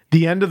 Like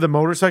the end of the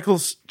motorcycle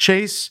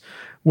chase,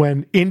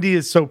 when Indy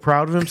is so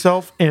proud of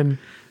himself and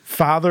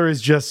father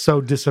is just so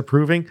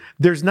disapproving.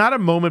 There's not a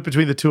moment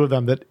between the two of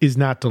them that is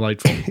not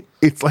delightful.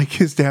 It's like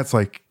his dad's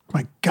like,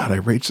 my God, I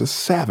raged a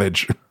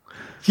savage.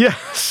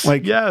 Yes.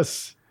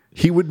 Yes.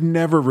 He would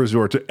never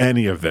resort to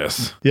any of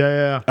this.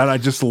 Yeah. And I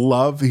just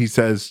love, he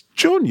says,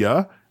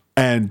 Junior,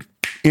 and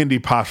Indy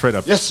pops right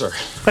up. Yes, sir.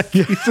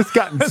 He's just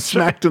gotten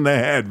smacked in the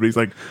head. But he's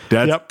like,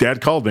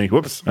 Dad called me.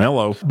 Whoops.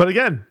 Hello. But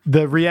again,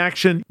 the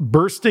reaction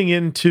bursting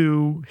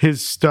into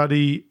his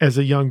study as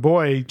a young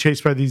boy,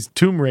 chased by these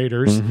tomb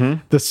raiders,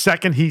 the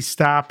second he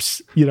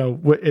stops,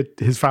 at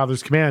his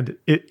father's command,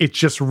 it's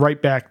just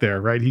right back there,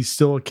 right? He's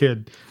still a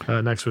kid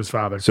next to his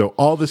father. So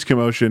all this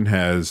commotion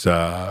has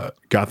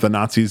got the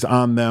Nazis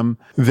on them.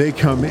 They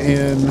come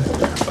in.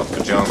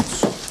 Dr.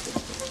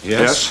 Jones.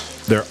 Yes?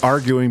 They're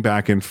arguing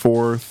back and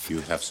forth.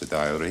 You have the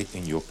diary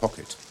in your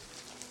pocket.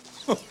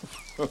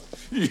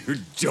 You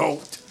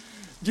don't.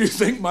 Do you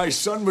think my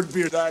son would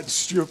be that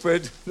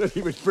stupid that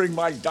he would bring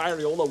my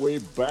diary all the way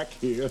back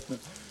here?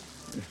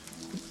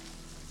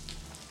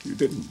 You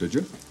didn't, did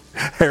you?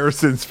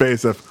 Harrison's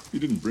face up.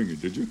 You didn't bring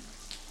it, did you?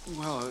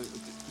 Well,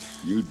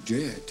 You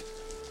did.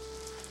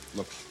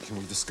 look, can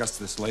we discuss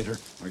this later?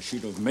 I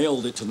should have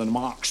mailed it to the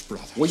Marx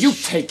brothers. Will you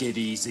take it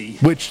easy?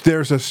 Which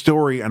there's a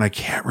story, and I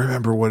can't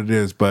remember what it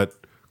is, but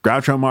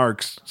Groucho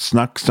Marx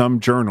snuck some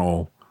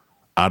journal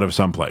out of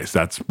someplace.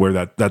 That's where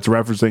that's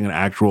referencing an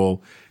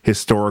actual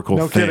historical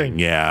No thing. kidding.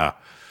 Yeah.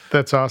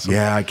 That's awesome.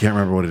 Yeah, I can't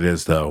remember what it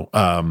is though.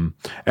 And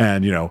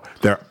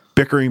they're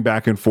bickering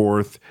back and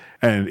forth,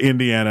 and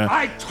Indiana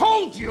I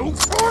told you!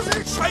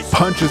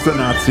 punches the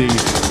Nazi,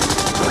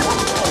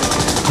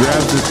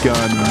 grabs his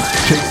gun,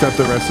 takes out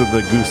the rest of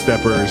the goose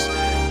steppers.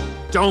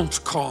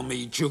 Don't call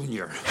me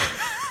Junior.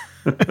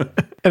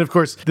 And of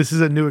course, this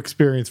is a new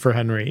experience for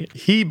Henry.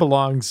 He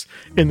belongs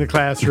in the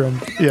classroom.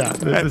 Yeah,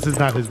 this is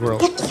not his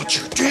world. Look what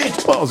you did!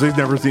 Well, so he's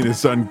never seen his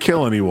son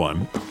kill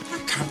anyone. I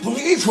can't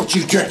believe what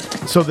you did!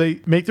 So they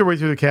make their way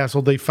through the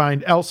castle. They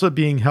find Elsa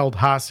being held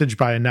hostage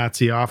by a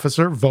Nazi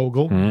officer,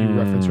 Vogel, you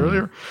referenced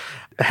earlier.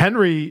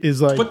 Henry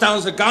is like, Put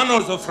down the gun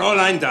or the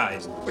Fräulein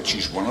dies. But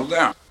she's one of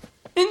them.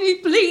 Henry,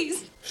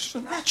 please. She's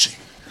a Nazi.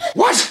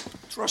 What?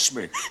 Trust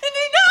me.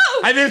 Henry, no!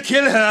 I will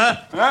kill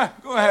her. Huh?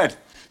 Go ahead.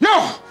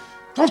 No!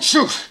 Don't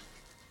shoot.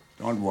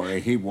 Don't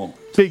worry, he won't.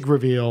 big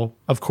reveal.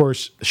 Of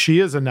course, she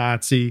is a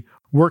Nazi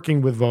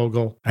working with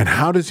Vogel. And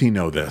how does he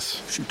know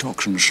this? She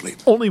talks in her sleep.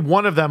 Only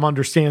one of them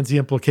understands the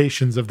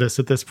implications of this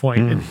at this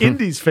point. And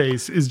Indy's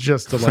face is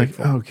just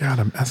delightful. Like, oh God,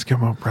 I'm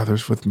Eskimo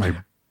brothers with my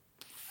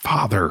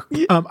father.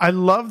 I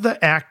love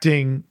the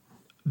acting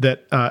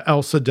that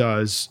Elsa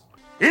does.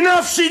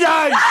 Enough, she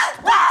dies!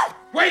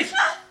 Wait!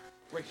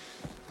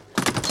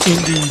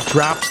 Indy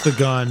drops the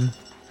gun.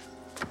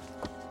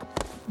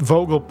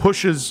 Vogel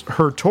pushes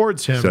her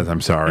towards him. Says,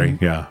 I'm sorry.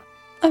 Yeah.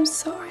 I'm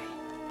sorry.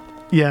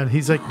 Yeah, and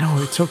he's like,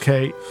 no, it's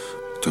okay.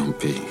 Don't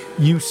be.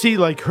 You see,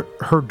 like,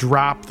 her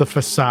drop the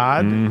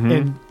facade.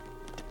 And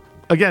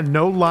again,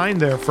 no line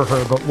there for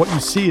her. But what you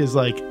see is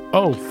like,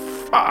 oh,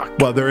 fuck.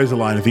 Well, there is a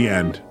line at the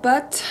end.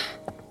 But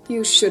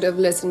you should have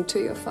listened to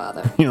your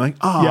father. You're like,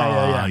 oh,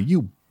 Yeah.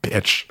 you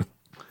bitch.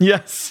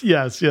 Yes.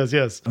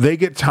 They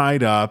get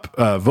tied up.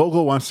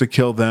 Vogel wants to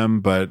kill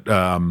them, but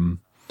there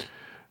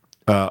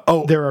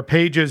are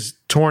pages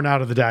torn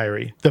out of the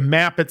diary. The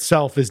map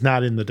itself is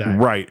not in the diary.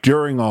 Right.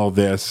 During all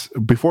this,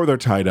 before they're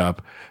tied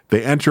up,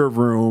 they enter a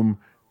room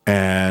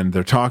and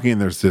they're talking.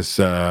 There's this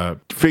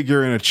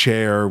figure in a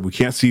chair. We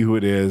can't see who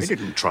it is. I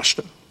didn't trust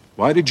him.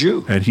 Why did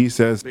you? And he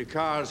says,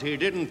 Because he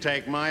didn't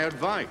take my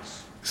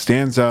advice.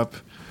 stands up.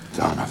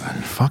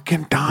 Donovan.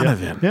 Fucking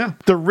Donovan. Yeah.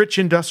 The rich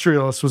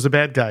industrialist was a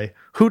bad guy.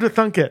 Who'd have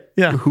thunk it?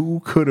 Yeah.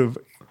 Who could have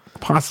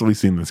possibly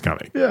seen this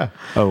coming? Yeah.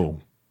 Oh,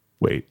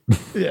 wait.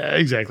 Yeah,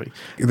 exactly.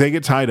 They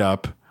get tied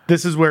up.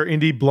 This is where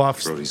Indy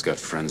bluffs. Brody's got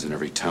friends in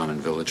every town and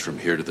village from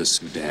here to the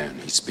Sudan.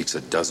 He speaks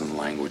a dozen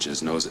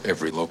languages, knows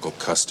every local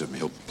custom.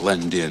 He'll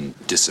blend in,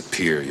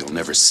 disappear. You'll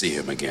never see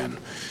him again.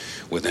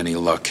 With any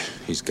luck,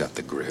 he's got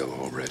the grail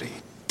already.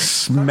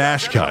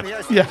 Smash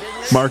cut. Yeah.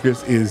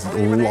 Marcus is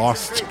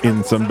lost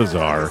in some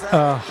bazaar.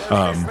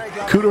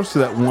 Kudos to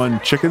that one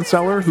chicken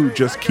seller who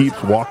just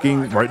keeps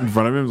walking right in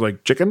front of him. He's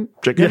like, chicken.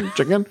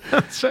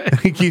 That's right.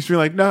 He keeps being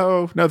like,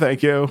 no,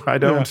 thank you. I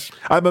don't. Yeah.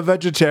 I'm a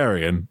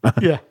vegetarian.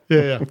 Yeah.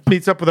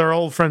 Meets up with our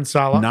old friend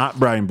Sala. Not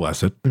Brian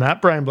Blessed.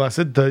 Not Brian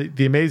Blessed,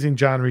 the amazing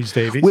John Rhys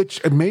Davies.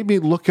 Which made me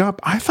look up.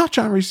 I thought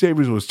John Rhys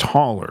Davies was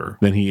taller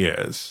than he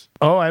is.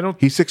 Oh, I don't.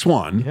 He's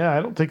 6'1". Yeah,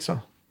 I don't think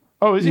so.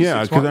 Oh, is he?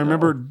 Yeah, because I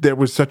remember there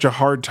was such a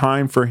hard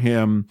time for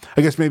him.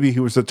 I guess maybe he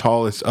was the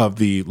tallest of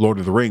the Lord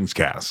of the Rings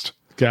cast.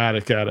 Got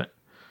it.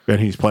 And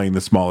he's playing the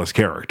smallest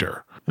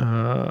character.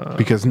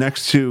 Because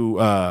next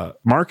to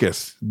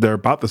Marcus, they're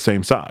about the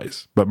same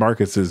size. But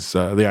Marcus is,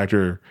 the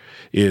actor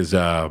is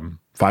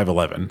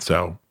 5'11".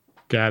 So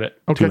got it.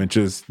 Okay. 2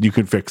 inches. You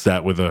can fix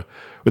that with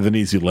an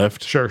easy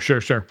lift. Sure.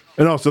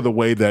 And also the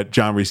way that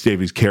John Rhys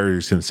Davies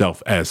carries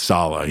himself as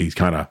Sala. He's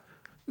kind of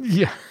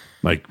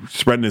like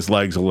spreading his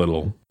legs a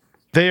little.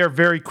 They are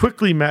very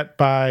quickly met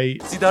by...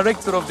 The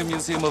director of the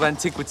Museum of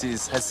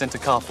Antiquities has sent a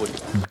car for you.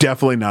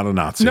 Definitely not a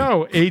Nazi.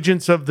 No,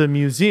 agents of the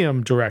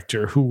museum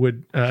director who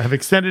would have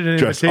extended an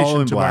Dressed all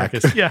invitation in to black.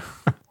 Marcus. Yeah.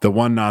 The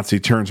one Nazi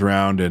turns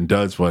around and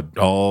does what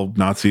all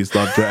Nazis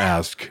love to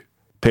ask.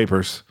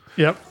 Papers.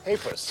 Yep.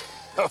 Papers.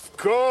 Of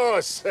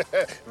course.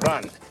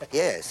 Run.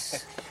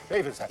 Yes.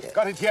 Papers.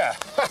 Got it here.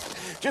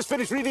 Just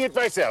finished reading it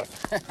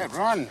myself.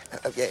 Run.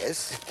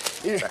 Yes.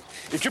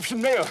 Egyptian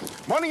Mail.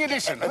 Morning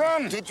edition.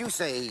 Run. Did you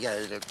say...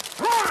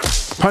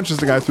 Punches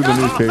the guy through the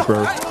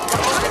newspaper.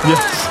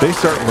 Yes. They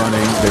start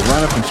running. They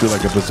run up into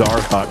like a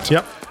bizarre hut.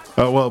 Yep.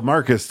 Well,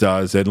 Marcus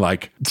does. And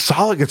like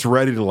Sala gets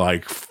ready to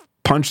like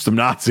punch some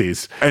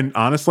Nazis. And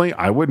honestly,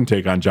 I wouldn't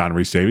take on John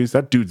Rhys Davies.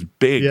 That dude's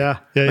big. Yeah.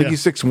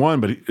 He's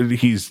 6'1", but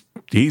he's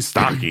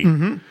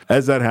stocky.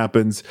 As that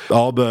happens,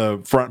 all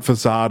the front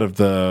facade of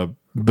the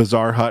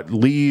bizarre hut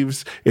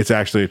leaves. It's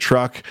actually a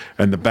truck,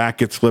 and the back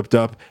gets flipped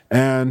up,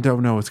 and oh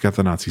no, it's got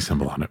the Nazi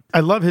symbol on it. I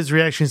love his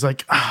reaction. He's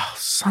like, oh,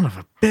 son of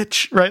a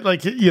bitch. Right?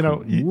 Like,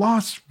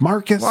 Lost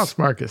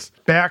Marcus.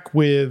 Back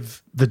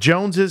with the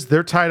Joneses.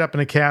 They're tied up in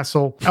a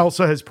castle.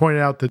 Elsa has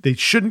pointed out that they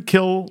shouldn't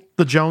kill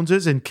the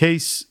Joneses in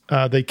case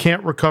they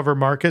can't recover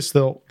Marcus.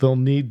 They'll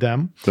need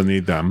them.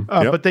 Yep.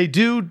 But they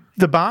do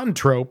the Bond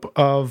trope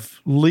of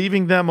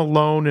leaving them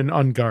alone and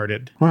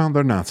unguarded. Well,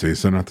 they're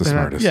Nazis. They're not the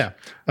smartest.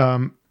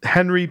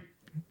 Henry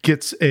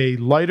gets a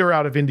lighter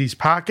out of Indy's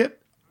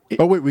pocket.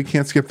 Oh, wait, we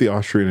can't skip the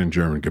Austrian and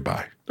German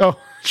goodbye. Oh,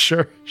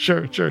 sure.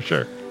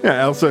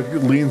 Yeah, Elsa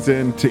leans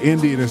in to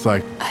Indy and is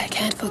like, I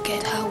can't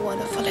forget how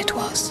wonderful it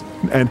was.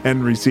 and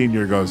Henry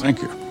Sr. goes,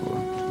 Thank you.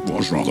 It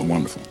was rather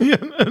wonderful. Yeah,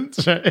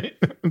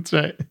 that's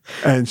right.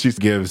 And she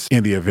gives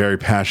Indy a very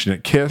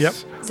passionate kiss. Yep.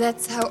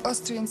 That's how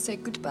Austrians say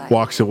goodbye.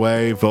 Walks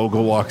away.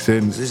 Vogel walks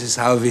in. This is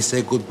how we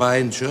say goodbye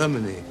in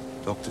Germany,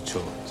 Dr.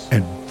 Jones.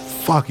 And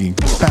fucking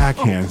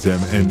backhands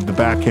him, and the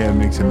backhand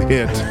makes him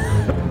hit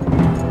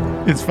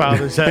his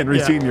father's head. Henry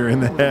Sr. in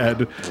the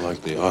head. I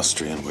like the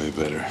Austrian way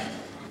better.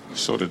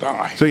 So did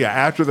I. So yeah,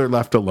 after they're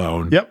left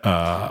alone. Yep.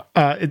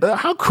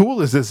 How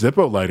cool is this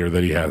Zippo lighter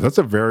that he has? That's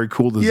a very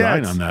cool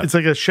design on that. It's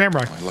like a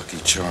shamrock. My lucky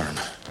charm.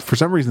 For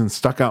some reason,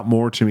 stuck out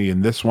more to me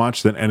in this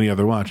watch than any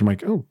other watch. I'm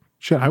like, oh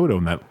shit, I would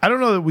own that. I don't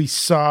know that we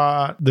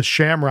saw the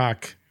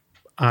shamrock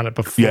on it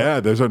before.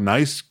 Yeah, there's a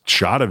nice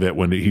shot of it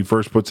when he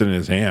first puts it in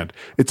his hand.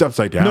 It's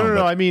upside down.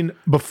 No. I mean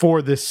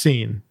before this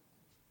scene.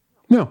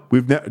 No,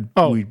 we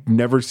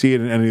never see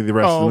it in any of the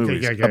rest of the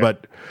movies. Yeah.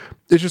 But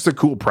it's just a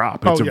cool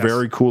prop. It's a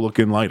very cool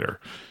looking lighter.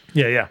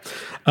 Yeah.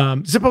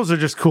 Zippos are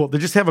just cool. They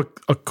just have a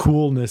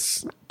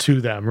coolness to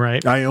them,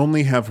 right? I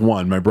only have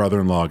one. My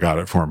brother-in-law got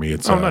it for me.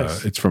 It's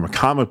nice. It's from a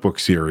comic book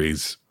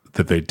series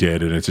that they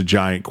did, and it's a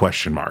giant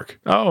question mark.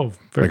 Oh,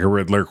 like a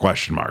Riddler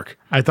question mark.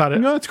 I thought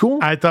No, it's cool.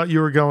 I thought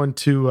you were going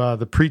to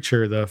the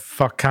preacher, the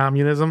fuck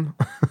communism.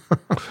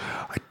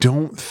 I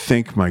don't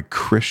think my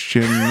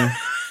Christian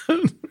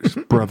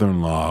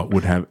brother-in-law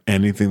would have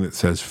anything that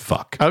says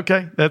fuck.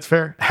 Okay, that's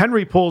fair.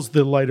 Henry pulls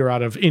the lighter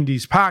out of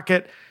Indy's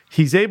pocket.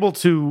 He's able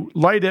to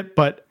light it,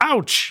 but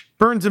ouch,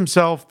 burns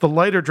himself. The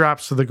lighter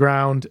drops to the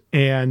ground,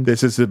 and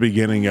this is the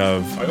beginning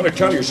of... I gotta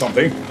tell you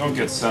something. Don't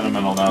get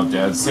sentimental now,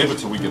 Dad. Save it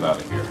till we get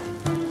out of here.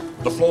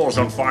 The floor's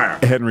on fire.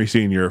 Henry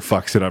Sr.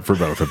 fucks it up for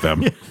both of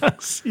them.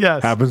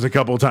 Yes. Happens a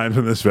couple of times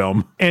in this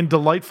film. And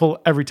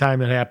delightful every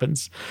time it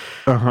happens.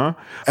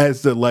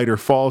 As the lighter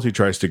falls, he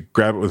tries to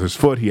grab it with his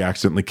foot. He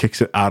accidentally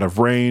kicks it out of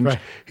range. Right.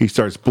 He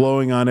starts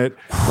blowing on it.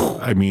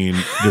 I mean,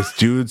 this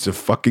dude's a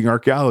fucking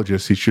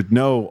archaeologist. He should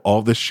know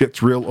all this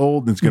shit's real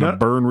old and it's going to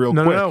burn real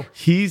quick. No.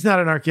 He's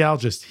not an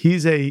archaeologist.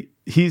 He's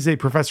a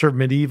professor of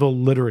medieval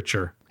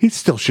literature. He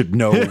still should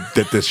know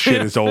that this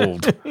shit is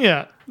old.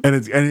 Yeah. And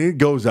it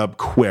goes up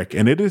quick,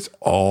 and it is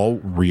all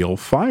real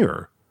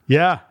fire.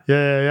 Yeah.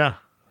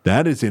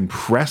 That is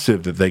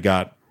impressive that they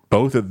got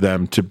both of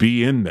them to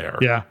be in there.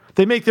 Yeah.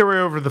 They make their way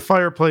over to the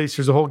fireplace.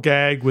 There's a whole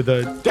gag with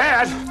a...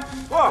 Dad!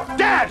 Oh,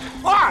 Dad!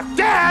 Oh,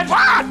 Dad!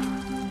 What?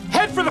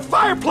 Head for the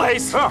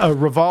fireplace! A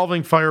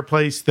revolving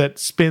fireplace that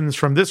spins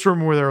from this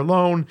room where they're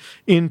alone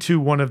into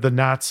one of the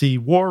Nazi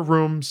war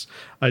rooms.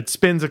 It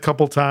spins a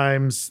couple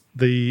times.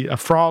 The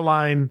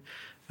Fraulein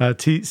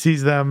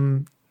sees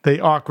them. They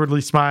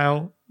awkwardly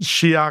smile.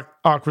 She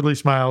awkwardly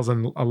smiles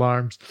and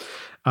alarms.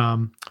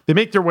 They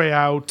make their way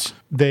out.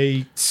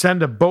 They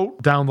send a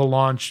boat down the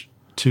launch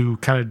to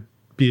kind of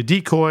be a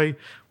decoy.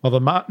 While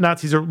the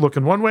Nazis are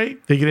looking one way,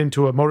 they get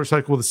into a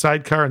motorcycle with a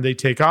sidecar and they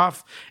take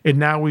off. And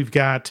now we've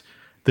got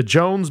the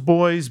Jones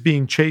boys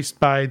being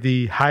chased by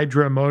the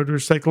Hydra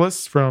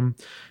motorcyclists from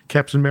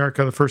Captain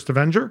America, the First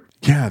Avenger.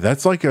 Yeah,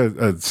 that's like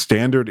a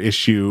standard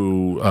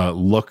issue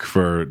look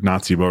for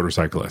Nazi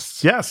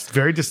motorcyclists. Yes,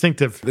 very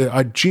distinctive.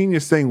 A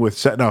genius thing with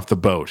setting off the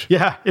boat.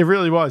 Yeah, it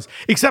really was.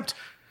 Except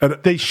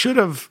they should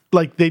have,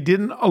 they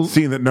didn't...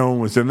 Seen that no one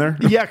was in there?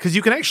 Yeah, because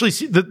you can actually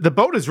see the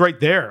boat is right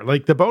there.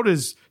 Like, the boat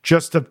is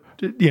just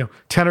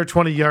 10 or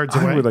 20 yards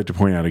away. I would like to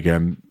point out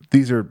again,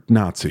 these are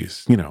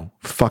Nazis,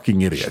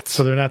 fucking idiots.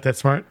 So they're not that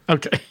smart?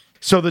 Okay.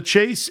 So the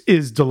chase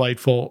is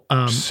delightful.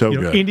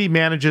 Good. Indy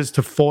manages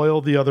to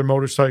foil the other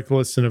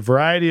motorcyclists in a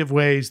variety of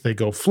ways. They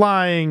go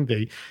flying.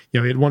 They,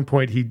 at one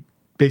point he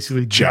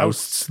basically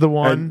jousts the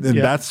one, and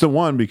that's the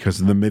one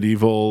because of the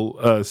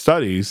medieval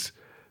studies.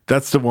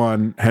 That's the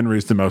one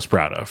Henry's the most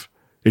proud of.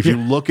 If you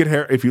look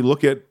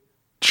at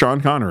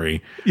Sean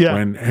Connery,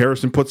 when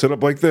Harrison puts it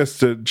up like this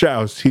to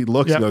joust, he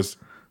looks and goes,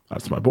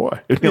 "That's my boy."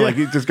 Like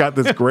he just got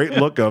this great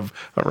look of,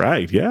 all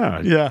right,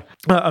 yeah.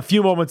 A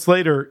few moments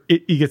later,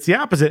 he gets the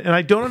opposite, and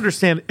I don't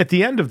understand. At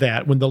the end of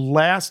that, when the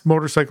last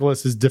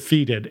motorcyclist is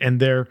defeated, and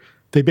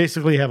they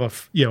basically have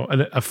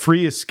a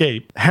free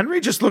escape,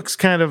 Henry just looks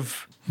kind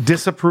of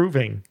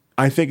disapproving.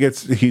 I think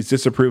he's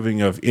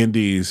disapproving of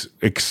Indy's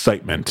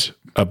excitement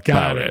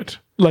about it.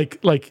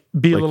 Like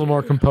be a little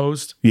more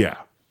composed. Yeah.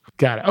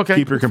 Got it. Okay.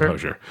 Keep your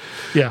composure.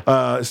 Fair.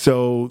 Yeah.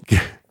 So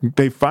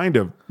they find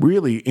a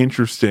really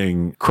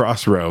interesting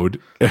crossroad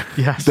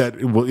that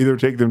will either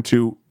take them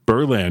to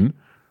Berlin,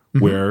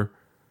 where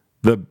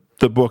the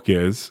book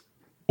is,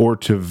 or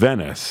to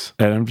Venice.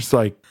 And I'm just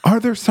like, are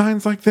there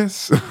signs like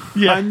this?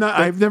 Yeah.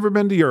 I've never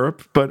been to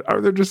Europe, but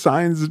are there just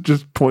signs that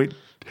just point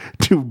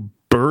to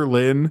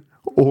Berlin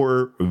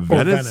or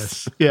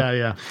Venice?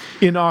 Yeah.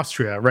 In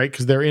Austria, right?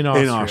 Because they're in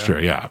Austria. In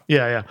Austria, yeah.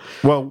 Yeah.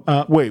 Well,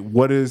 wait,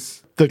 what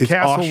is... The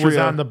castle was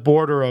on the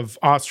border of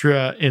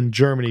Austria and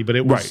Germany, but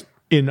it was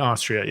in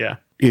Austria, yeah.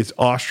 Is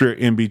Austria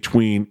in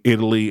between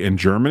Italy and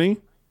Germany?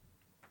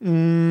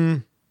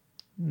 No.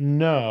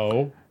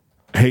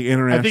 Hey,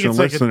 international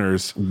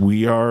listeners,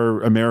 we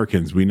are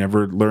Americans. We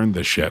never learned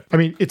this shit. I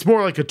mean, it's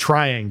more like a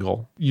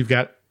triangle. You've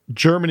got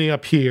Germany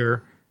up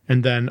here,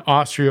 and then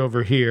Austria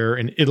over here,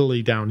 and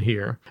Italy down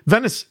here.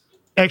 Venice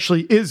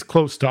actually is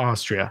close to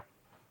Austria.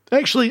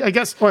 Actually, I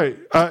guess.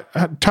 Wait, Todd.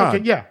 Okay,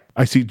 yeah.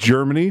 I see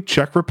Germany,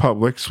 Czech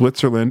Republic,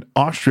 Switzerland,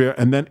 Austria,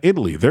 and then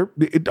Italy.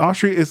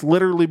 Austria is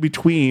literally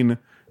between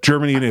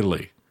Germany and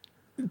Italy.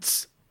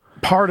 It's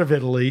part of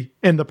Italy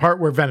and the part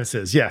where Venice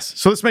is. Yes.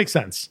 So this makes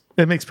sense.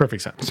 It makes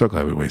perfect sense. So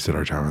glad we wasted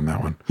our time on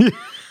that one.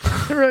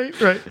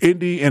 Right.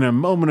 Indy, in a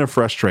moment of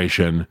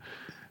frustration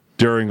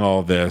during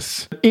all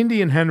this.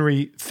 Indy and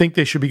Henry think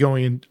they should be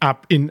going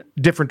in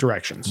different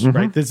directions,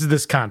 right? This is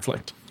this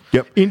conflict.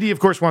 Yep. Indy, of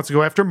course, wants to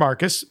go after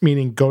Marcus,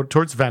 meaning go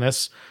towards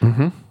Venice.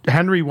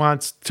 Henry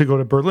wants to go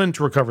to Berlin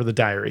to recover the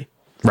diary.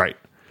 Right.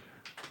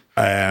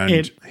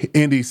 And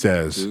Indy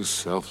says, "You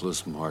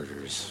selfless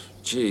martyrs.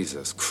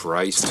 Jesus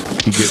Christ."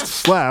 He gets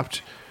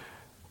slapped.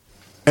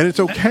 And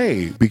it's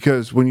okay,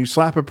 because when you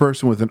slap a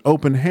person with an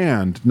open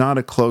hand, not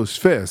a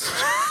closed fist,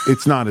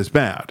 it's not as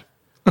bad.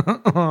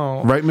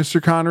 Right,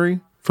 Mr.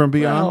 Connery from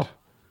Beyond?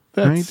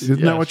 Well, right?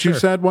 Isn't that what you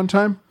said one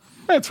time?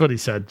 That's what he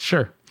said,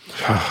 sure.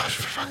 For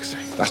fuck's sake.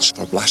 That's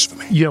for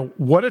blasphemy. You know,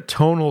 what a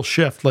tonal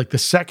shift. Like the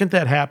second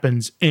that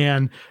happens,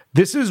 and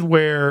this is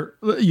where,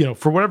 you know,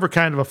 for whatever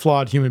kind of a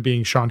flawed human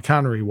being Sean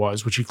Connery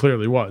was, which he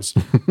clearly was,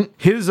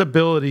 his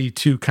ability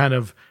to kind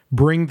of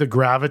bring the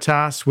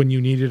gravitas when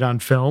you need it on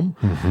film,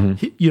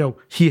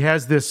 he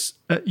has this,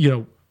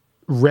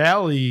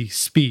 rally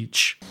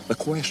speech. The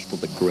quest for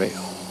the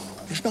Grail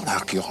is not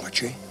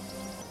archaeology.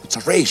 It's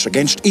a race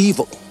against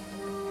evil.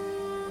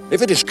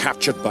 If it is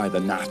captured by the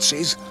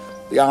Nazis,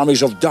 the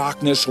armies of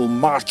darkness will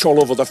march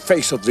all over the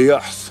face of the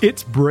earth.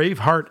 It's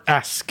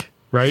Braveheart-esque,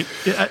 right?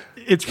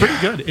 It's pretty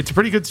good. It's a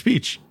pretty good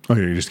speech. Oh,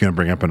 you're just going to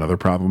bring up another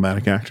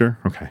problematic actor?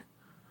 Okay.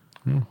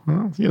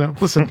 Well,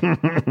 listen.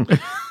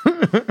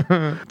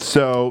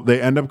 So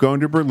they end up going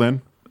to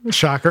Berlin.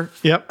 Shocker.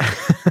 Yep.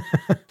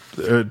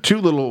 Two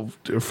little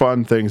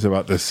fun things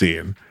about this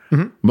scene.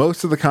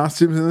 Most of the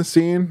costumes in the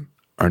scene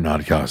are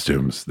not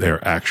costumes.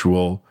 They're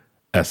actual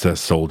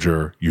SS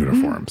soldier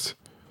uniforms.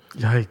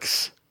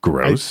 Yikes.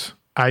 Gross.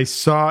 I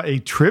saw a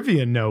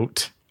trivia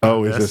note.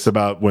 Oh, is this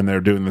about when they're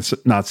doing the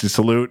Nazi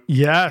salute?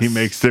 Yes. He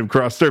makes them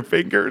cross their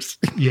fingers.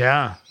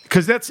 Yeah.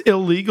 Because that's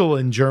illegal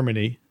in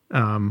Germany.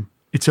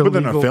 It's illegal. But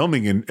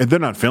they're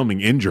not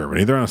filming in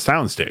Germany. They're on a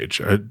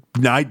soundstage.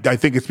 I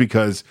think it's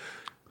because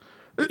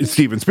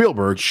Steven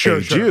Spielberg,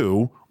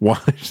 Jew,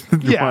 wanted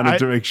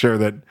to make sure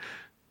that.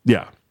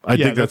 Yeah, I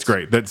think that's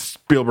great that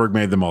Spielberg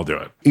made them all do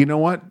it. You know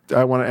what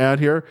I want to add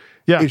here?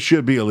 Yeah, it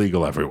should be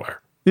illegal everywhere.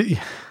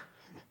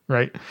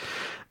 Right.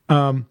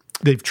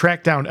 They've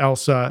tracked down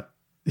Elsa.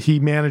 He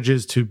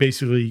manages to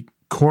basically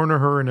corner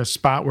her in a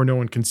spot where no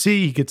one can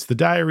see. He gets the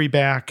diary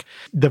back.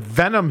 The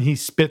venom he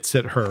spits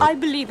at her. I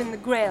believe in the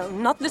Grail,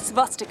 not the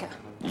swastika.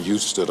 You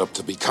stood up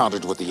to be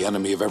countered with the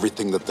enemy of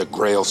everything that the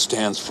Grail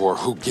stands for.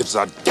 Who gives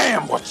a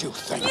damn what you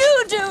think?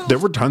 You do! There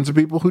were tons of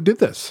people who did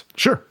this.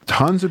 Sure.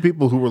 Tons of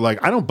people who were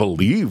like, I don't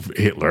believe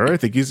Hitler. I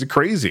think he's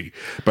crazy.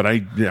 But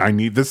I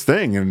need this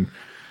thing. And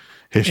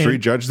history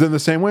judged them the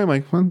same way. I'm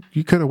like, well,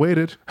 you could have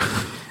waited.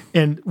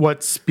 And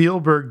what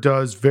Spielberg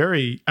does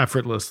very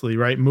effortlessly,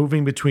 right?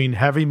 Moving between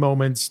heavy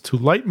moments to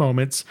light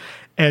moments,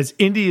 as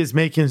Indy is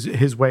making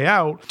his way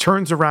out,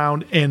 turns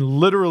around and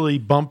literally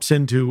bumps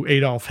into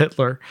Adolf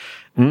Hitler.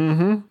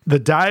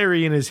 The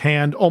diary in his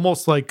hand,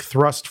 almost like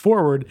thrust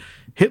forward.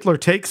 Hitler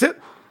takes it,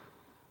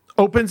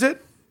 opens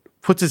it,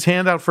 puts his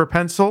hand out for a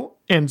pencil,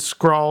 and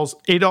scrawls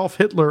Adolf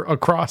Hitler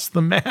across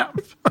the map.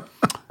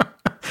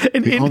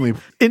 And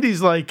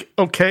Indy's like,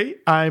 okay,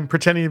 I'm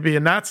pretending to be a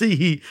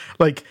Nazi.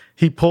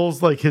 He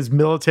pulls like his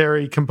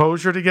military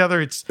composure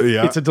together. It's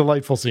a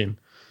delightful scene.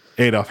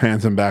 Adolf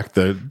hands him back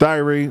the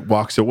diary,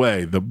 walks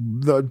away.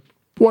 The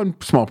one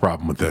small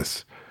problem with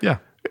this. Yeah.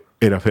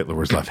 Adolf Hitler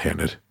was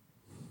left-handed.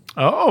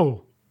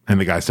 Oh.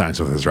 And the guy signs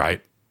with his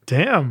right.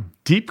 Damn.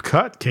 Deep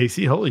cut,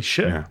 Casey. Holy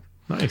shit. Yeah.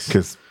 Nice.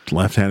 Because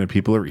left-handed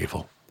people are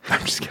evil.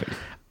 I'm just kidding.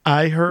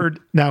 I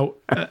heard now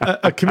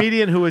a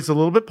comedian who is a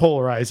little bit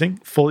polarizing,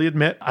 fully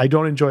admit, I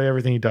don't enjoy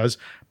everything he does,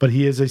 but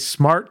he is a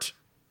smart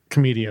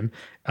comedian.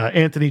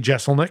 Anthony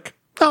Jeselnik.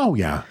 Oh,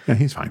 yeah. Yeah,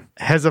 he's fine.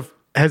 Has a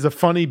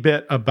funny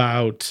bit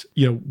about,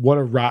 what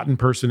a rotten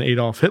person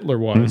Adolf Hitler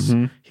was.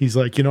 He's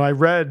like, I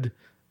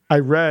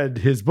read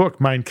his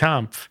book, Mein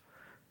Kampf.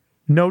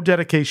 No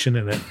dedication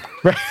in it.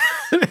 Right?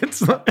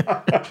 It's like,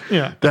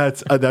 yeah.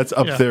 That's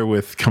up there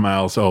with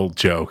Kamal's old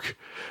joke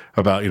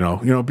about,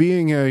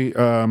 being a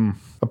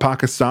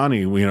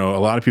Pakistani. A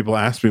lot of people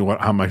ask me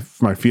how my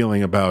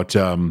feeling about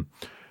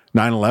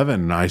 9/11,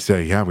 and I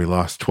say, yeah, we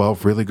lost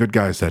 12 really good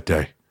guys that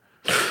day.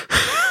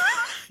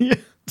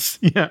 Yes,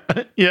 yeah.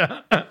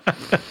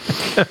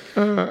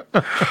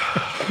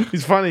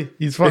 He's funny.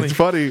 It's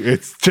funny.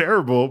 It's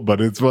terrible,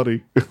 but it's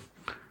funny.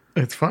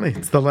 It's funny.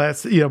 It's the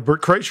last,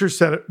 Bert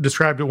Kreischer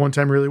described it one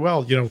time really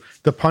well.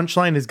 The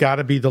punchline has got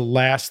to be the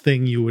last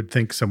thing you would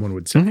think someone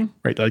would say,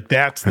 right? Like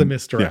that's the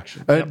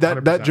misdirection. Yeah.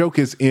 That joke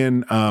is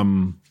in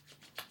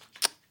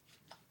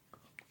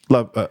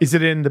Is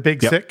it in The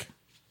Big Sick?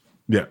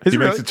 Yeah, Is he it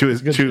makes really?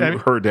 it to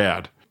her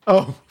dad.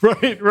 Oh,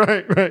 right.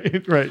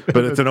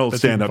 But it's an old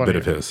stand-up bit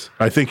of his.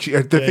 I think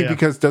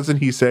because doesn't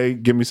he say,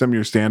 "Give me some of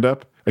your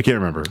stand-up"? I can't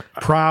remember.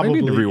 Probably.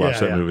 I need to rewatch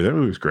that movie. That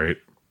movie was great.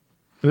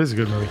 It is a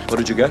good movie. What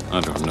did you get? I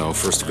don't know.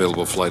 First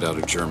available flight out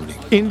of Germany.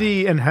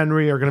 Indy and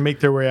Henry are going to make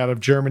their way out of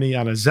Germany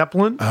on a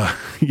Zeppelin.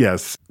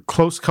 Yes.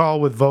 Close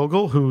call with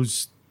Vogel,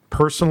 who's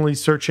personally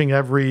searching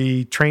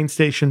every train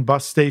station,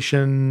 bus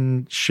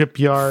station,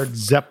 shipyard,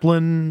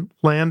 Zeppelin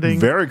landing.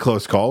 Very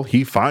close call.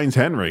 He finds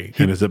Henry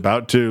and is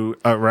about to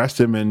arrest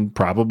him and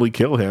probably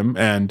kill him.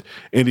 And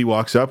Indy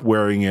walks up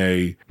wearing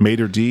a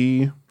maitre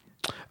d'.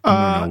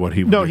 I don't know what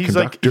he. No, he's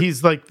like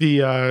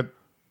the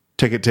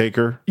ticket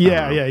taker.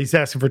 Yeah. He's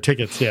asking for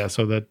tickets. Yeah.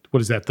 So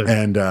what is that? The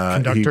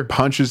conductor? He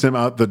punches him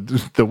out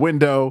the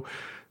window.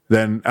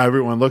 Then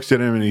everyone looks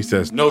at him and he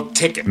says, "No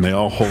ticket." And they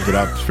all hold it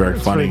up. It's very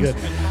funny.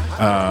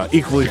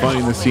 Equally funny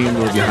in the scene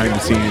where behind the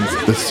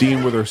scenes, the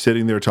scene where they're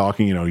sitting there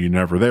talking, you're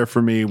never there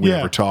for me. We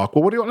never talk.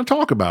 Well, what do you want to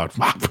talk about?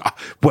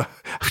 Well,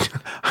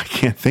 I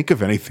can't think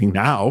of anything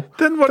now.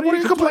 Then what are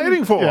you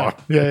complaining for?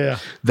 Yeah.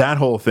 That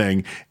whole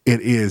thing,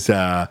 it is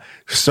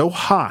so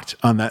hot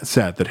on that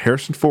set that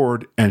Harrison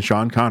Ford and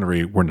Sean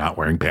Connery were not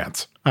wearing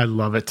pants. I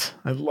love it.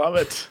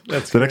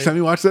 That's the next time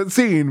you watch that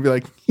scene, be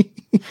like,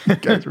 you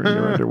guys were in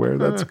your underwear.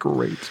 That's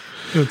great.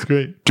 That's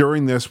great.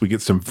 During this, we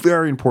get some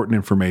very important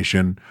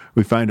information.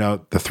 We find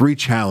out the 3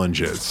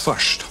 challenges.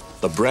 First,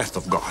 the breath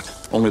of God.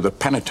 Only the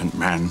penitent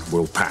man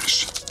will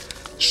pass.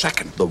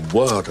 Second, the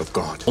word of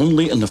God.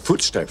 Only in the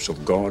footsteps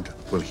of God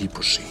will he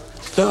proceed.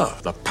 Third,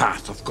 the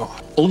path of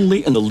God.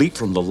 Only in the leap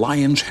from the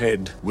lion's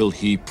head will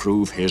he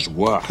prove his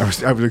worth.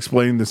 I was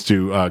explaining this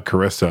to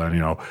Carissa,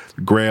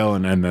 and Grail,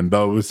 and then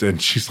those, and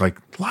she's like,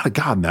 a lot of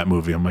God in that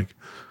movie. I'm like,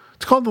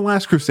 it's called The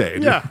Last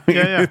Crusade. Yeah.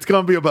 It's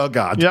going to be about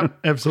God. Yep,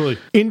 absolutely.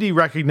 Indy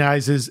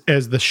recognizes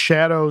as the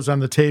shadows on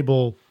the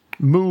table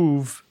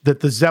move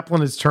that the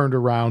Zeppelin is turned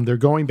around. They're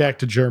going back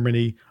to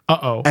Germany.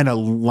 Uh-oh. And a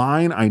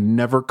line I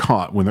never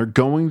caught when they're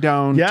going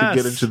down to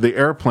get into the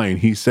airplane,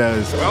 he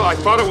says, "Well, I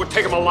thought it would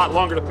take him a lot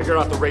longer to figure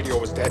out the radio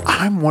was dead."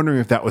 I'm wondering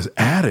if that was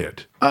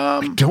added.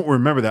 I don't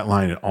remember that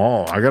line at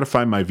all. I got to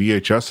find my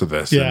VHS of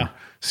this and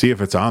see if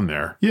it's on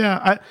there.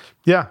 Yeah.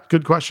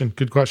 Good question.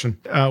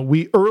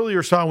 We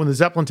earlier saw when the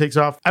Zeppelin takes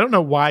off, I don't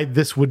know why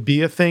this would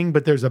be a thing,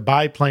 but there's a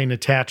biplane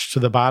attached to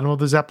the bottom of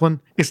the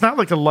Zeppelin. It's not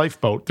like a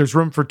lifeboat. There's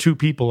room for 2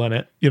 people in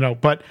it,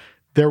 but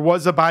there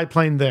was a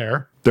biplane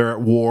there. They're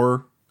at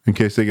war. In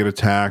case they get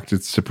attacked,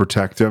 it's to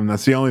protect them.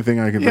 That's the only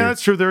thing I can think of. Yeah,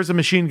 that's true. There's a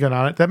machine gun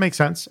on it. That makes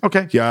sense.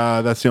 Okay.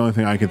 Yeah, that's the only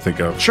thing I can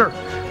think of. Sure.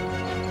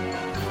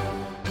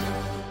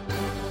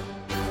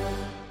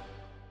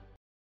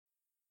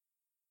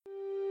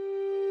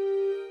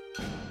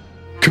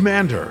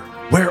 Commander,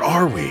 where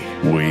are we?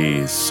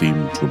 We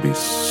seem to be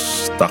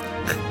stuck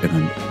in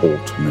an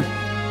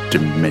alternate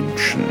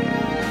dimension.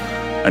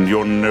 And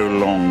you're no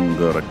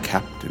longer a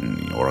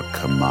captain, you're a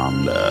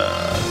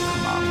commander.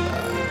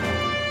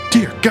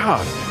 Dear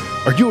God,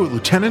 are you a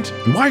lieutenant?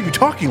 And why are you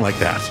talking like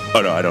that?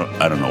 Oh, no, I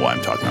don't know why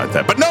I'm talking like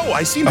that. But no,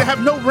 I seem to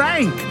have no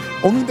rank.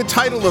 Only the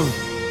title of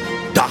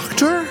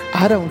doctor?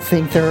 I don't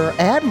think there are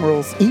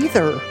admirals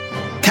either.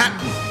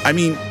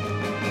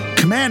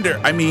 Commander,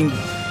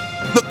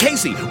 look,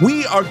 Casey,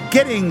 we are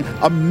getting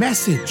a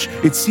message.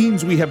 It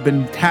seems we have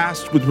been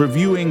tasked with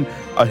reviewing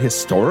a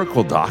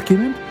historical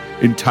document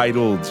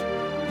entitled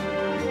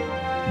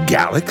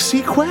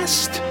Galaxy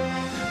Quest?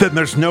 Then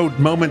there's no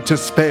moment to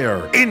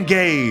spare.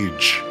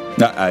 Engage!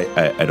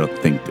 I don't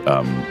think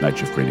Night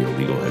Shift Radio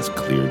Legal has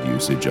cleared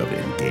usage of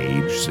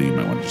engage, so you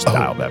might want to just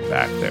dial that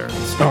back there.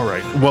 All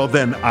right. Well,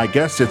 then I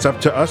guess it's up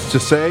to us to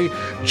say,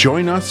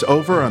 join us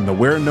over on the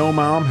Where No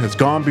Mom Has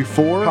Gone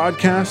Before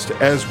podcast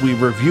as we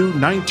review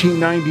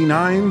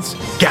 1999's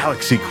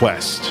Galaxy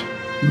Quest.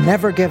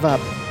 Never give up.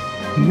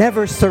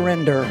 Never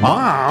surrender.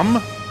 Mom!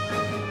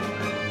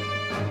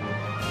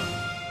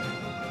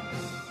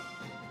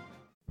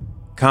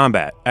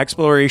 Combat,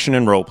 exploration,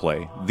 and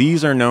roleplay.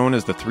 These are known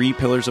as the 3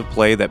 pillars of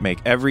play that make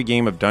every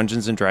game of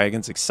Dungeons &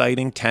 Dragons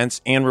exciting,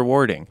 tense, and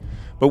rewarding.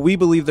 But we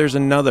believe there's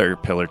another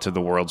pillar to the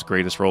world's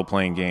greatest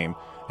role-playing game,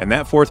 and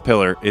that 4th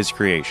pillar is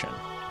creation.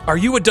 Are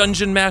you a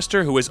dungeon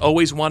master who has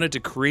always wanted to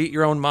create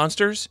your own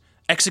monsters,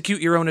 execute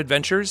your own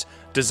adventures,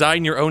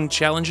 design your own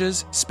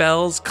challenges,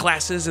 spells,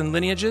 classes, and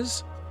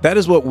lineages? That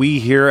is what we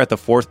here at the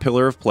 4th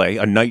pillar of play,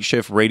 a Night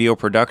Shift Radio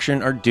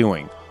production, are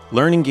doing.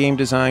 Learning game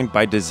design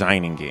by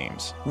designing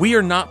games. We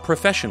are not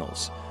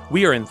professionals.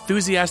 We are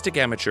enthusiastic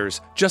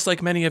amateurs, just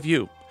like many of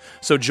you.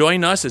 So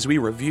join us as we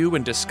review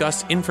and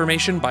discuss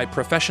information by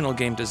professional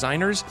game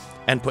designers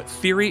and put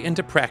theory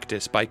into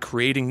practice by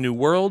creating new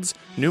worlds,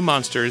 new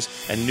monsters,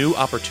 and new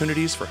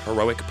opportunities for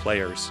heroic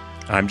players.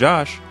 I'm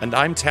Josh. And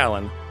I'm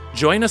Talon.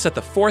 Join us at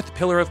the 4th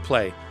Pillar of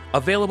Play,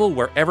 available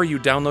wherever you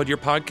download your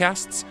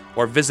podcasts,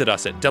 or visit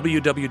us at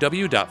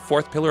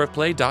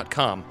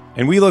www.4thpillarofplay.com.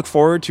 And we look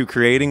forward to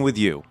creating with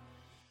you.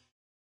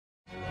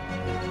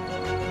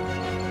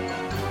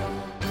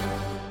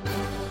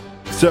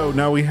 So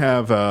now we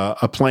have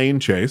a plane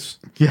chase.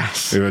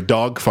 Yes. We have a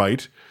dog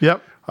fight.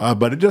 Yep.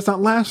 But it does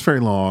not last very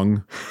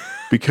long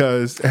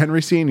because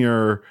Henry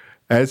Sr.,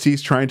 as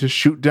he's trying to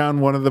shoot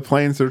down one of the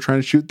planes that are trying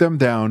to shoot them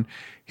down,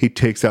 he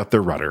takes out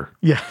the rudder.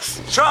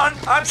 Yes. Son,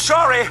 I'm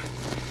sorry.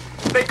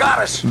 They got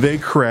us. They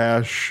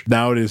crash.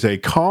 Now it is a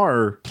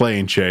car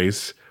plane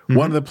chase.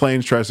 One of the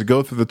planes tries to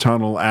go through the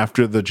tunnel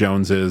after the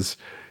Joneses.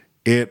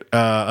 It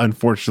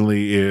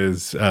unfortunately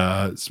is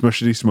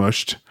smushity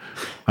smushed.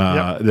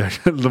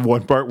 The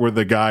one part where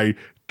the guy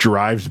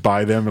drives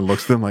by them and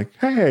looks at them like,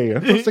 hey,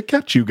 I'm supposed to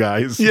catch you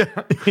guys. Yeah.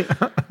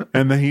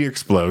 And then he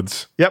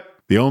explodes. Yep.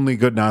 The only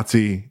good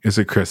Nazi is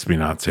a crispy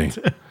Nazi.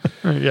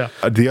 Yeah.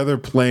 The other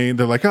plane,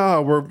 they're like,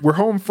 oh, we're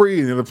home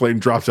free. And the other plane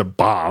drops a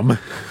bomb.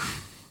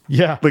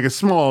 Yeah. Like a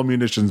small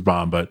munitions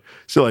bomb, but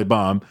still a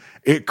bomb.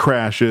 It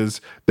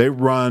crashes. They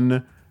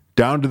run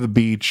down to the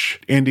beach.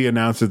 Indy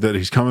announces that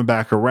he's coming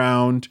back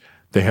around.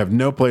 They have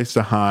no place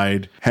to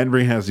hide.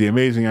 Henry has the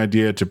amazing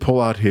idea to pull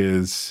out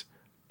his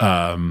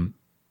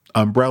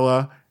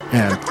umbrella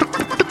and at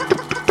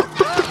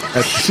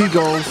the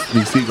seagulls.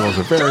 These seagulls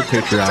are very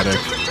patriotic.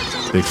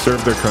 They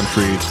serve their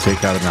country to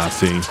take out a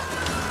Nazi.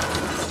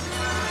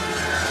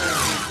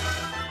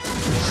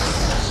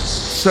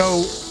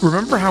 So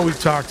remember how we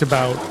talked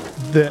about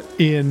that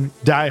in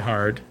Die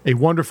Hard, a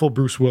wonderful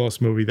Bruce Willis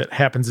movie that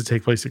happens to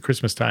take place at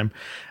Christmas time.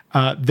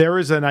 There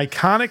is an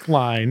iconic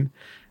line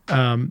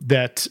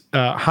that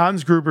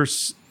Hans Gruber,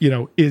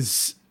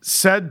 is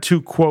said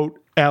to quote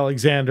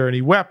Alexander, and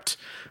he wept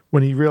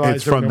when he realized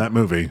it's from that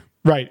movie.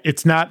 Right.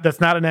 That's not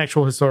an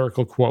actual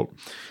historical quote.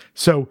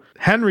 So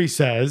Henry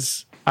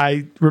says,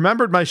 I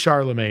remembered my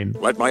Charlemagne.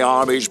 Let my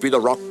armies be the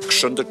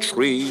rocks and the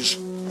trees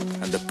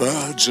and the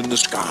birds in the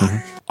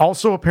sky.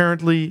 Also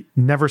apparently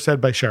never said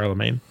by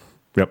Charlemagne.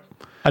 Yep.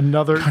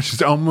 Another. Gosh,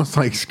 it's almost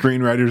like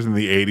screenwriters in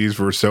the 80s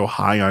were so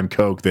high on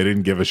coke, they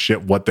didn't give a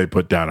shit what they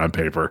put down on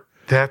paper.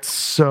 That's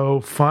so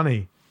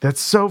funny.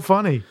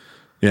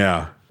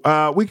 Yeah.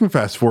 We can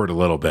fast forward a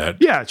little bit.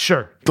 Yeah,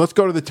 sure. Let's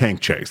go to the tank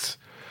chase.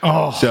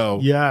 Oh, so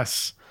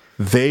yes.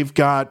 They've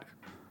got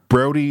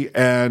Brody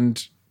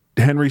and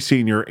Henry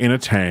Sr. in a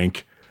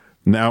tank.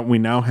 Now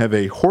we have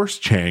a horse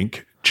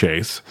tank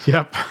chase.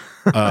 Yep.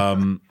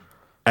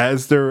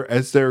 As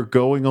they're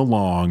going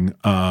along,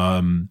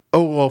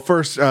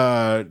 first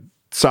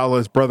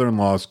Salah's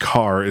brother-in-law's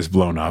car is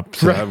blown up,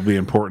 so that will be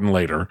important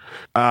later.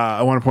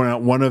 I want to point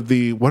out what are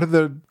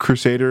the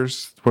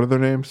Crusaders? What are their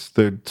names?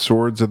 The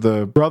swords of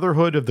the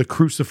Brotherhood of the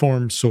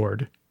Cruciform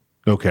Sword.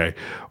 Okay.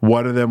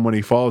 One of them, when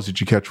he falls,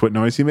 did you catch what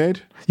noise he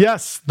made?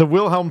 Yes, the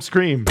Wilhelm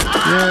scream.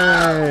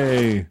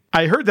 Yay!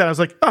 I heard that. I was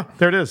like, oh,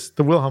 there it is.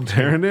 The Wilhelm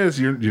scream. There it is.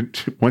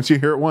 Once you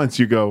hear it once,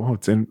 you go, oh,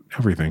 it's in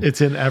everything.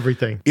 It's in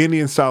everything. Indy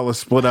and Salah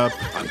split up.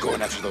 I'm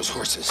going after those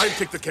horses. I'll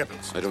take the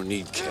camels. I don't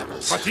need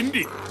camels. But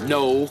Indy.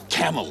 No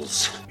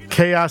camels.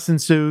 Chaos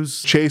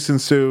ensues. Chase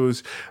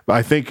ensues.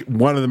 I think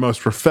one of the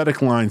most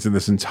prophetic lines in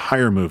this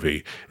entire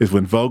movie is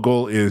when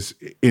Vogel is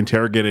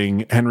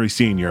interrogating Henry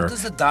Sr. What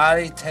does the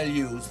diary tell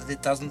you that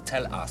it doesn't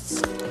tell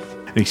us?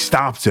 And he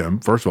stops him.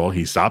 First of all,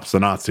 he stops the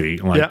Nazi.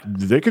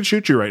 They could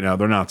shoot you right now.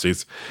 They're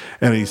Nazis.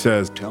 And he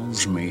says,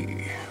 tells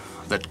me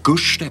that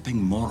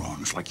goose-stepping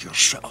morons like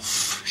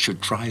yourself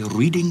should try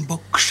reading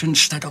books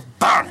instead of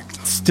burning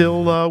them.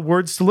 Still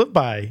words to live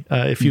by.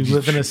 If you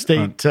live in a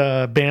state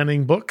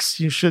banning books,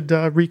 you should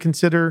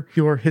reconsider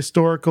your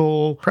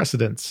historical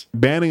precedents.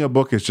 Banning a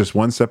book is just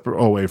one step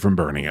away from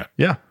burning it.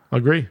 Yeah,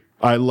 agree.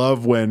 I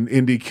love when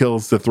Indy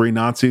kills the 3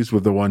 Nazis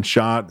with the one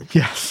shot.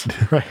 Yes,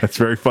 right. That's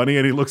very funny.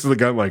 And he looks at the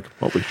gun like,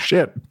 holy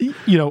shit.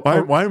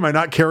 Why am I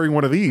not carrying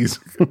one of these?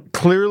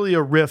 Clearly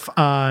a riff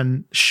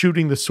on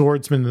shooting the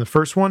swordsman in the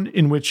first one,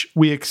 in which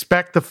we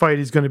expect the fight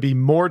is going to be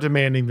more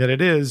demanding than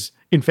it is.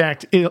 In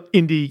fact,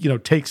 Indy,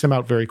 takes him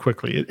out very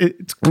quickly.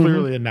 It's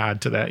clearly a nod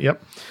to that.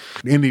 Yep.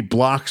 Indy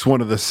blocks one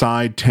of the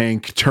side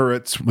tank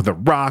turrets with a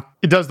rock.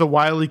 It does the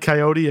Wile E.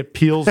 Coyote. It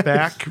peels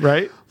back,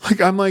 right?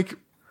 I'm like,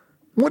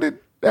 would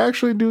it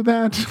actually do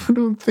that? I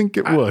don't think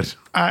it would.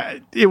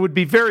 It would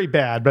be very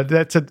bad, but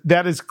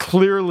that is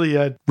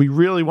clearly we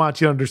really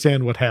want you to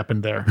understand what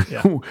happened there.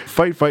 Yeah.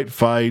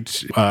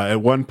 Fight.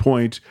 At one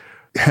point,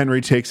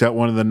 Henry takes out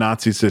one of the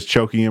Nazis that's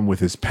choking him with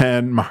his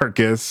pen,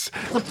 Marcus.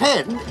 The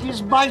pen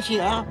is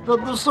mightier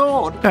than the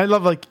sword. I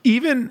love,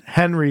 even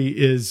Henry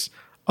is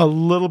a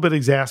little bit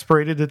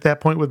exasperated at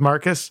that point with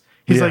Marcus.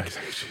 He's like,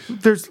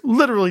 there's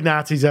literally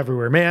Nazis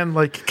everywhere, man.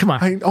 Come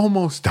on. I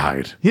almost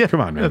died. Yeah, come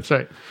on, man. That's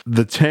right.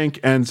 The tank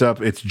ends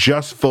up, it's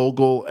just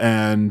Vogel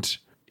and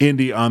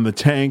Indy on the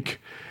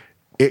tank.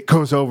 It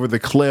goes over the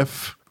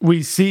cliff.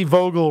 We see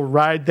Vogel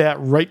ride that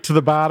right to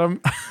the bottom.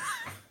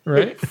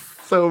 Right?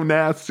 So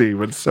nasty,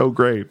 but so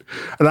great.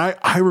 And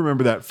I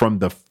remember that from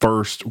the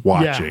first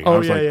watching. I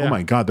was oh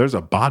my God, there's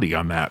a body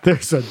on that.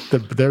 There's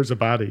a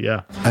body,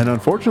 yeah. And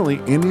unfortunately,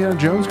 Indiana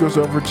Jones goes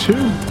over too.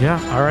 Yeah,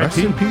 R.I.P. Rest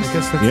in peace. I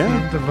guess that's the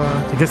end of,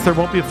 I guess there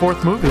won't be a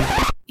 4th movie.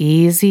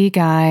 Easy,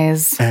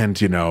 guys. And,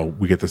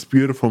 we get this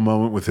beautiful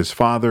moment with his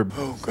father.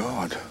 Oh,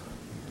 God.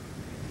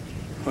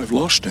 I've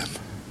lost him.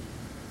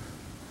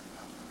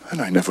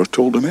 And I never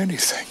told him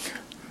anything.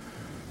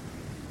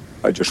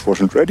 I just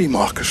wasn't ready,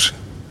 Marcus.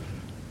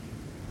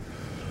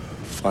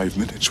 5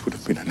 minutes would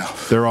have been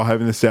enough. They're all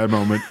having this sad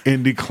moment.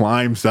 Indy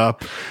climbs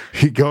up.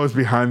 He goes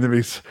behind them.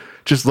 He's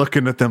just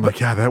looking at them like,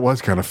 yeah, that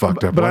was kind of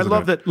fucked up. But I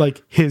love that,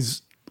 like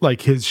his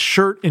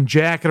shirt and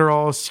jacket are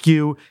all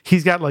askew.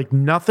 He's got like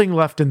nothing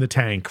left in the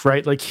tank,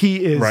 right? Like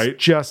he is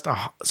just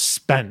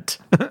spent,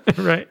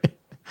 right?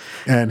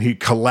 And he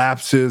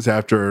collapses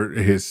after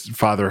his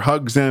father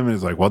hugs him and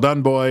is like, well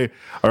done, boy.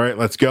 All right,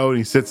 let's go. And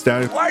he sits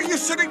down. Why are you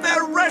sitting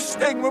there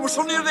resting when we're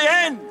so near the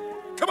end?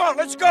 Come on,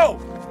 let's go.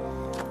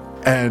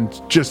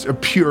 And just a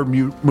pure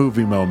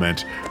movie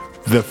moment.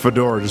 The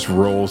fedora just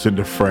rolls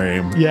into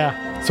frame.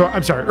 Yeah. So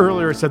I'm sorry.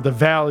 Earlier I said the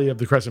Valley of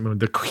the Crescent Moon,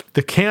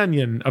 the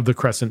Canyon of the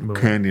Crescent Moon.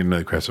 Canyon of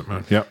the Crescent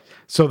Moon. Yep.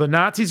 So the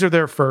Nazis are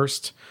there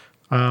first.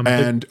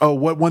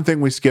 One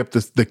thing we skipped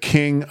is the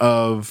king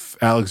of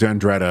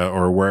Alexandretta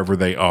or wherever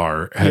they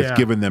are has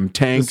given them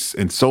tanks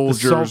and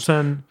soldiers. The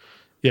Sultan,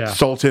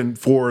 Sultan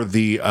for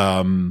the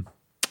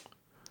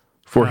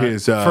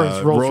his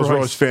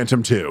Rolls-Royce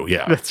Phantom 2.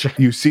 Yeah, that's right.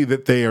 You see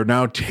that they are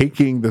now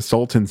taking the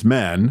Sultan's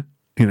men.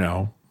 You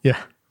know,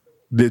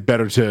 it's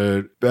better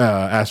to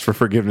ask for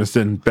forgiveness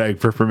than beg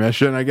for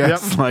permission, I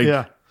guess.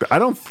 I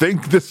don't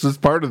think this is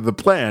part of the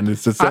plan.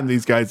 Is to send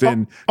these guys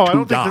in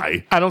to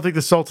die. I don't think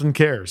the Sultan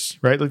cares,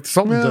 right? Like the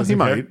Sultan doesn't. He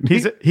might.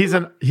 He's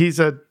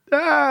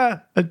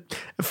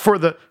for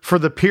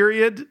the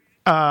period.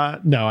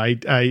 No,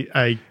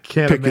 I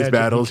can't pick his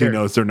battles. He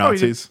knows they're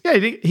Nazis.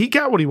 He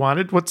got what he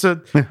wanted. What's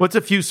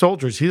a few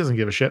soldiers? He doesn't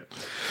give a shit.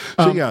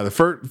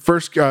 The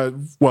first guy.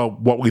 Well,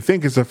 what we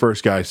think is the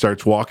first guy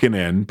starts walking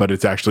in, but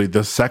it's actually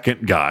the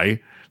second guy.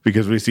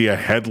 Because we see a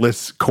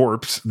headless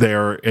corpse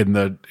there in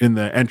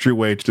the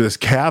entryway to this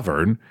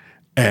cavern.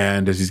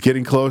 And as he's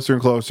getting closer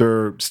and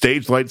closer,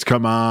 stage lights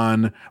come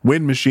on,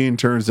 wind machine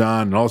turns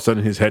on, and all of a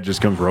sudden his head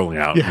just comes rolling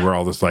out. Yeah. And we're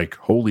all just like,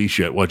 holy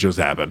shit, what just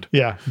happened?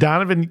 Yeah.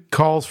 Donovan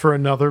calls for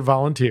another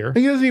volunteer. And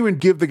he doesn't even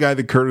give the guy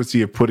the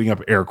courtesy of putting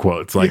up air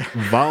quotes, like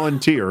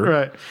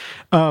volunteer.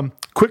 Right.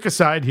 Quick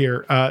aside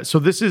here. So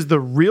this is the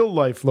real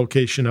life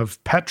location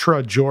of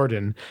Petra,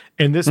 Jordan.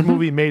 And this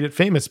movie made it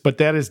famous, but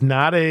that is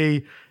not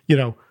a,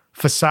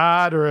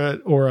 facade or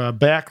a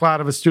backlot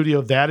of a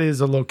studio. That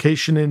is a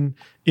location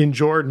in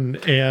Jordan.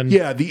 And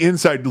the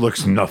inside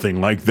looks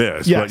nothing like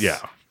this.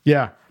 Yes.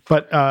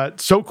 But but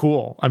so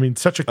cool. I mean,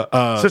 such an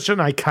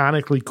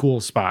iconically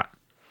cool spot.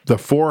 The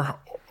 4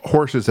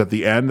 horses at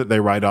the end that they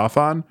ride off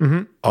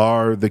on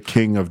are the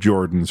King of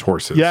Jordan's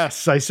horses.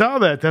 Yes, I saw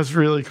that. That's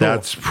really cool.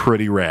 That's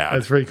pretty rad.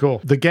 That's very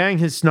cool. The gang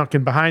has snuck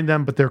in behind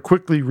them, but they're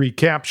quickly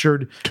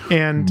recaptured.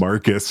 And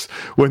Marcus,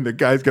 when the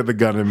guy's got the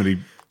gun in him and he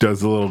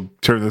does a little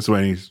turn this way,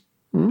 and he's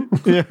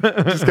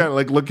just kind of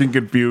like looking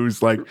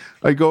confused, like,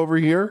 I go over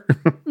here?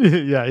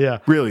 Yeah.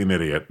 Really an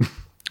idiot.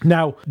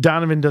 Now,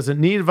 Donovan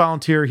doesn't need a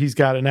volunteer. He's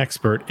got an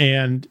expert.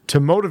 And to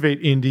motivate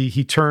Indy,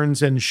 he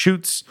turns and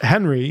shoots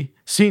Henry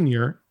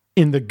Sr.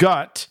 in the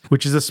gut,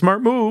 which is a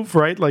smart move,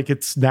 right? Like,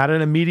 it's not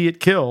an immediate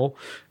kill.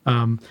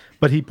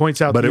 But he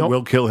points out... But it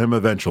will kill him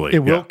eventually. It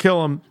will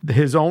kill him.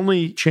 His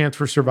only chance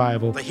for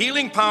survival. The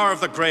healing power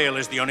of the Grail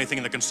is the only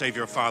thing that can save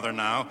your father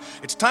now.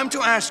 It's time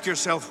to ask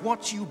yourself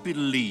what you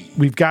believe.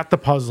 We've got the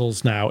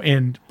puzzles now.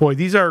 And, boy,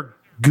 these are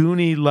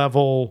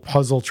Goonie-level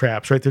puzzle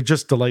traps, right? They're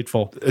just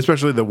delightful.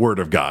 Especially the Word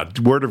of God.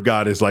 Word of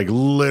God is like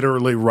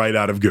literally right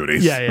out of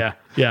Goonies. Yeah.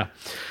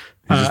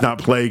 He's just not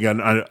playing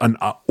an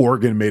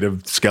organ made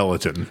of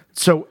skeleton.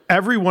 So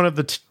every one of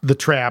the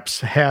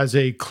traps has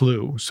a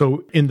clue.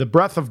 So in the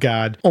Breath of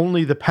God,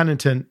 only the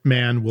penitent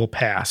man will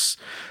pass.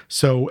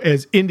 So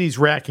as Indy's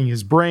racking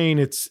his brain,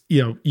 it's,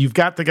 you've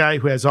got the guy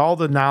who has all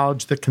the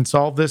knowledge that can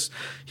solve this.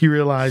 He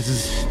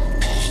realizes...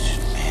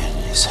 Penitent man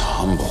is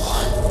humble.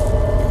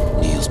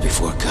 Kneels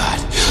before God.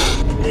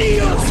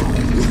 Kneels!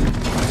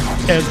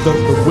 As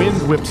the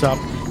wind whips up,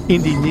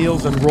 Indy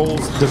kneels and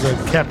rolls, does a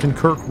Captain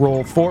Kirk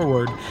roll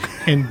forward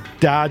and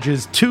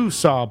dodges 2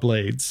 saw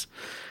blades.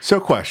 So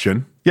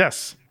question.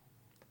 Yes.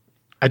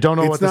 I don't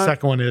know what the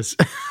second one is.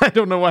 I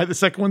don't know why the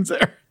second one's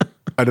there.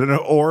 I don't know,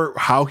 or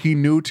how he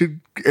knew to...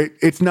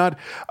 It's not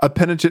a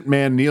penitent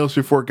man kneels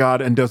before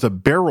God and does a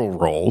barrel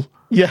roll.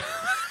 Yeah,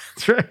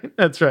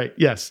 that's right.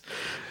 Yes.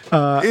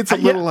 It's a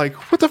little like,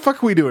 what the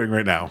fuck are we doing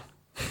right now?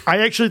 I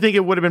actually think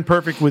it would have been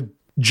perfect with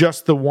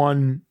just the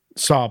one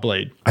saw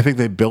blade. I think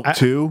they built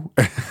 2.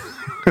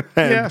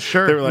 Yeah,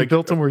 sure. They were like, we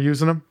built them, we're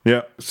using them.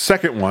 Yeah.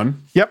 Second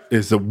one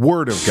is the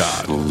Word of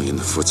God. Only in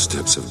the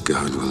footsteps of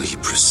God will he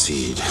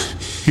proceed.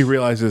 He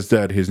realizes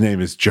that his name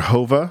is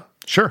Jehovah.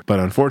 Sure. But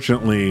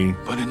unfortunately...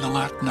 But in the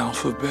Latin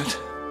alphabet,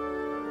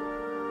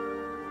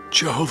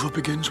 Jehovah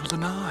begins with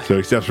an I. So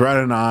he steps right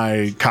on an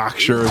I,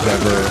 cocksure as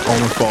ever,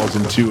 almost falls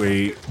into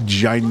a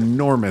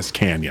ginormous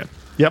canyon.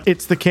 Yep.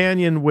 It's the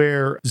canyon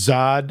where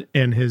Zod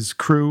and his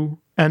crew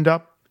end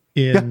up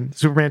in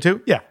Superman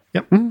 2. Yeah.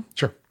 Yep.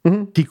 Sure.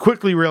 He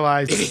quickly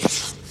realized...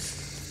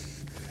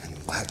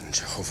 In Latin,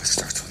 Jehovah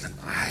starts with an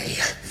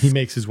He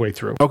makes his way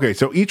through. Okay,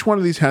 so each one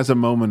of these has a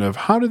moment of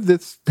how did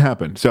this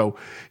happen? So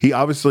he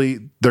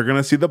obviously, they're going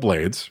to see the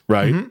blades,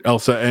 right?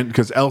 Mm-hmm.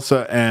 Because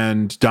Elsa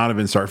and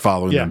Donovan start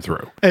following them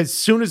through. As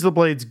soon as the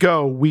blades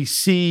go, we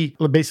see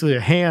basically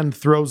a hand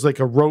throws like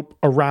a rope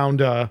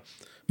around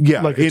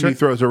Indy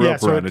throws a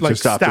rope around it to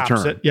stop the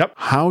turn. It. Yep.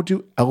 How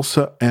do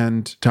Elsa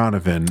and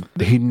Donovan,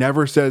 he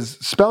never says,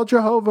 spell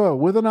Jehovah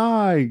with an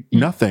I,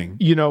 nothing.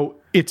 You know,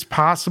 it's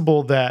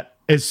possible that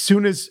as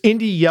soon as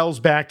Indy yells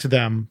back to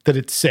them that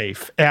it's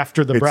safe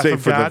after the breath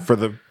of God. For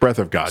the breath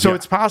of God. So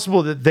it's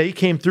possible that they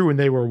came through and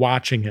they were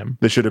watching him.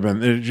 It should have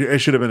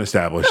been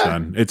established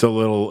then. It's a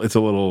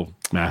little,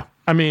 nah.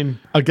 I mean,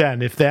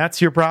 again, if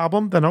that's your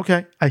problem, then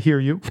okay, I hear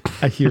you.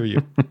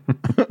 You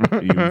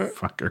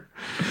fucker.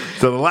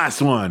 So the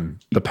last one,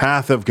 the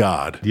path of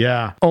God.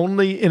 Yeah.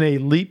 Only in a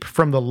leap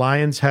from the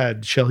lion's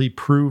head shall he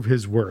prove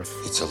his worth.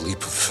 It's a leap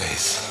of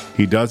faith.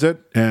 He does it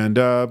and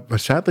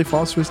sadly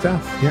falls to his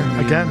death.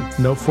 Yeah. Again,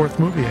 no fourth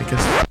movie, I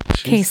guess.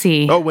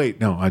 Casey. Oh, wait.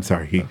 No, I'm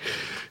sorry.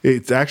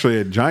 It's actually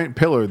a giant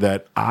pillar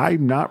that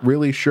I'm not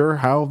really sure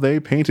how they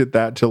painted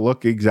that to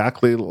look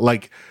exactly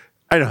like.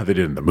 I know how they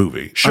did in the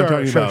movie. I'm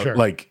talking about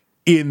like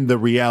in the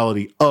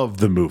reality of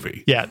the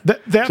movie. Yeah,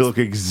 that's to look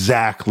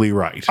exactly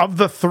right. Of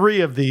the three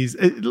of these,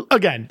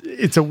 again,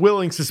 it's a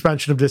willing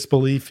suspension of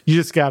disbelief. You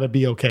just got to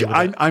be okay with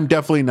it. I'm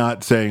definitely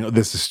not saying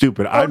this is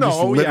stupid. I'm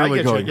just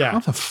literally going, you. Yeah. How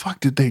the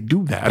fuck did they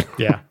do that?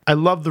 Yeah. I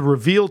love the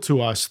reveal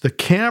to us. The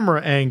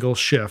camera angle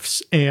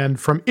shifts. And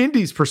from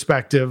Indy's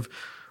perspective,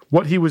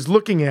 what he was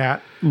looking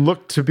at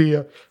looked to be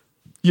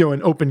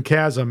an open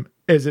chasm.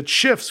 As it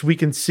shifts, we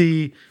can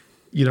see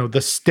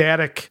the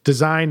static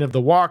design of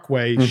the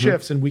walkway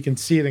shifts, and we can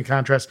see it in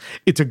contrast.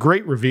 It's a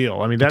great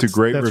reveal. I mean, that's a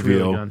great reveal.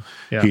 Really done.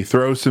 Yeah. He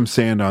throws some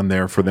sand on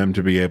there for them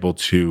to be able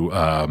to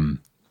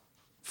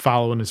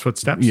follow in his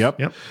footsteps.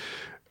 Yep.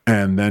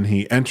 And then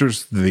he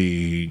enters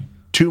the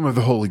tomb of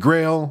the Holy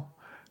Grail,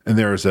 and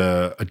there's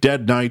a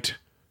dead knight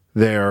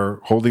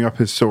there holding up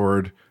his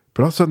sword.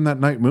 But all of a sudden,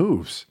 that knight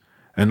moves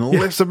and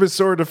lifts up his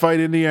sword to fight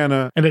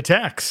Indiana and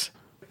attacks.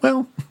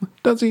 Well,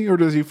 does he, or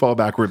does he fall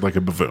backward like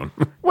a buffoon?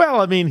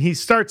 Well, I mean, he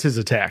starts his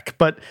attack,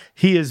 but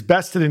he is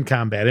bested in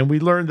combat. And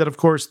we learned that, of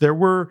course, there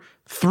were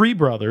 3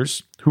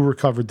 brothers who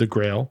recovered the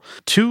Grail.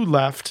 2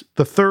 left.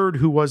 The third,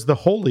 who was the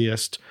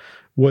holiest,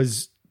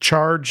 was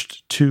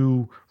charged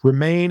to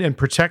remain and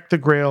protect the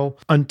Grail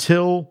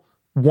until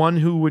one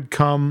who would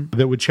come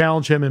that would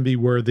challenge him and be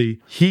worthy.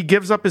 He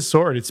gives up his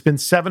sword. It's been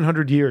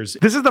 700 years.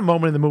 This is the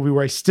moment in the movie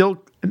where I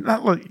still,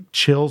 not like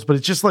chills, but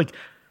it's just like,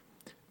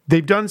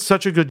 they've done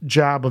such a good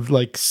job of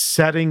like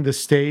setting the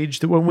stage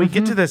that when we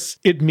get to this,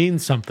 it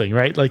means something,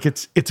 right? Like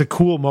it's a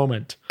cool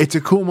moment. It's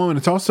a cool moment.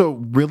 It's also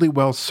really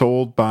well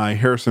sold by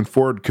Harrison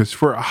Ford because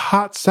for a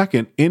hot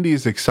second, Indy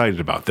is excited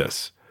about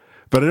this.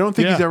 But I don't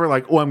think he's ever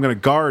like, oh, I'm going to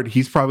guard.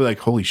 He's probably like,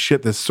 holy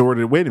shit, this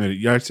sword. Wait a minute.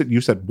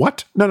 You said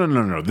what?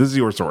 No. This is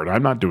your sword.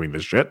 I'm not doing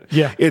this shit.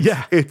 Yeah.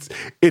 It's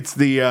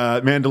the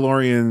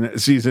Mandalorian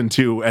season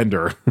 2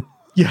 Ender.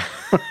 Yeah,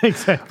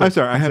 exactly. I'm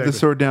sorry. I have the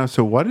sword down.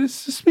 So what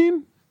does this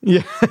mean?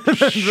 Yeah.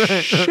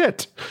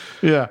 Shit.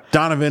 Yeah.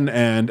 Donovan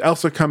and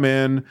Elsa come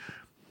in,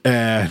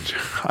 and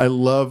I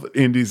love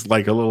Indy's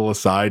like a little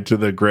aside to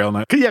the Grail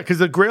Knight. Yeah, because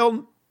the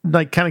Grail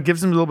Knight kind of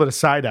gives him a little bit of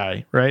side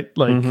eye, right?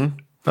 Like,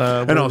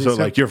 and also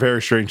like you're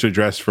very strangely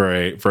dressed for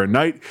a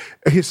knight.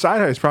 His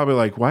side eye is probably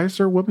like, why is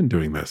there a woman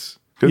doing this?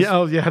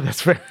 Yeah,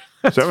 that's fair.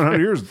 700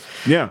 years.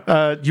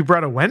 Yeah. You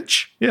brought a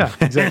wench? Yeah,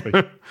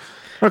 exactly.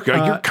 Okay,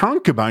 your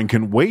concubine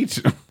can wait.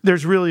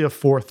 There's really a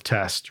 4th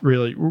test,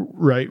 really,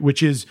 right?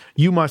 Which is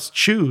you must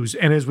choose.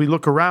 And as we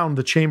look around,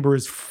 the chamber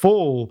is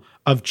full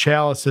of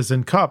chalices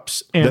and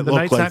cups. And that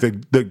look like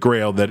the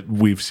Grail that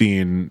we've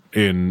seen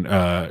in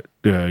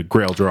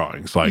Grail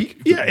drawings. Like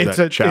it's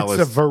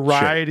a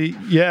variety.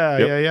 Shape.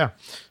 Yeah.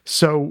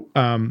 So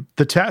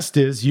the test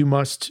is you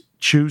must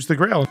choose the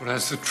Grail.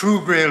 Whereas the true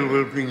Grail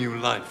will bring you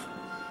life,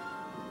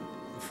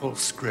 the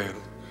false Grail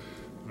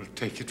will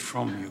take it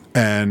from you.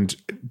 And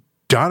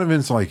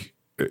Donovan's like,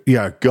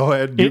 yeah, go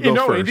ahead. You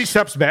go first. Indy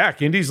steps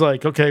back. Indy's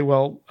like, okay,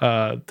 well,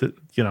 have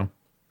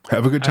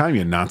a good time,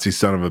 you Nazi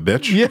son of a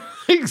bitch. Yeah,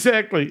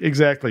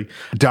 exactly.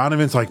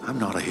 Donovan's like, I'm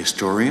not a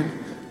historian.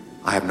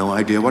 I have no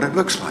idea what it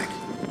looks like.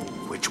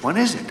 Which one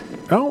is it?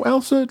 Oh,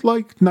 Elsa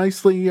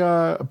nicely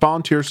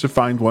volunteers to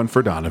find one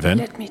for Donovan.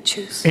 Let me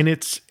choose. And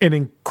it's an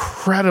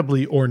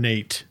incredibly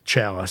ornate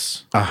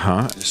chalice.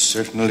 This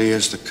certainly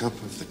is the cup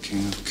of the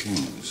King of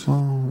Kings.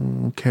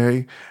 Oh,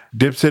 okay.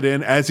 Dips it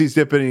in. As he's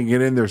dipping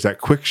it in, there's that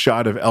quick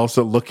shot of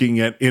Elsa looking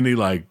at Indy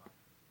like,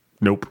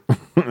 nope.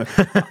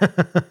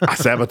 I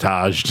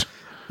sabotaged.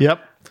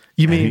 Yep.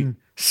 You mean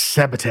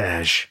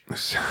sabotage.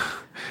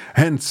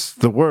 Hence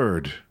the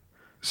word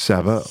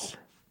Savo.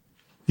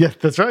 Yeah,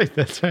 that's right.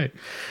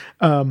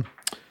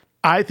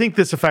 I think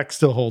this effect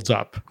still holds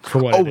up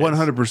for what it is.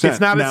 100%. It's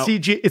not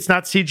it's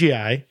not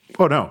CGI.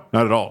 Oh no,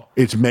 not at all.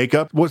 It's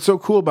makeup. What's so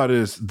cool about it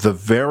is the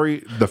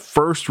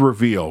first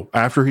reveal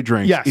after he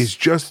drinks is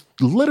just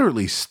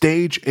literally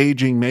stage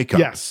aging makeup.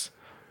 Yes.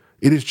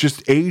 It is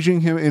just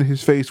aging him in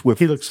his face with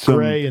he looks some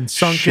gray and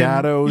sunken.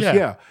 shadows.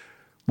 Yeah.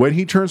 When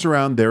he turns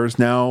around, there is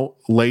now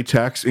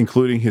latex,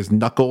 including his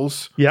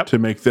knuckles, to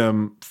make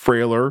them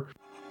frailer.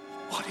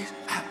 What is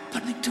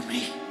happening to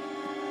me?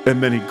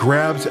 And then he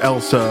grabs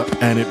Elsa,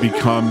 and it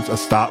becomes a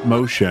stop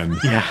motion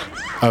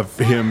of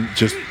him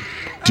just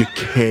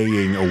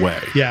decaying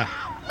away. Yeah.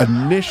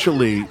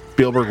 Initially,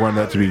 Spielberg wanted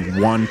that to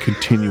be one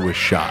continuous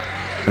shot.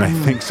 And I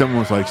think someone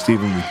was like,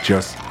 Steven,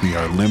 we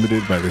are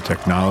limited by the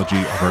technology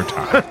of our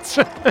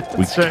time.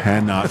 We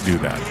cannot do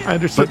that. I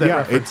understood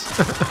that reference.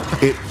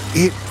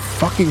 It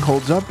fucking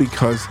holds up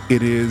because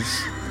it is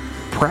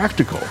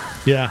practical.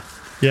 Yeah.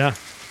 Yeah.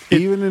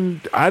 Even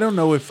in, I don't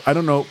know,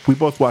 we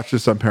both watched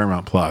this on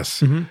Paramount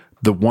Plus,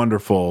 the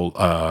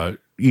wonderful,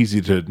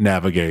 easy to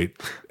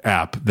navigate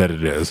app that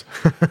it is.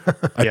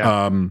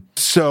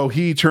 So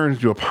he turns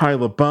into a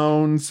pile of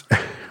bones.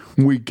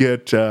 We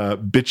get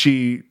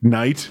bitchy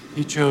Knight.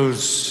 He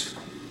chose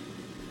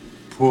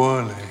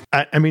poorly.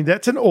 I mean,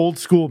 that's an old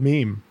school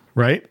meme,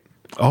 right?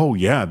 Oh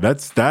yeah,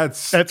 that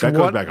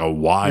goes back a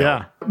while.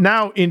 Yeah.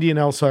 Now Indy and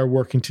Elsa are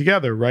working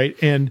together, right?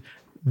 And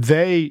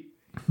they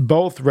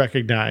both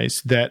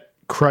recognize that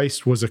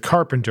Christ was a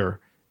carpenter,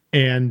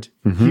 and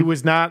he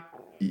was not.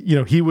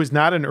 He was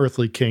not an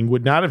earthly king,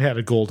 would not have had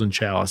a golden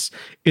chalice.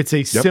 It's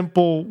a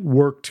simple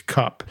worked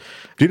cup.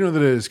 Do you know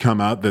that it has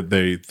come out that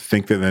they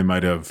think that they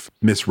might have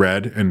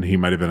misread and he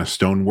might have been a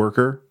stone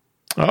worker?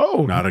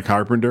 Oh. Not a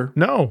carpenter?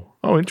 No.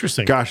 Oh,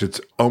 interesting. Gosh,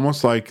 it's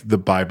almost like the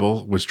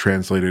Bible was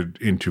translated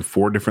into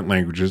 4 different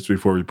languages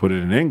before we put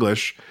it in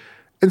English,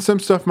 and some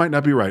stuff might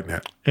not be right now.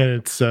 And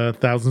it's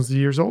thousands of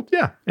years old?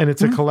 Yeah. And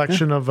it's a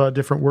collection of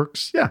different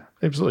works? Yeah,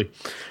 absolutely.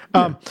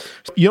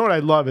 You know what I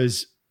love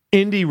is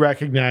Indy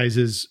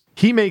recognizes,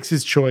 he makes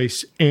his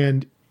choice,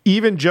 and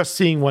even just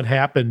seeing what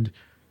happened,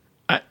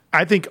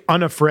 I think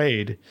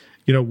unafraid,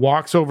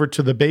 walks over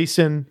to the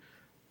basin,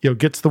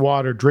 gets the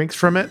water, drinks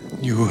from it.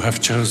 You have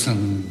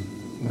chosen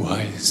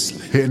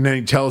wisely. And then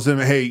he tells him,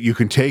 hey, you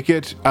can take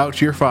it out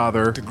to your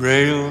father. The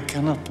Grail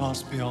cannot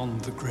pass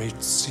beyond the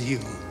Great Seal.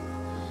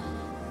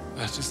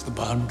 That is the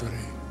boundary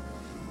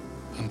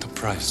and the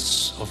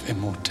price of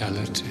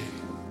immortality.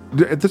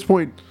 At this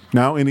point,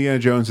 now Indiana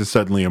Jones is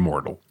suddenly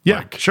immortal.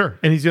 Yeah, sure.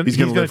 And he's going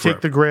to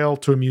take the Grail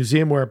to a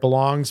museum where it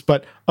belongs.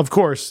 But of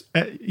course,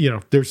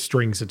 there's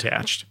strings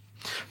attached.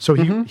 So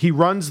he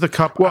runs the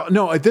cup. Well,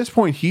 no, at this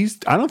point,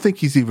 I don't think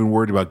he's even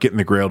worried about getting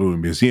the Grail to a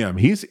museum.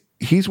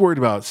 He's worried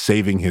about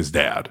saving his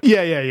dad.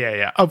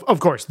 Yeah. Of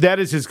course, that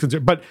is his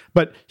concern.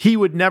 But he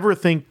would never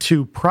think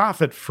to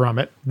profit from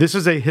it. This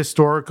is a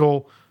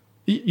historical,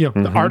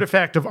 the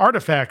artifact of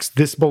artifacts.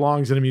 This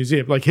belongs in a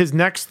museum. Like his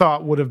next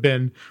thought would have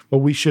been,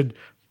 well, we should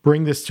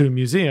bring this to a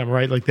museum,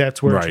 right? Like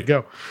that's where it should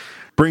go.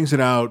 Brings it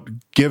out,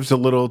 gives a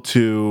little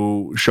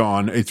to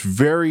Sean. It's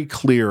very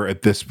clear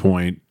at this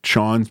point,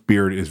 Sean's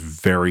beard is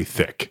very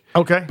thick.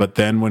 Okay. But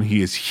then when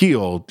he is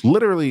healed,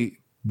 literally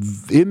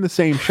in the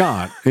same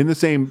shot, in the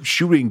same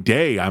shooting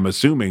day, I'm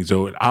assuming,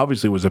 so it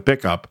obviously was a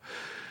pickup,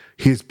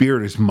 his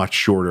beard is much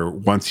shorter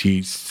once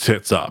he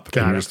sits up.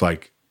 And you're just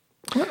like,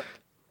 what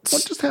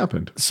just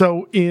happened?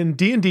 So in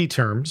D&D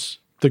terms,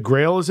 the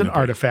Grail is an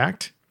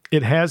artifact.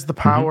 It has the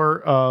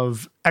power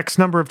of X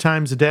number of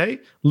times a day.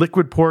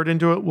 Liquid poured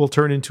into it will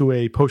turn into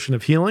a potion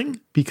of healing,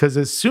 because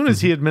as soon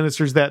as he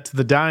administers that to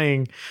the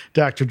dying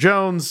Dr.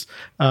 Jones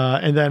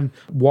and then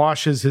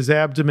washes his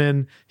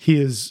abdomen,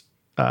 he is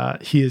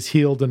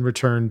healed and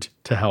returned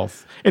to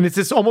health. And it's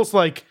this almost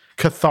like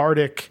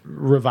cathartic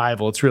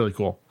revival. It's really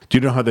cool. Do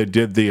you know how they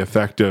did the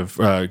effect of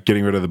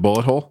getting rid of the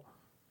bullet hole?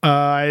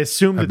 I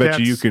assume that's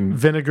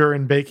vinegar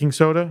and baking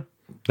soda.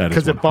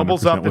 Because it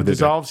bubbles up and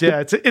dissolves.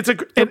 Yeah,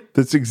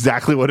 that's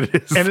exactly what it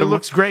is. And it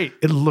looks great.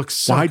 It looks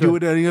so Why good. do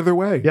it any other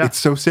way? Yeah. It's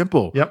so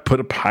simple. Yep. Put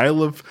a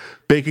pile of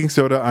baking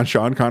soda on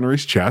Sean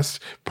Connery's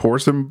chest, pour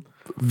some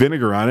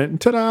vinegar on it,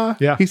 and ta-da!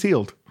 Yeah. He's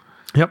healed.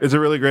 Yep. It's a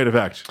really great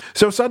effect.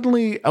 So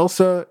suddenly,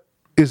 Elsa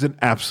is an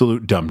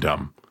absolute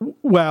dum-dum.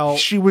 Well,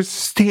 she was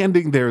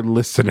standing there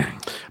listening.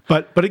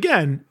 But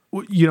again,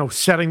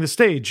 setting the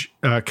stage,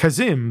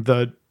 Kazim,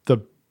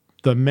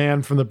 the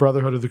man from the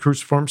Brotherhood of the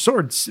Cruciform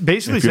Sword,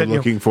 basically if you're said,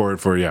 looking for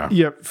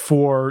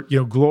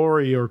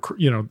glory or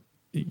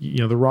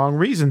the wrong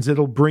reasons,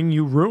 it'll bring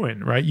you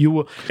ruin, right? You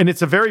will, and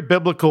it's a very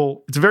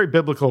biblical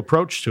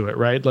approach to it,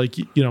 right? Like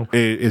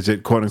is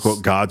it quote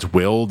unquote God's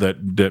will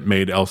that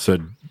made Elsa,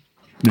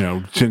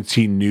 since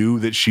he knew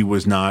that she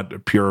was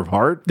not pure of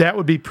heart? That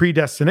would be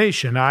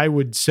predestination. I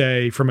would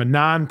say, from a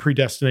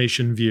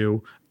non-predestination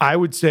view, I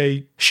would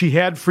say she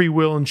had free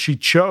will and she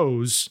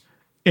chose.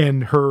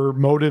 And her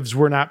motives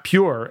were not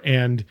pure,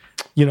 and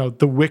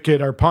the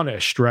wicked are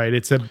punished,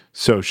 right?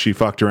 So she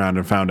fucked around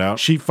and found out.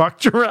 She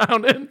fucked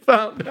around and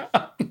found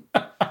out.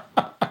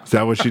 Is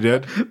that what she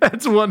did?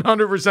 That's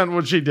 100%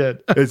 what she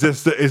did. Is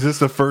this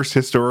the first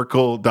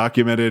historical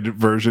documented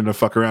version of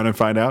fuck around and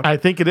find out? I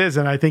think it is,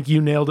 and I think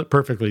you nailed it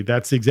perfectly.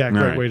 That's the exact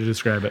right way to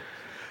describe it.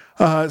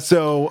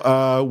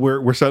 So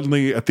we're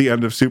suddenly at the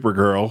end of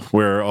Supergirl,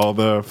 where all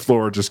the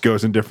floor just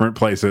goes in different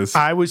places.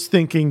 I was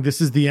thinking this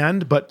is the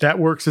end, but that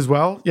works as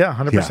well. Yeah,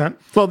 100%.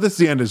 Well, this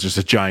the end is just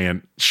a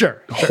giant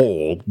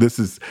hole. This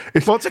is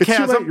it's a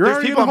chasm.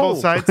 There's people on both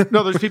sides.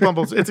 No, there's people on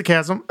both sides. It's a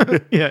chasm.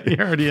 Yeah,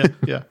 you're already in.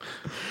 Yeah.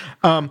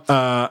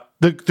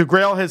 The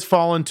Grail has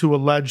fallen to a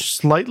ledge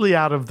slightly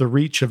out of the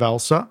reach of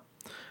Elsa.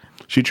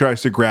 She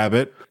tries to grab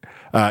it.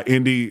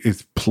 Indy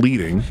is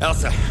pleading.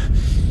 Elsa,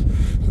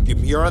 give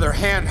me your other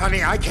hand,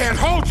 honey. I can't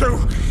hold you.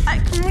 I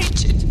can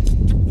reach it.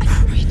 I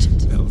can reach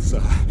it.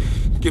 Elsa,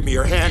 give me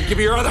your hand. Give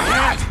me your other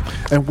hand.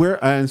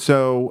 And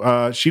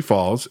so she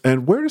falls.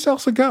 And where does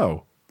Elsa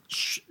go?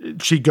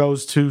 She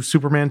goes to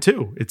Superman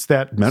 2. It's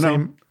that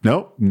same...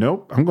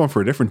 Nope. I'm going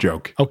for a different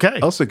joke. Okay.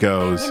 Elsa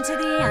goes... Into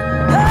the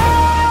end.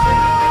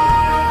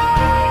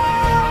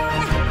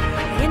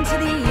 Into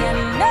the end.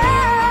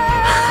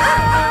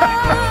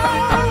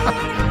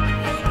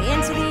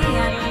 Into the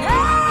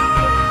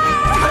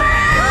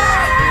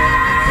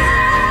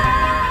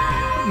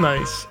end.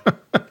 Nice.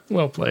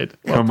 Well played.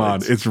 Come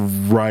on. It's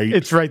right.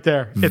 It's right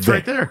there. It's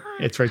right there.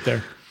 It's right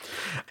there.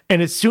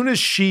 And as soon as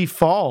she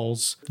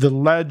falls, the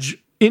ledge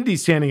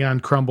Indy's standing on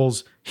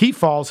crumbles. He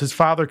falls. His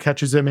father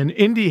catches him, and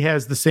Indy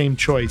has the same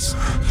choice.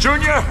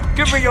 Junior,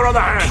 give me your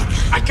other hand.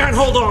 I can't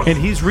hold on. And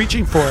he's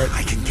reaching for it.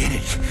 I can get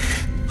it.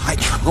 I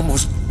can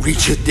almost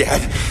reach it,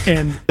 Dad.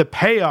 And the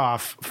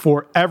payoff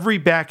for every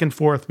back and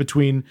forth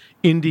between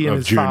Indy and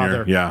his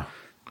Junior, father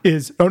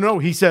is,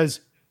 he says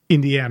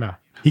Indiana.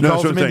 He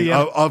calls him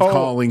Indiana. Of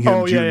calling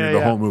him Junior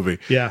the whole movie.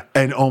 Yeah.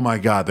 And oh my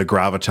God, the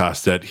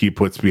gravitas that he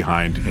puts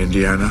behind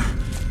Indiana.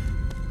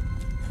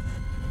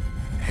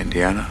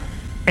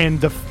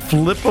 And the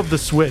flip of the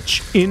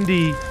switch,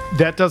 Indy,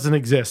 that doesn't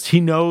exist. He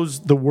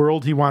knows the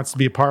world he wants to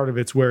be a part of.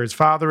 It's where his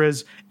father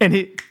is. And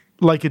it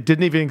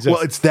didn't even exist.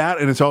 Well, it's that,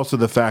 and it's also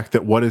the fact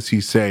that what does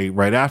he say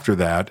right after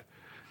that?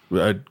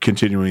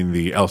 Continuing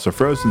the Elsa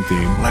Frozen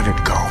theme. Let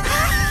it go.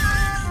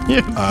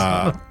 You son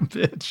of a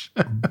bitch.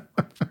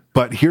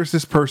 But here's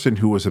this person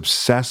who was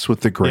obsessed with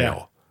the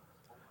Grail.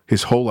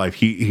 His whole life.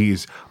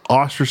 He's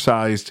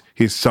ostracized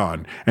his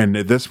son. And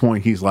at this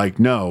point, he's like,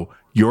 no,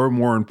 you're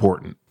more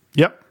important.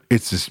 Yep.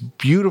 It's this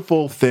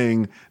beautiful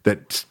thing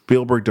that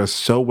Spielberg does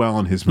so well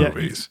in his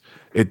movies.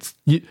 It's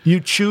you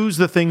choose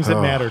the things that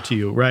matter to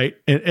you, right?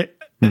 Yeah,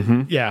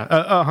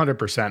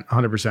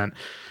 100%.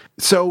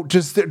 So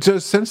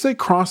since they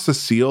crossed the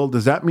seal,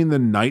 does that mean the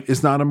knight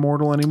is not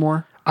immortal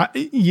anymore?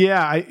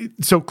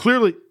 So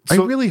clearly, I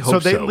really hope so.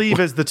 So they leave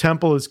as the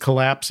temple is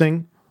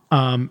collapsing,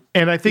 and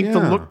I think the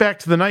look back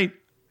to the knight.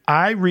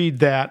 I read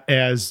that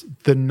as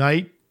the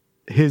knight,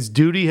 his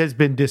duty has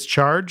been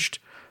discharged.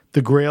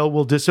 The Grail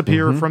will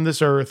disappear from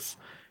this earth.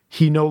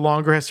 He no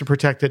longer has to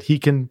protect it. He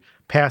can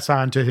pass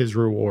on to his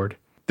reward.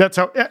 That's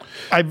how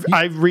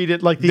I read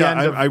it, like the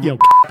end of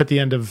at the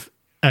end of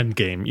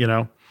Endgame. You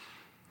know.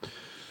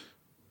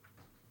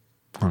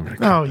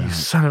 You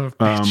son of a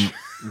bitch.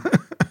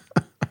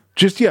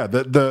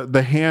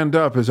 The hand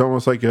up is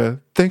almost like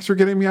a thanks for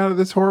getting me out of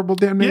this horrible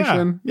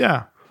damnation.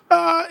 Yeah.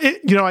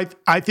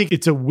 I think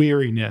it's a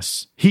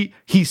weariness. He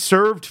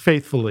served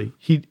faithfully.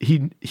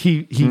 He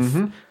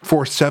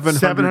for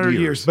 700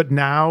 years, but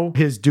now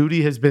his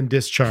duty has been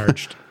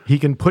discharged. He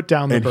can put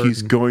down the burden.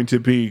 He's going to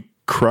be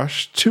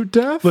crushed to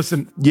death.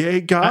 Listen, yay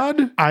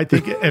God! I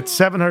think at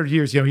 700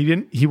 years,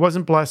 he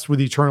wasn't blessed with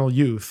eternal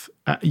youth.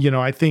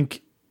 I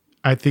think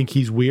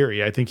he's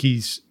weary. I think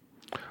he's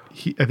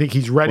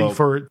ready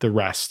for the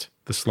rest,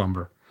 the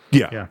slumber.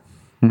 Yeah.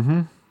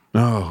 Mm-hmm.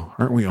 Oh,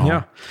 aren't we all?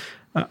 Yeah.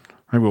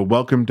 I will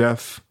welcome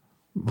death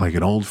like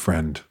an old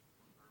friend,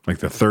 like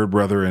the third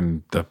brother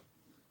in the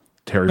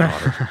Harry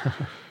Potter.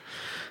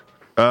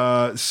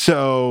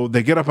 So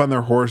they get up on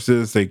their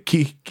horses. He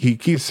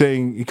keeps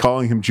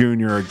calling him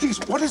Junior. Please,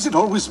 what does it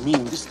always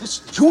mean? This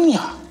Junior.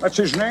 That's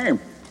his name.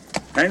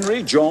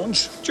 Henry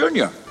Jones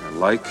Jr. I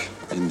like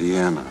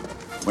Indiana.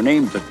 We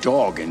named the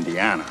dog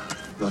Indiana.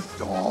 The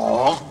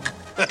dog?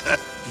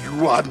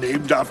 You are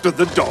named after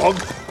the dog?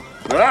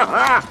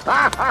 I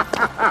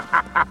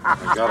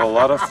got a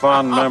lot of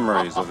fond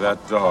memories of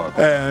that dog.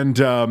 And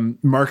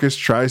Marcus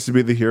tries to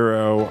be the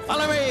hero.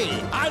 Follow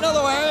me! I know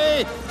the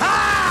way!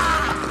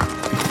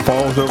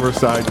 Falls over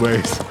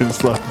sideways and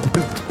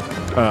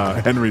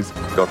Henry's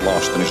got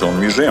lost in his own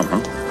museum,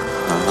 huh?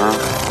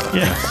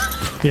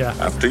 Yeah.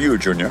 After you,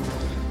 Junior.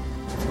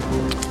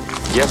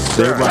 Yes,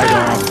 they sir. ride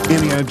off.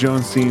 Indiana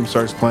Jones theme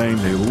starts playing.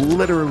 They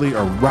literally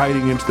are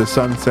riding into the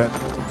sunset.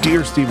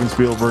 Dear Steven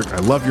Spielberg, I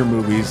love your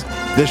movies.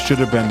 This should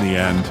have been the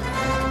end.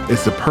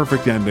 It's the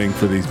perfect ending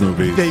for these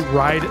movies. They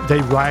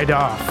ride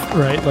off,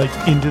 right? Like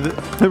into the.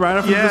 They ride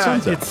off into the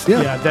sunset.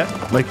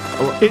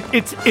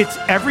 It's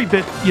every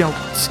bit.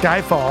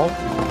 Skyfall,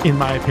 in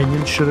my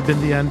opinion, should have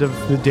been the end of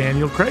the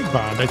Daniel Craig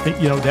Bond. I think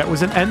that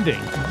was an ending.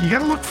 You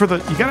got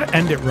to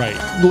end it right.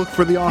 Look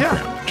for the off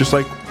ramp, just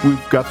like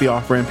we've got the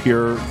off ramp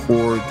here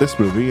for this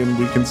movie, and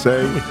we can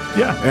say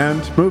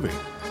and movie.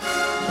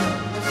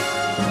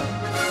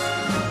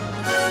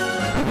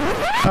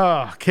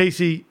 Oh,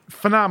 Casey,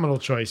 phenomenal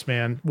choice,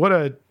 man. What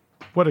a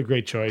what a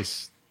great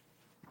choice.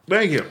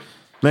 Thank you.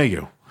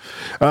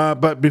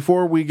 But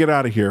before we get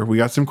out of here, we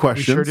got some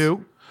questions. We sure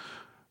do.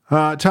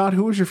 Todd,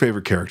 who was your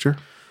favorite character?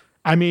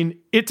 I mean,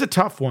 it's a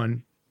tough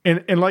one.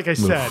 And like I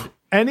said,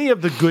 any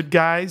of the good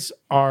guys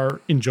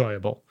are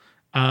enjoyable.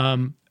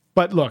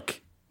 But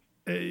look,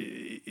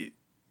 I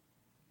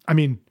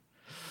mean,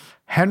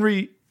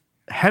 Henry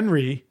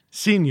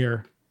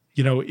Sr.,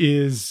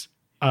 is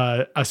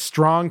a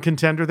strong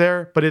contender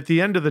there. But at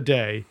the end of the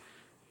day,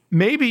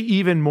 maybe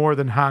even more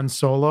than Han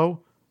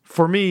Solo,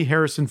 for me,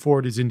 Harrison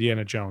Ford is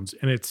Indiana Jones,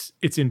 and it's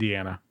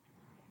Indiana.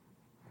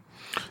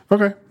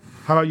 Okay.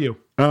 How about you?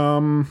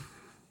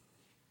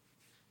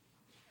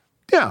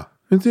 Yeah,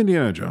 it's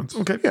Indiana Jones.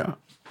 Okay. Yeah.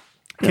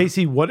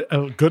 Casey,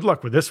 good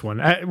luck with this one.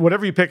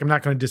 Whatever you pick, I'm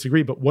not going to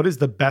disagree, but what is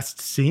the best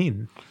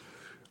scene?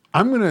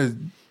 I'm going to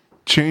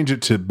change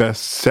it to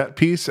best set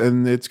piece,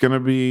 and it's going to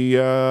be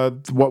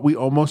what we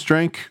almost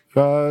drank,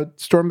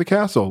 Storm the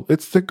Castle.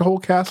 It's the whole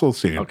castle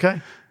scene.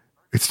 Okay.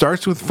 It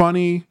starts with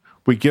funny.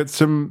 We get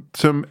some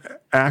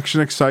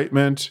action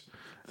excitement.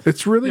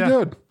 It's really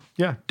good.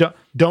 Yeah.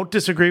 Don't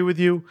disagree with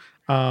you.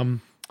 I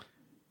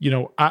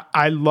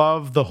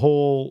love the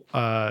whole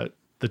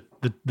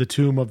the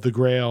Tomb of the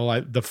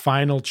Grail, the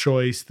final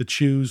choice, the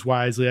choose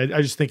wisely.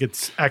 I just think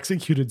it's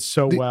executed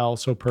so well,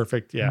 so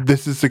perfect. Yeah.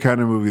 This is the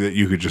kind of movie that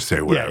you could just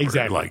say whatever. Yeah,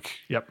 exactly.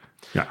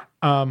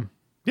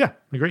 Yeah.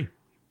 Agree.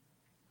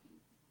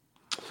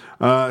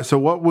 So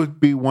what would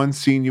be one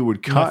scene you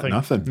would cut?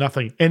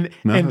 Nothing. And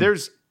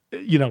there's,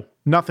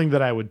 nothing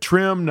that I would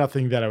trim,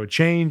 nothing that I would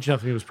change,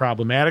 nothing that was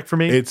problematic for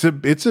me. It's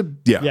a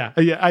Yeah.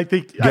 I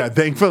think.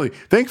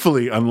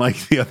 Thankfully,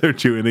 unlike the other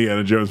two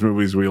Indiana Jones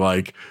movies we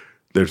like,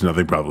 there's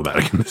nothing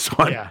problematic in this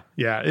one.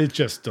 Yeah. It's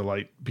just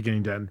delight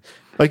beginning to end.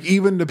 Like,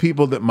 even the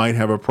people that might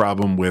have a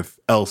problem with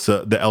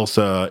the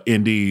Elsa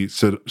Indy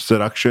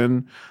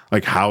seduction,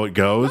 like how it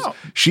goes,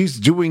 she's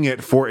doing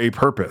it for a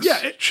purpose.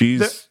 Yeah.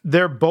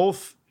 They're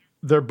both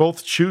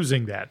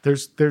choosing that.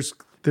 There's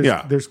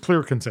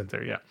clear consent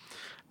there. Yeah.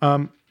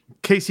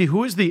 Casey,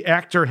 who is the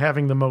actor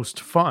having the most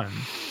fun?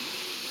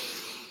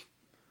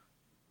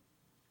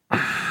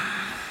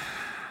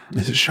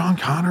 Is it Sean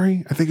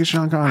Connery? I think it's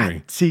Sean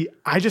Connery.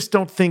 I just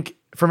don't think,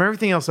 from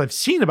everything else I've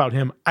seen about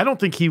him, I don't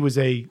think he was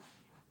a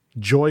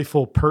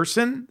joyful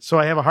person. So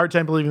I have a hard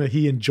time believing that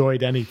he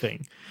enjoyed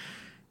anything.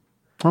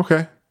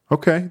 Okay.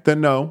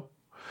 Then no.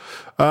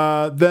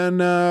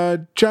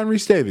 Then John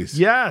Rhys Davies.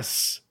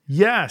 Yes.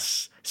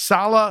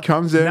 Sala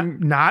comes in,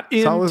 not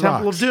in Sala's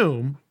Temple Ox. of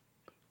Doom.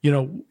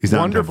 He's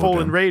wonderful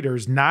in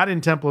Raiders, not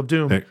in Temple of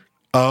Doom.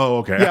 Oh,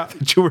 okay. Yeah. I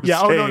thought you were saying,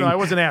 Oh, no, I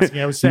wasn't asking.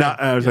 I was saying.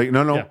 I was like,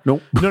 no.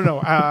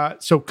 No.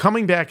 So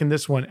coming back in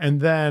this one, and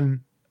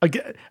then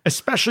again,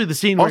 especially the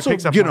scene where he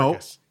picks up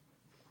Marcus.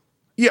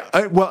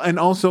 And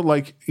also,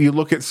 like, you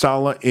look at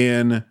Sala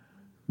in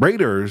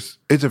Raiders,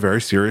 it's a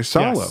very serious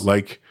Sala. Yes.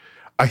 Like,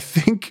 I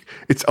think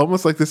it's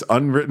almost like this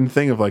unwritten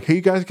thing of like, hey,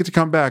 you guys get to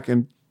come back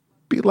and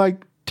be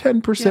like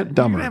 10%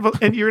 dumber.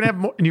 You're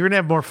gonna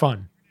have more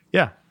fun.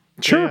 Yeah.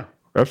 Sure. Yeah.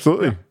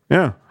 Absolutely.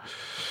 Yeah.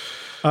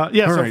 All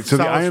right. So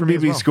the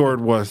IMDb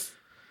scored was,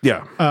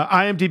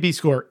 IMDb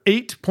score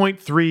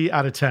 8.3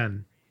 out of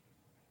 10.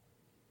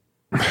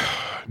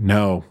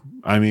 No,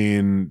 I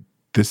mean,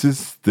 this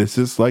is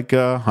like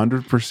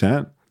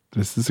 100%.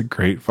 This is a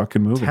great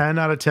fucking movie. 10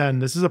 out of 10.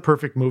 This is a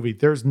perfect movie.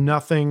 There's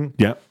nothing.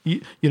 Yeah.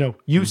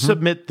 You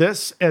submit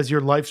this as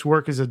your life's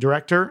work as a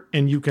director,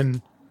 and you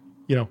can,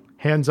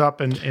 hands up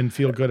and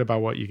feel good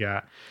about what you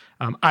got.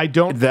 I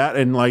don't. That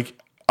and like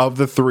of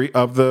the three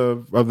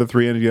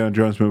Indiana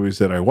Jones movies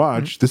that I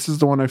watched, this is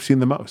the one I've seen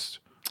the most.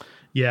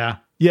 Yeah.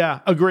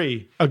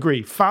 Agree.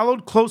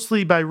 Followed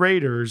closely by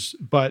Raiders,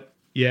 but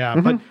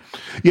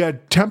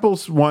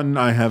Temple's one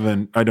I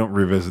don't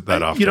revisit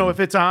that often. If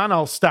it's on,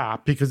 I'll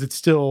stop because it's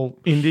still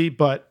indie.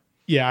 But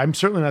I'm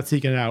certainly not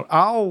seeking it out.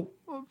 I'll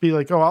be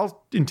like,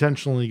 I'll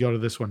intentionally go to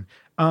this one.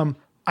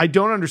 I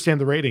don't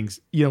understand the ratings.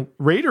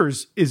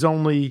 Raiders is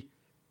only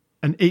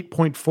an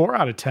 8.4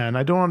 out of 10.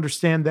 I don't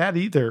understand that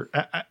either.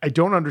 I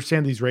don't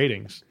understand these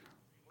ratings.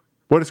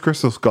 What does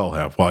Crystal Skull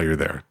have while you're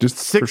there? Just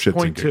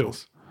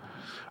 6.2.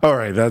 All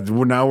right,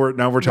 now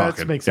we're talking.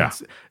 That makes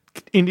sense.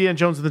 Indiana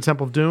Jones and the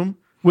Temple of Doom,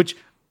 which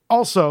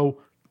also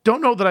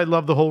don't know that I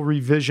love the whole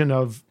revision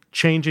of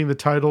changing the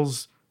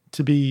titles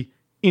to be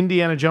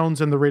Indiana Jones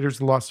and the Raiders of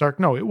the Lost Ark.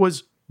 No, it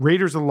was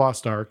Raiders of the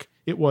Lost Ark.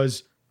 It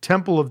was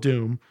Temple of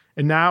Doom,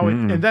 and now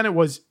and then it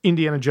was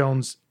Indiana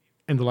Jones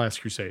and the Last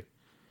Crusade.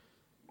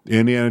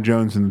 Indiana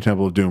Jones and the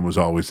Temple of Doom was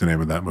always the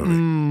name of that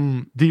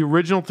movie. The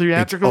original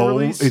theatrical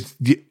release?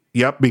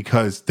 Yep,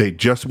 because they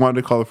just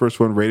wanted to call the first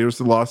one Raiders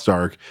of the Lost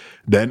Ark.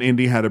 Then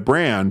Indy had a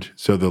brand,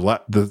 so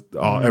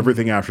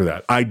everything after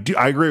that. I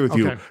agree with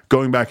you.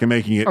 Going back and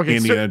making it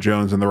Indiana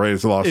Jones and the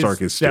Raiders of the Lost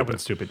Ark is stupid. That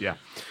was stupid, yeah.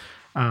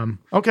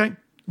 Okay.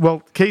 Well,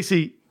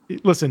 Casey,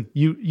 listen,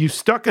 you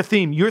stuck a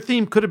theme. Your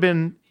theme could have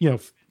been,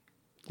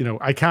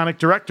 iconic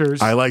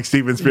directors. I like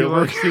Steven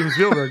Spielberg.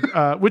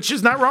 Which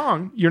is not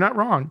wrong. You're not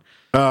wrong.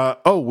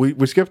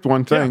 We skipped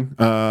one thing.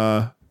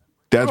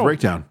 Dad's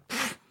Breakdown.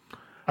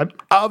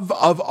 Of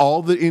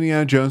all the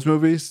Indiana Jones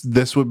movies,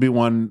 this would be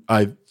one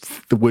I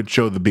would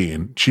show the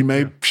bean. She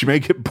may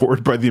get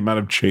bored by the amount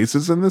of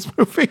chases in this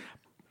movie.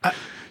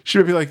 She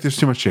would be like, "There's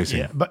too much chasing."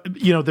 Yeah, but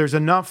there's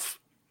enough.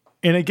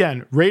 And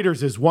again,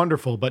 Raiders is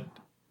wonderful, but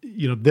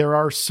there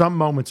are some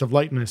moments of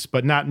lightness,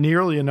 but not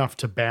nearly enough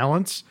to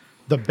balance.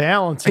 The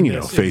balance in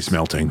this face is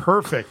melting.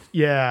 Perfect.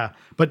 Yeah.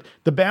 But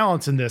the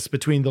balance in this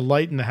between the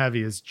light and the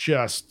heavy is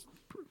just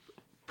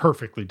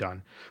perfectly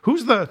done.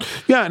 Who's the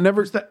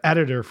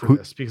editor for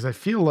this? Because I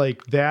feel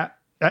like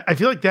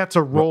that's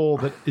a role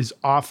that is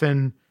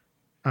often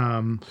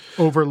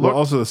overlooked. Well,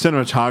 also the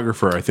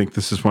cinematographer, I think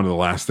this is one of the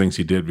last things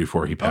he did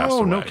before he passed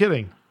away. Oh, no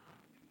kidding.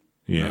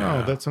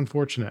 Yeah. Oh, that's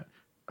unfortunate.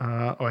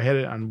 I had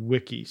it on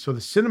Wiki. So the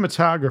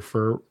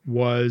cinematographer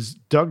was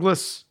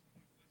Douglas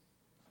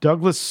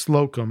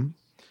Slocum,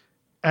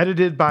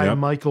 edited by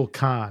Michael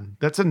Kahn.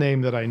 That's a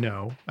name that I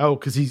know. Oh,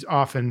 because he's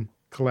often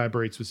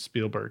collaborates with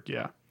Spielberg.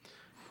 Yeah.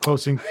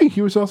 Hey,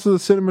 he was also the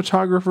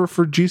cinematographer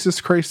for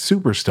Jesus Christ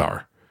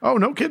Superstar. Oh,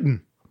 no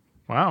kidding.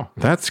 Wow.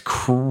 That's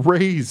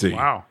crazy.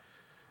 Wow.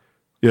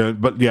 Yeah,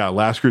 but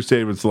Last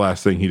Crusade was the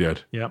last thing he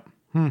did. Yep.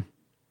 As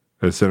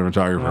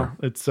cinematographer. Well,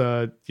 it's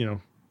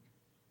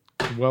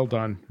well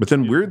done. But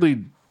then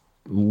weirdly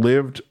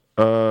lived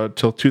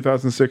till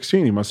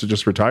 2016. He must have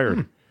just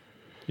retired.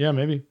 Yeah,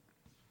 maybe.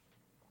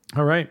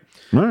 All right.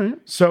 All right.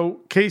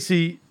 So,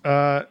 Casey.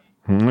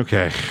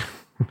 Okay.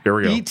 Here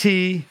we go.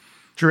 E.T.,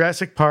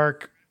 Jurassic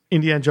Park,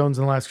 Indiana Jones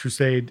and the Last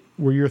Crusade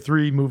were your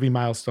 3 movie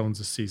milestones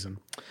this season.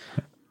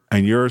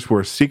 And yours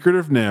were Secret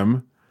of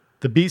NIMH,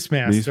 The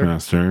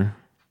Beastmaster.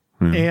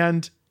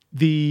 And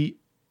the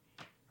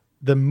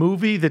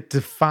movie that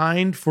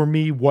defined for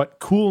me what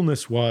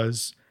coolness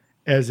was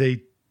as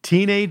a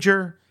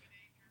teenager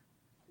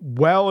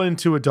well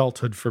into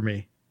adulthood for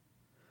me.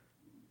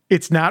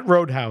 It's not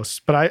Roadhouse,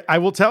 but I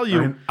will tell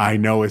you. I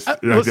know it's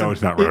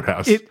not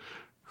Roadhouse.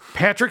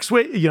 Patrick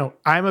Swayze,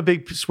 I'm a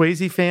big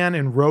Swayze fan,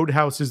 and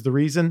Roadhouse is the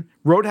reason.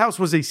 Roadhouse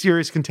was a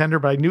serious contender,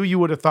 but I knew you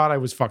would have thought I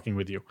was fucking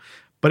with you.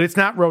 But it's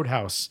not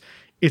Roadhouse.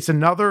 It's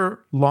another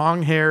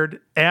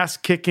long-haired,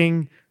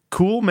 ass-kicking,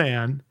 cool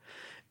man.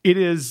 It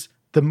is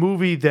the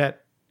movie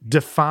that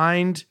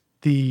defined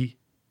the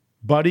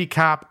buddy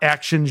cop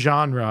action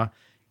genre.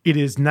 It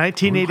is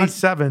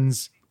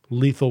 1987's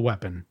Lethal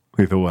Weapon.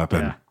 Lethal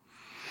Weapon.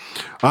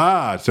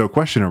 Yeah. So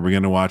question, are we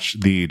going to watch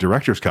the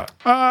director's cut?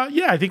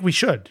 Yeah, I think we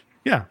should.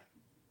 Yeah.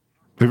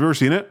 Have you ever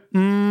seen it?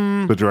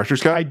 The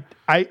director's cut?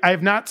 I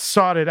have not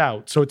sought it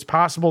out, so it's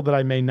possible that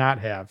I may not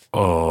have.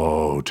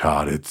 Oh,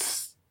 Todd,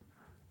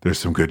 there's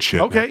some good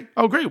shit. Okay. In it.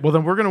 Oh, great. Well,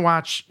 then we're going to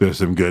watch. There's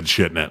some good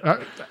shit in it.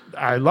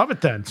 I love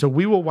it then. So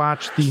we will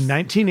watch the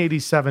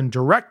 1987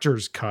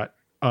 director's cut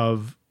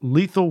of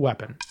Lethal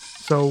Weapon.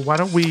 So why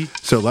don't we?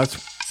 So let's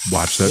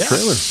watch that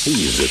trailer.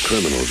 He's a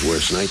criminal's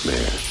worst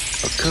nightmare.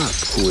 A cop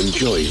who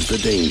enjoys the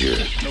danger.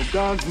 No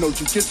guns, no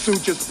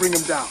jujitsu, just bring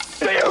him down.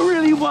 Do you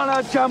really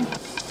want to jump?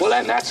 Well,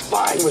 then that's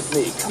fine with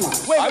me. Come on.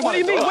 Wait, what do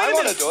you mean? Wait a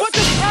minute. What the?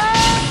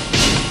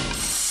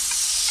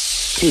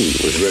 He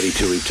was ready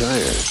to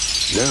retire.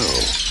 Now,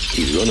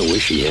 he's gonna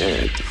wish he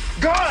had.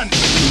 Gun!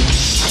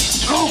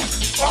 Oh!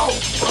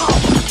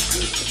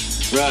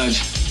 Raj,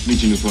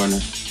 meet your new partner.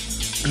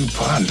 New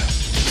partner?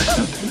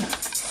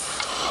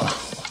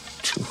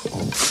 Too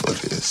old for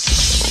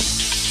this.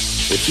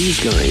 If these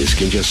guys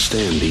can just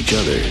stand each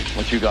other.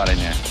 What you got in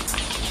there?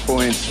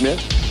 4-inch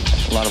Smith?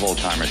 A lot of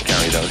old-timers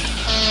carry those.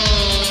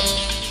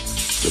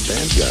 The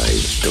bad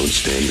guys don't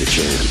stand a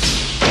chance.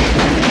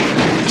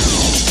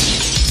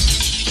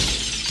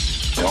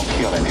 Don't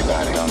kill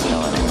anybody. Don't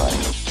tell anybody.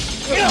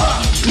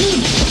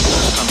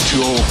 I'm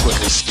too old for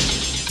this.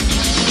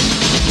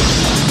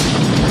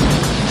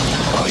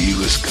 Are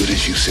you as good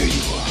as you say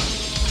you are?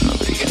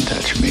 Nobody can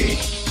touch me.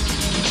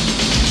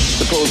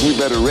 Suppose we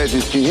better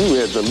register you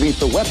as a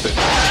lethal weapon.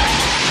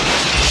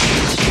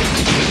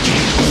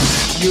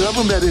 You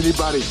ever met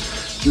anybody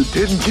you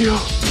didn't kill?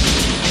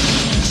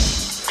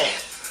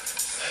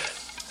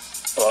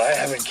 Well, I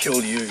haven't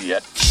killed you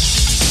yet.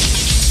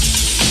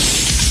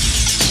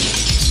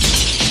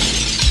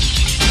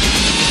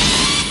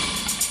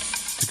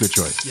 It's a good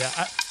choice.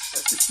 Yeah.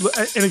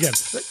 And again,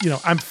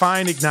 I'm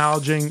fine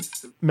acknowledging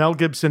Mel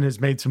Gibson has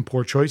made some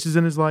poor choices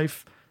in his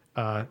life.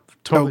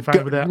 Totally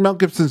fine with that. Mel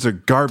Gibson's a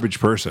garbage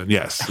person.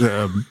 Yes.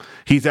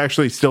 He's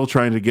actually still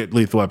trying to get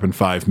Lethal Weapon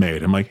 5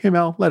 made. I'm like, hey,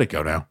 Mel, let it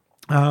go now.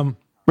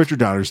 Richard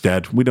Donner's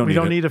dead. We don't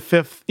need a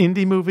 5th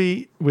indie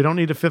movie. We don't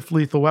need a 5th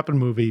Lethal Weapon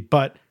movie.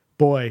 But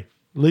boy,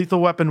 Lethal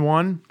Weapon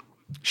 1,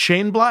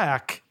 Shane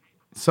Black,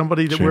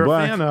 somebody that we're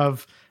a fan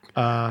of.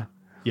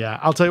 Yeah,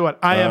 I'll tell you what.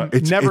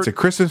 It's a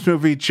Christmas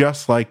movie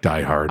just like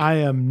Die Hard. I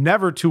am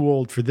never too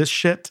old for this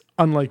shit,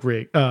 unlike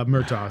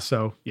Murtaugh.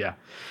 So, yeah.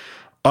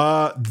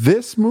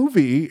 This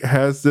movie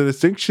has the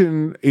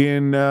distinction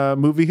in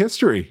movie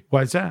history.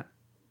 Why is that?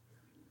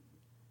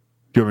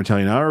 Do you want me to tell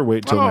you now or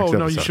wait till next episode?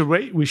 No, you should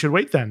wait. We should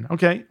wait then.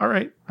 Okay. All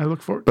right. I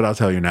look forward. But I'll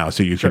tell you now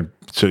so you can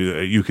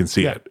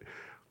see it.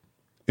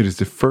 It is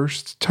the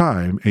first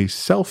time a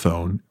cell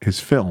phone is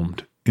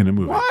filmed in a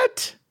movie.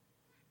 What?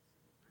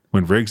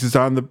 when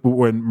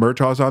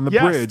Murtaugh's on the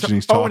bridge and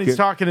he's talking. And he's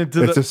talking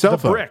into it's a cell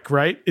phone. brick,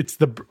 right? It's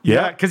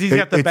because he's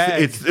got the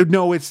bag.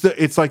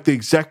 It's like the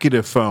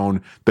executive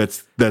phone.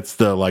 That's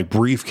the like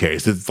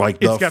briefcase. It's like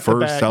the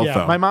first cell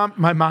phone. My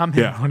mom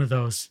had one of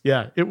those.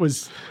 Yeah, it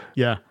was.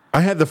 Yeah. I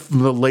had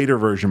the later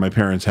version. My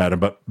parents had them,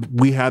 but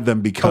we had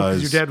them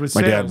because your dad was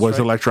my dad was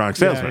right? electronic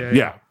salesman.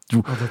 Yeah.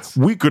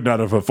 We could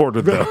not have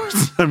afforded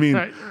those. I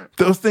mean,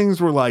 those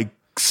things were like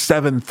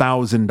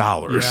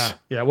 $7,000.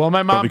 Yeah. Well,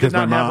 my mom did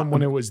not have them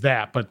when it was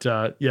that, but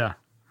yeah.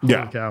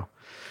 Holy cow.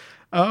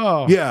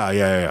 Oh.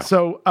 Yeah.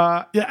 So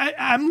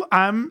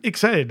I'm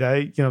excited.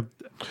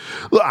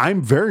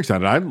 I'm very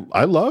excited.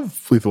 I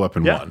love Lethal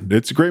Weapon 1.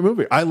 It's a great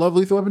movie. I love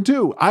Lethal Weapon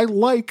 2. I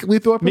like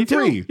Lethal Weapon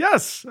 3.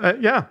 Yes.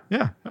 Yeah.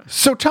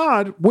 So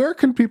Todd, where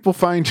can people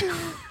find you?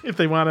 If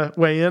they want to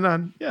weigh in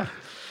on, Yeah.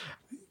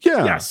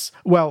 Yes.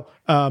 Well,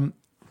 let's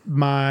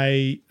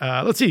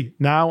see,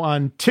 now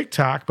on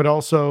TikTok, but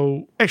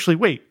also actually,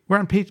 wait, we're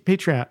on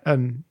Patreon,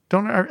 and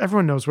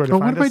everyone knows where to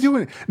find us. What am I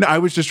doing? No, I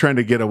was just trying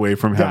to get away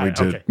from having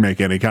to make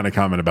any kind of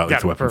comment about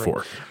Lethal Weapon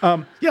 4.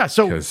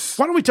 So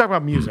why don't we talk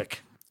about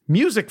music?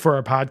 Music for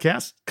our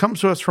podcast comes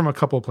to us from a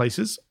couple of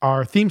places.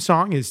 Our theme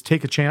song is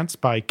Take a Chance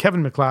by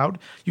Kevin MacLeod.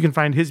 You can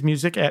find his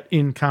music at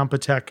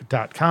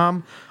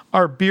incompetech.com.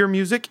 Our beer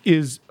music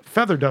is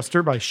Feather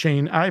Duster by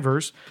Shane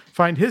Ivers.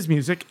 Find his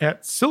music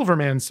at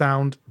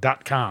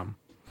silvermansound.com.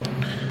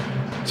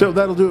 So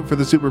that'll do it for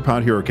the Super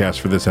Pod Hero Cast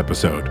for this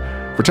episode.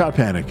 For Todd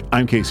Panic,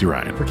 I'm Casey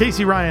Ryan. For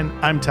Casey Ryan,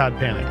 I'm Todd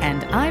Panic.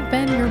 And I've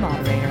been your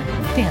moderator,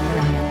 Dan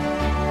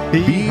Ryan.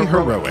 Be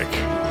heroic.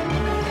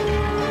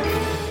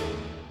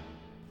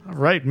 All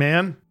right,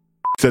 man.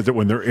 Says it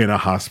when they're in a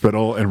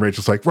hospital, and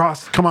Rachel's like,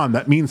 Ross, come on,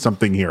 that means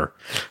something here.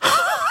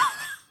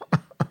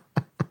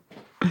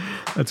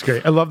 That's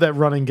great. I love that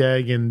running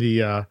gag in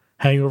the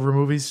Hangover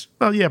movies.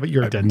 Well, yeah, but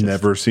you're a dentist. I've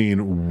never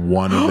seen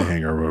one of the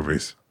Hangover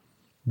movies.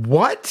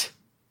 What?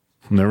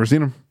 Never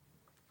seen them.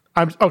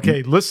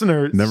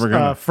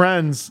 Listeners,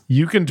 friends,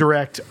 you can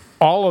direct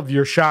all of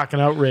your shock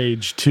and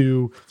outrage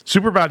to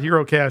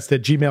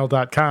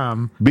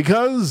superpodherocast@gmail.com.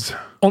 Because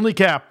only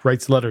Cap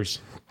writes letters.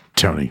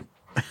 Tony.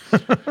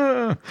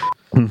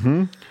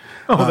 Mm-hmm.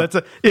 That's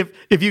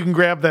if you can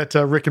grab that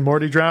Rick and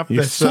Morty drop.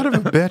 You son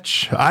of a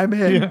bitch. I'm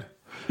in. Yeah.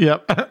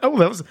 Yep. Oh,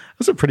 that was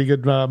a pretty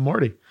good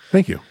Morty.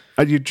 Thank you.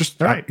 You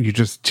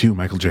just too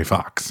Michael J.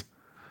 Fox.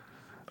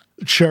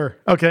 Sure.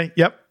 Okay.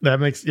 Yep.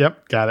 Got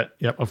it.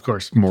 Yep. Of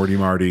course. Morty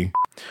Marty.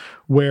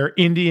 Where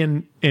Indy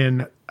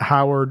and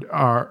Howard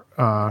are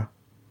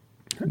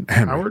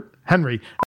Henry.